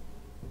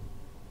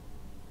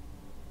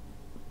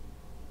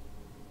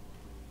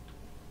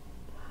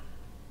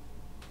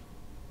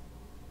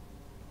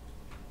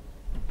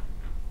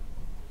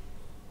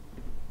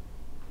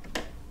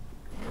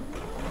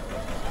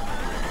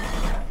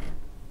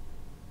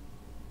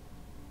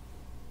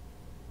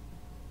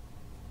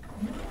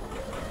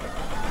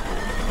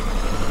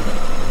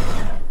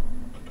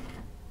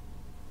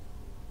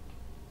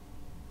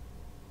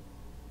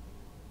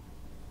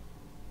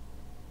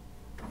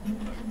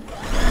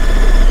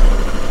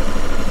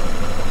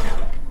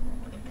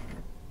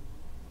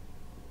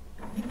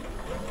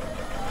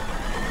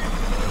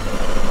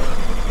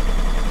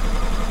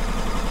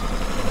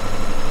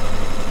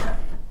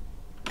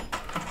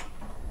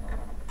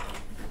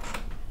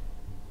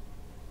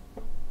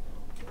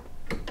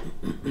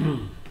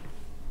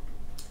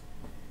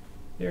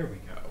 There we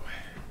go.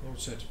 Now we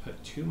just have to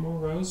put 2 more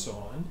rows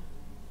on.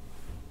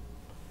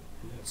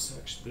 And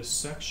this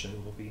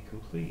section will be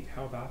complete.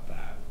 How about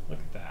that? Look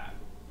at that.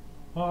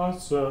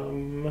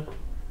 Awesome.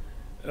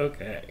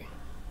 Okay.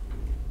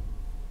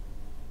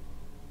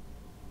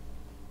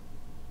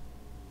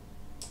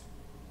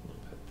 I'll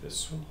put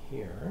this one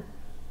here.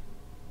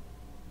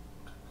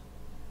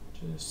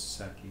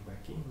 Just a secky,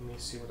 Becky. Let me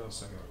see what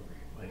else I got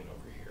laying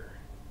over here.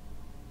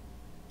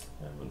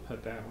 I'm going to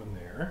put that one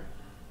there.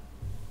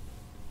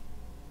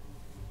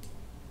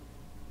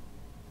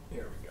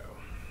 There we go.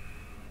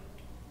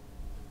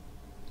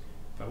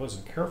 If I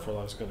wasn't careful,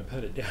 I was going to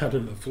put it down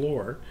on the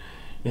floor.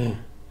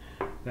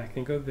 That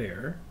can go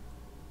there.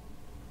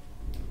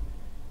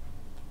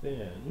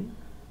 Then,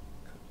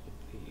 a couple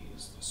of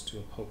these. Let's do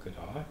a polka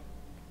dot.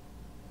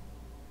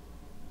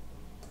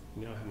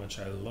 You know how much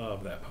I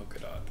love that polka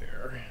dot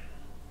there.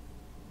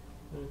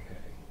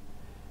 Okay.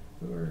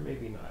 Or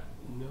maybe not.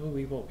 No,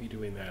 we won't be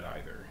doing that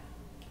either.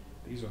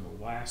 These are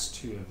the last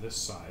 2 of this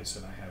size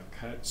that I have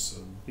cut,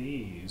 so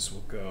these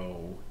will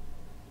go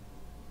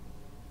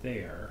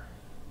there.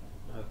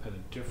 I'll put a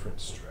different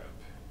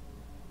strip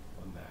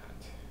on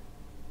that.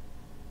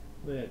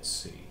 Let's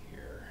see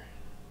here.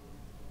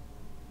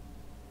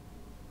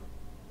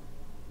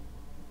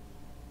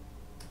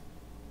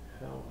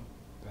 How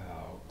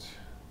about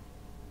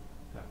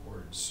that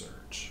word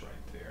search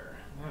right there?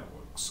 That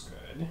looks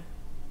good.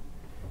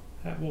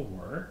 That will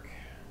work.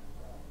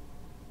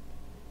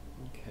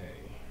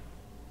 Okay.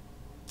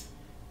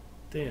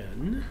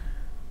 Then,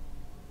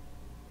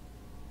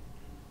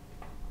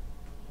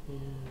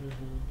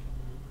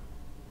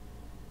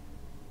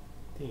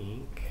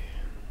 think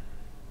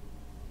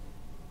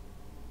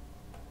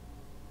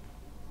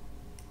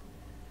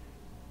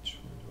which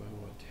one do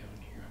I want down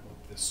here? I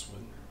want this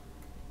one.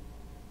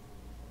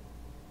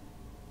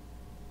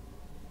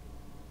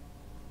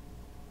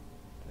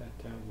 That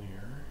down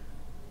there.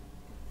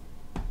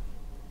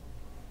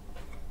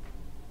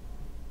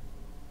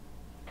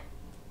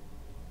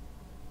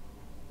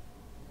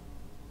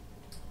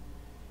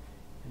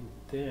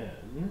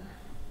 Then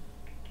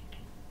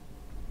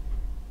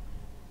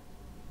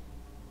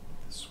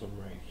this one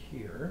right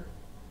here,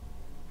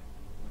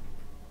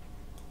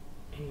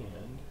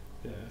 and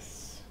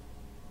this.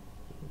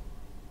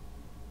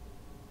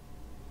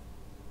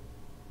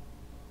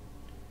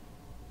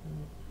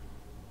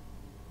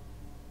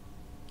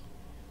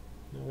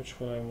 Know which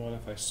one I want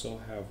if I still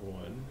have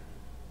one.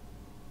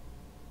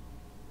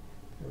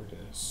 There it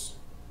is.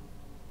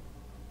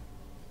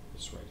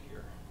 It's right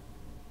here.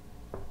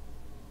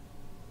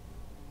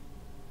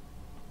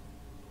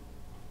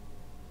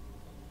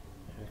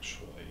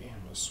 Actually,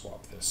 I'm going to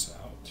swap this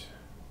out.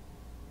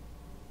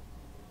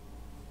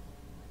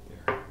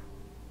 There.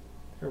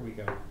 There we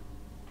go.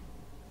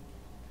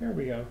 There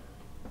we go.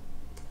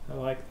 I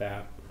like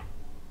that.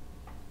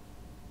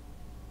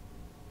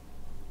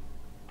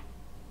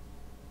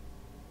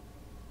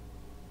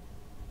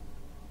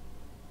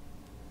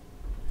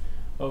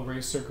 Oh,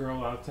 Racer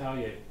Girl, I'll tell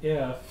you,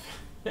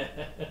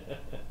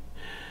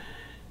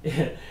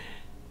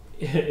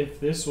 if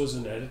this was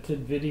an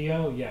edited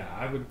video, yeah,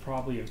 I would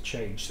probably have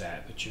changed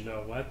that. But you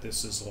know what?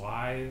 This is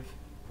live,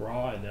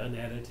 raw, and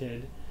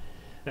unedited.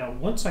 Now,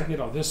 once I get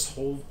all the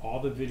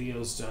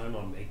videos done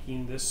on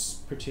making this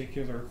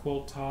particular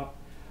quilt top,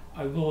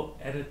 I will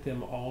edit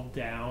them all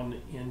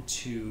down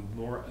into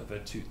more of a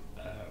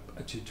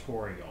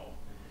tutorial.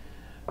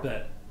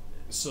 But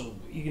so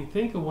you can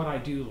think of what I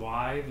do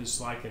live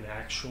as like an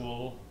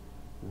actual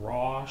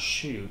raw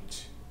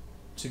shoot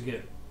to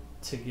get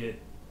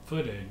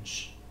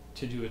footage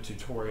to do a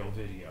tutorial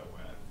video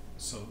with.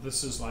 So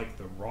this is like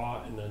the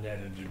raw and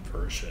unedited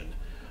version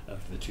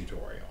of the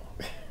tutorial.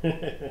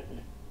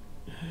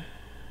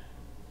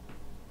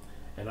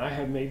 And I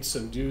have made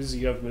some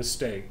doozy of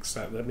mistakes.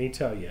 Let me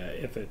tell you,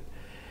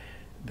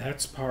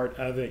 that's part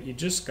of it. You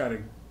just got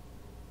to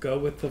go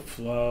with the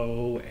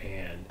flow,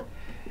 and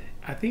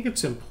I think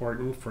it's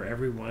important for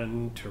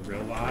everyone to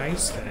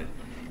realize that,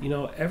 you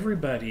know,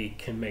 everybody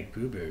can make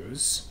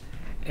boo-boos,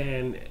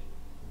 and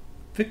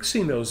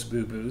fixing those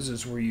boo-boos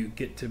is where you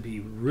get to be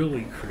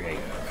really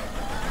creative.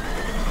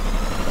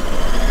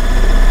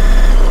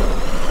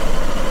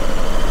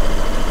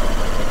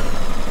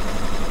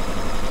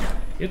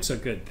 It's a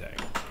good thing.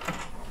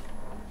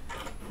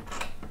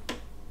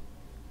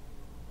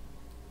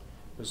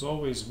 There's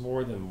always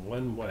more than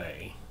one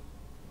way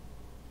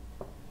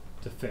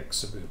to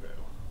fix a boo-boo.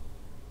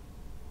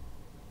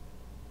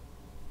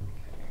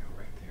 Okay, go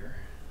right there.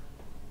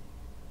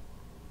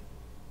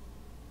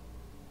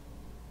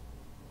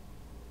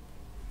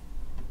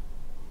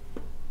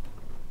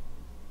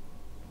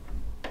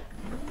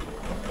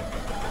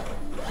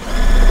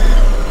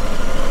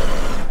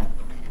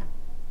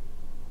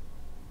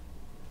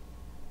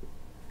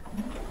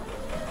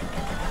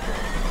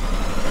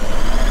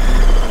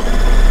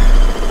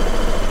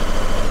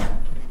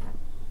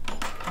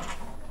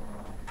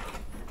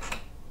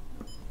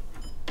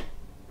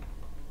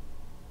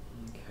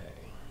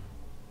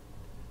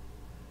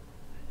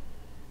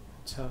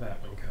 That's how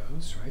that one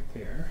goes, right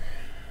there.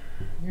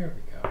 Here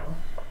we go.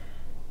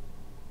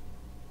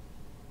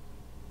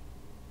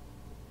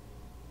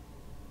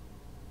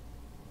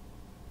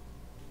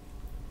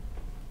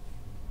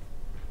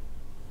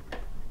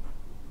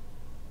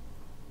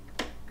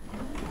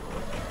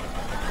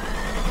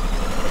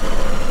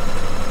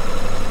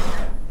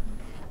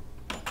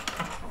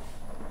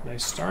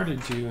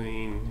 started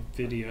doing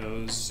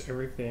videos,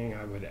 everything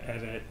I would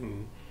edit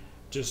and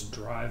just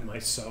drive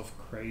myself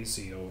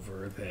crazy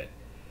over that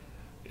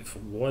if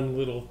one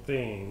little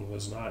thing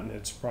was not in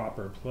its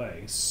proper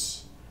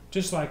place,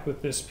 just like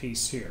with this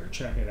piece here,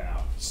 check it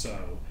out.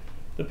 So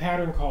the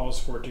pattern calls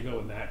for it to go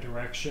in that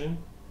direction,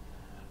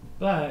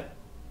 but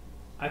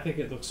I think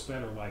it looks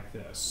better like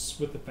this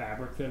with the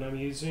fabric that I'm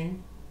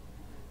using.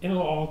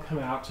 It'll all come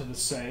out to the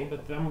same,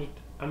 but then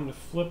I'm going to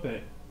flip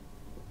it.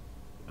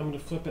 I'm going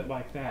to flip it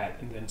like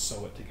that and then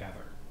sew it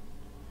together.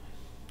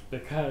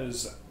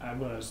 Because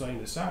when I was laying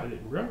this out, I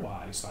didn't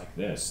realize like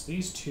this,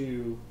 these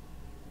two,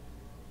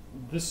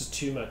 this is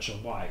too much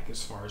alike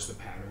as far as the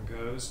pattern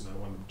goes, and I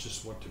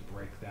just want to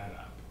break that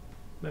up.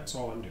 That's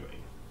all I'm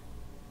doing.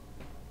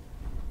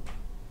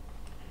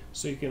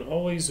 So you can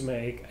always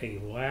make a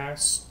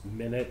last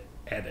minute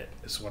edit,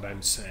 is what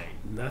I'm saying.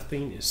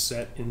 Nothing is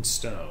set in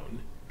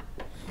stone.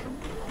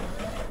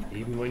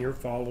 Even when you're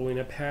following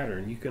a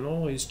pattern, you can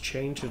always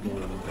change it a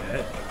little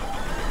bit.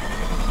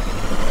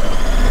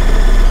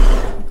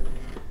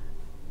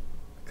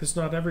 Because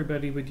not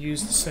everybody would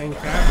use the same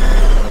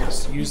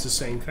fabric. Use the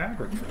same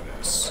fabric for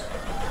this.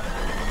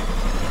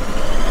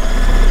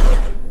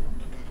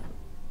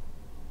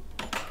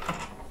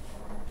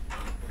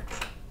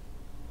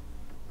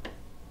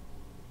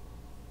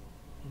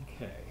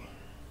 Okay.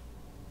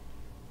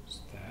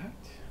 Just that.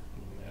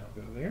 And now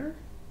go there.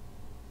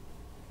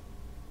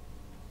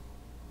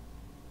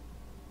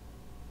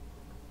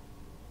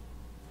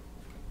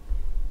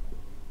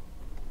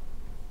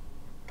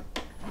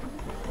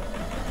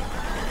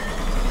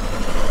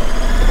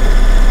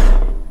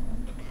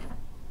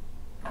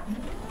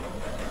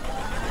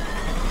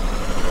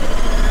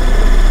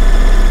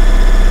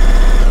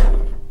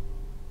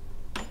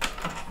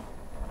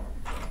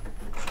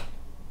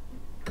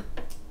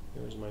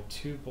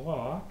 Two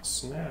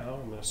blocks. Now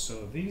I'm going to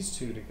sew these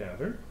two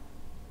together.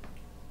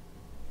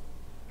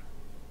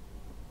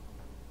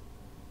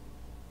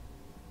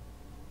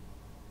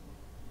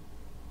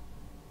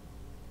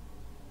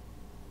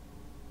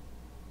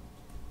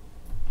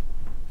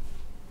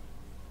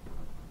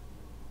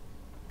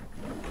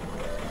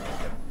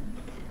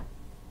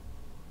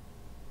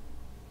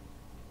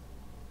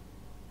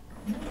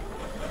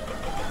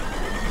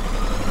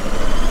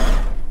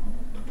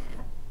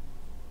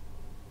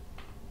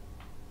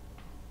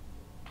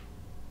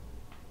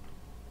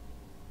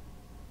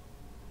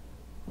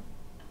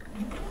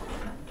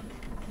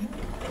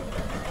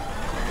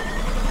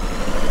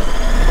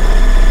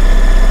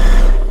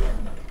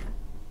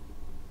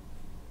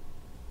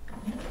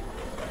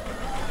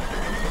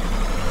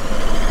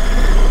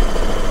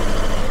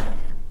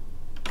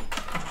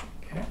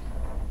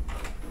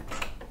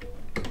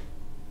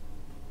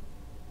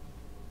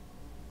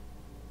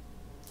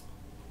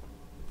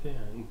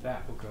 Then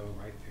that will go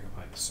right there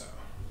like so.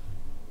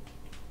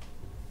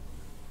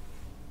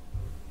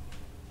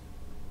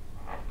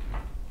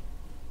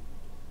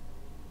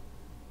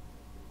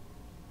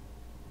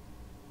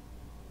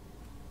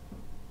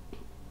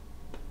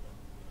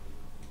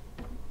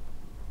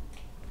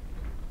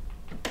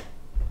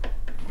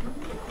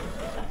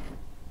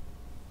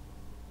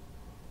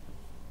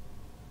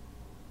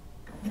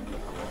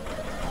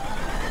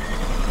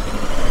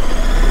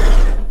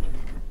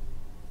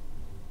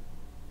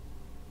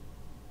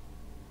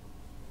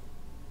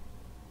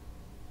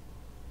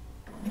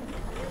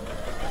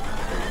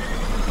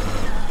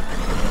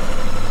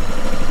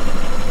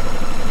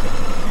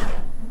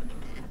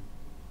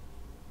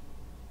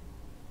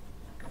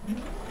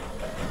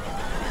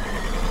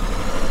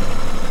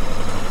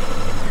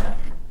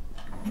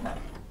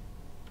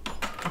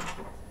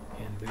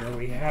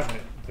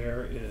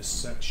 There is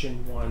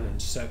section 1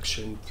 and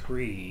section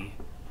 3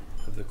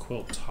 of the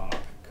quilt top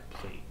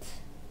complete.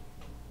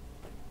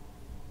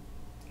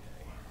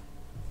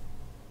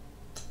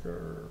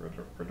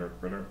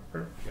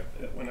 Yep,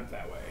 it went up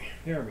that way.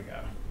 There we go.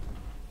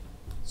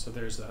 So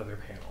there's the other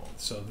panel.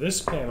 So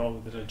this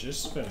panel that I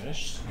just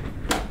finished,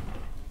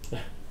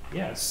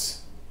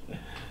 yes,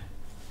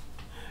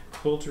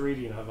 quilt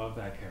reading, I love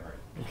that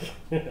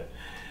carrot.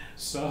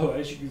 So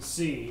as you can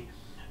see,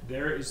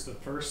 there is the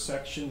first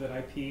section that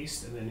I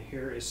pieced, and then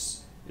here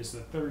is the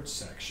third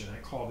section.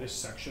 I call this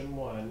section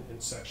 1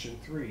 and section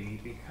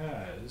 3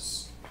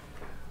 because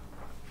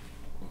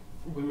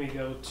when we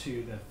go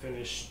to the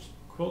finished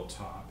quilt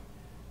top,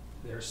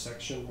 there's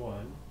section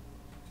 1,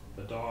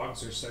 the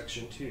dogs are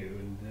section 2,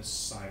 and this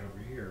side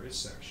over here is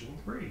section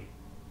 3.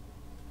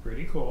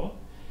 Pretty cool.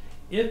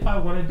 If I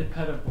wanted to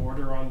put a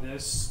border on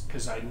this,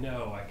 because I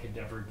know I could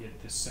never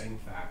get the same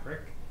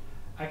fabric,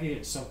 I could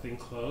get something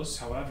close.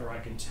 However, I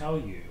can tell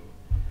you,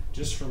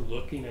 just from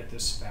looking at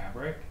this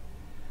fabric,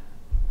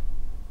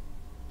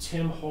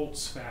 Tim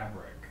Holtz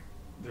fabric,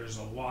 there's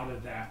a lot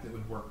of that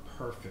would work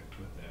perfect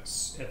with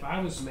this. If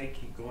I was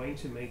going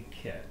to make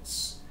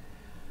kits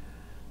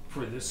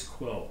for this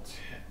quilt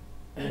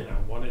and I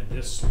wanted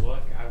this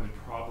look, I would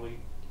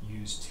probably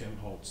use Tim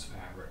Holtz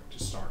fabric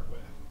to start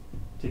with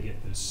to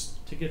get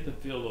the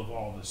feel of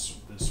all this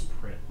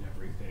print and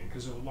everything,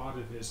 because a lot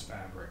of his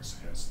fabrics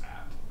has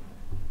that.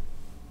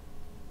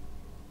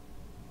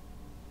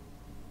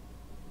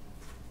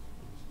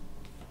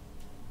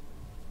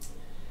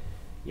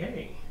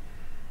 Yay.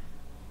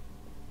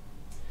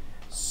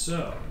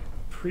 So,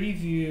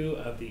 preview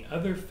of the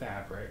other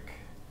fabric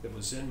that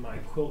was in my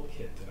quilt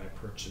kit that I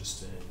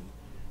purchased in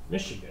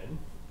Michigan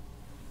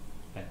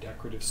at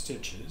Decorative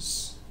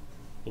Stitches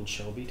in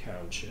Shelby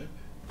Township.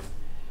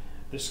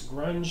 This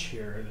grunge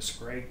here, this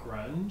gray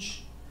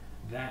grunge,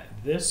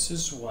 this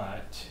is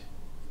what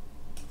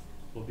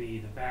will be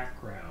the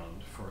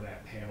background for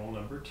that panel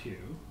number 2.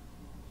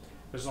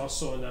 There's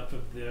also enough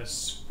of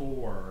this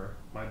for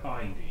my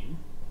binding.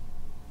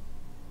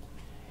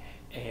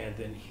 And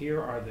then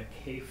here are the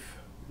Cafe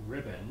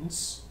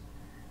ribbons.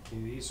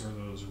 And these are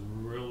those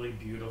really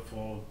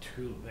beautiful,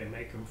 they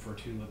make them for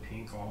Tula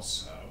Pink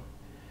also.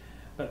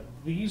 But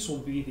these will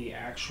be the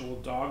actual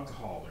dog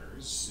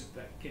collars. If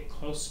that get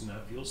close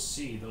enough, you'll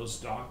see those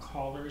dog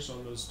collars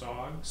on those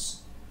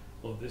dogs.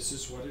 Well, this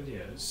is what it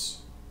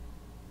is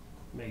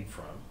made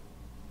from.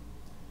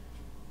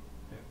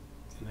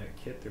 In that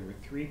kit, there were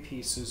 3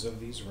 pieces of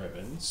these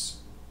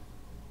ribbons.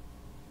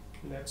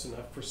 And that's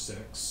enough for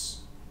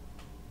 6.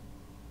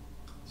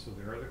 So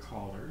there are the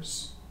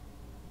collars.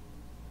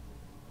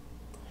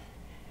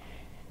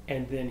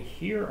 And then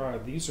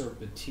these are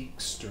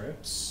batik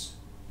strips.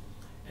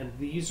 And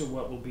these are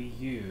what will be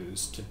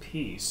used to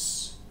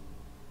piece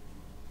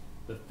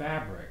the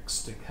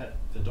fabrics to cut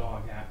the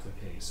dog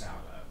appliques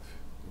out of.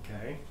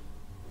 Okay?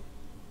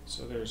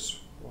 So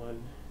there's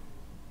one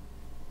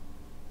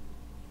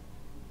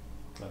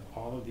of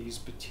all of these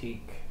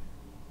batik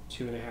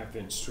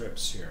 2.5-inch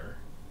strips here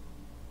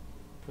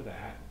for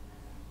that.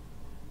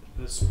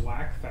 This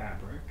black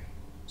fabric,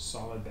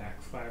 solid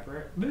black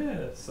fabric,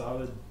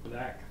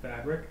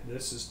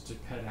 this is to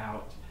cut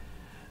out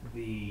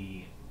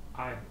the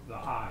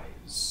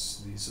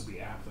eyes. These will be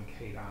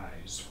applique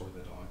eyes for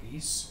the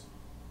doggies.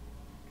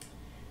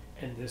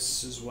 And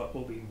this is what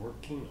we'll be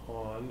working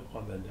on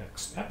the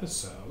next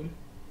episode.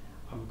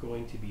 I'm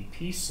going to be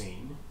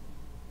piecing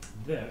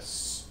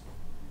this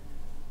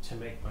to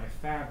make my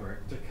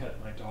fabric to cut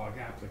my dog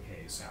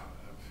appliques out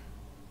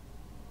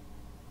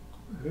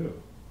of. Woohoo.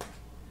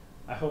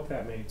 I hope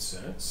that made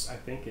sense. I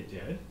think it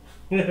did.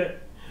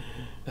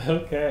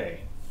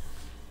 Okay.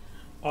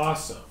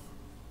 Awesome.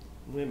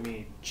 Let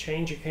me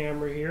change a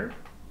camera here.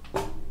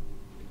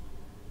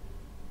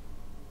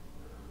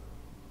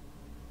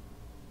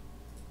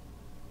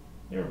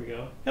 There we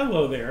go.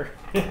 Hello there.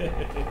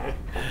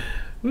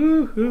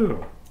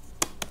 Woohoo.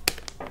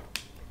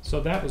 So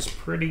that was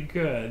pretty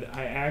good.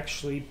 I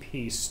actually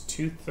pieced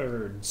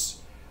 2/3.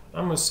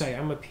 I'm going to say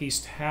I'm going to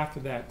piece half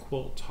of that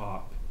quilt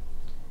top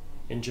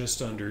in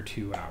just under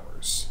 2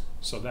 hours.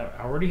 So that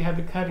I already had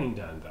the cutting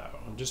done though.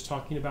 I'm just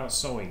talking about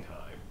sewing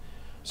time.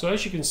 So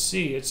as you can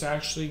see, it's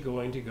actually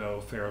going to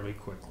go fairly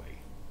quickly.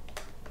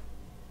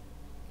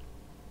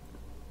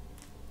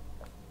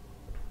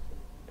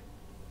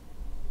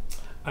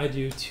 I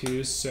do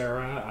too,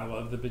 Sarah. I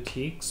love the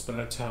batiks, but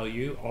I tell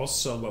you,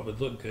 also what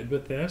would look good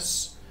with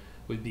this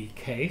would be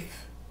Cafe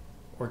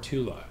or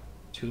Tula.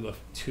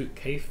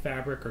 Cafe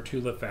fabric or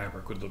Tula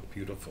fabric would look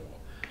beautiful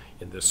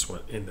in this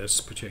one, in this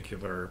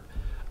particular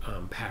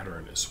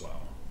pattern as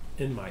well,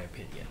 in my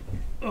opinion.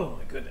 Oh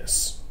my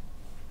goodness.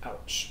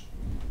 Ouch.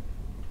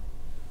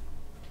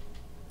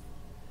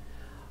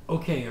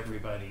 Okay,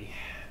 everybody.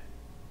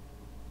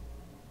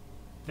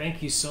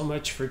 Thank you so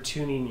much for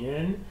tuning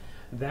in.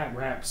 That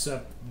wraps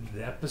up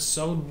the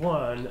episode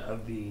 1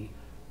 of the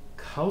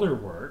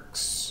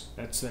colourwerx.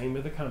 That's the name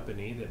of the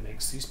company that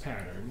makes these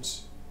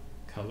patterns.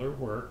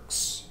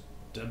 colourwerx.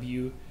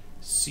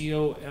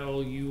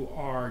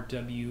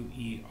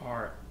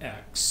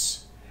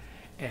 COLURWERX.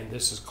 And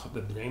this is called,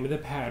 the name of the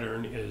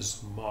pattern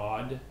is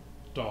Mod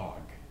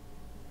Dog.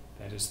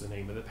 That is the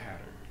name of the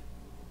pattern.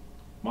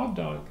 Mod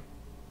Dog.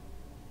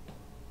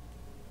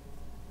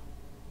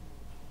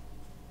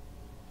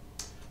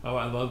 Oh,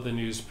 I love the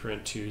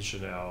newsprint too,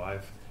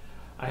 Janelle.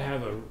 I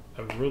have a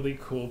really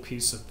cool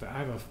piece of, I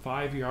have a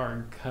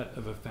 5-yard cut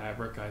of a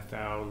fabric I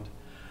found.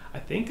 I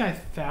think I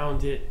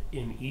found it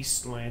in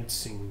East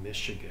Lansing,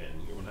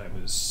 Michigan. When I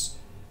was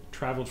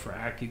traveled for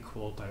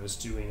AccuQuilt, I was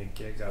doing a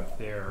gig up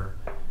there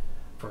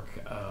for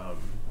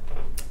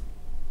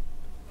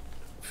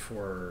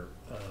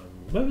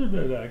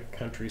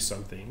country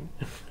something.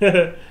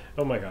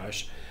 Oh my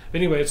gosh. But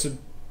anyway, it's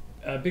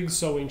a big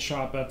sewing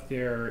shop up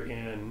there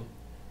in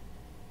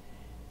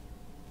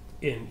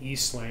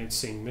East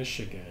Lansing,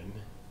 Michigan.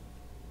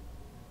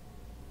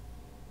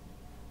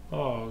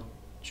 Oh,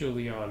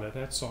 Juliana,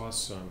 that's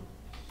awesome.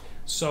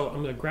 So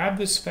I'm going to grab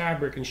this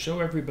fabric and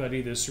show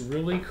everybody this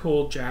really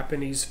cool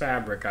Japanese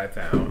fabric I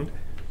found.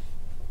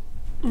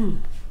 Oh my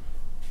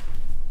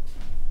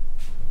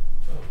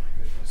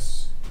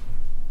goodness.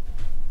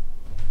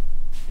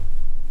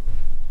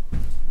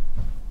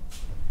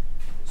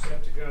 Just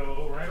have to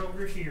go right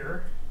over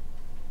here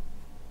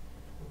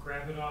and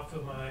grab it off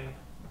of my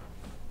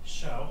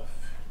shelf.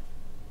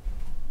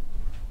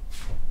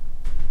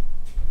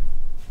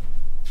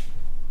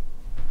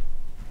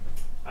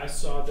 I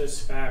saw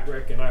this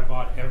fabric and I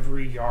bought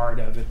every yard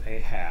of it they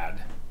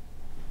had.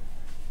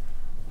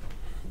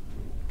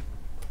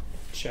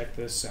 check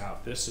this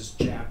out. This is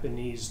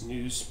Japanese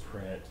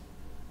newsprint,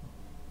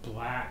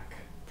 black,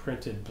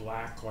 printed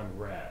black on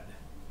red.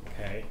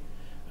 Okay,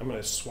 I'm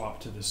going to swap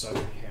to this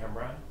other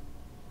camera,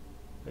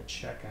 but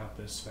check out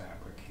this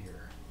fabric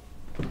here.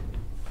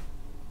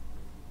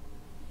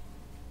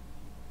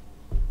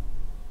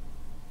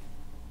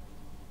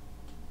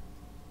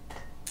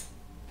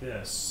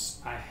 This,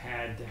 I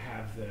had to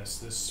have this.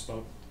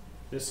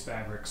 This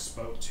fabric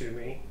spoke to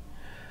me.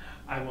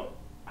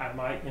 I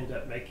might end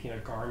up making a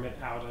garment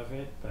out of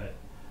it, but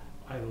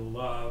I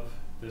love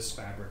this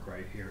fabric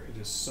right here. It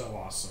is so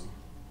awesome.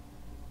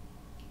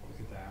 Look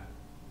at that.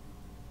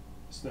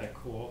 Isn't that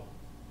cool?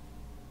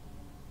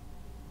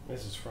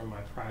 This is from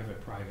my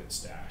private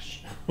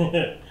stash.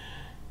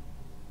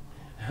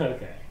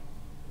 Okay.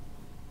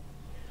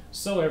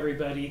 So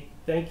everybody,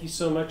 thank you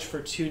so much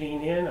for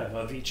tuning in. I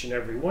love each and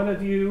every one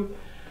of you.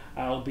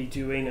 I'll be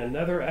doing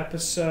another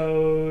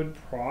episode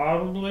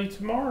probably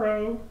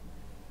tomorrow.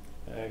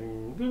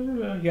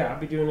 Yeah, I'll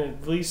be doing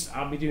at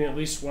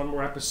least one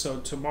more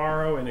episode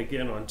tomorrow and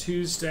again on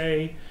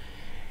Tuesday.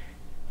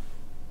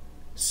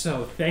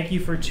 So thank you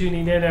for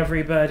tuning in,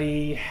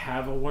 everybody.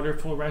 Have a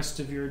wonderful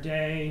rest of your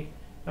day.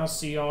 I'll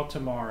see y'all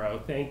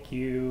tomorrow. Thank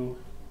you.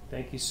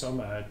 Thank you so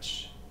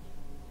much.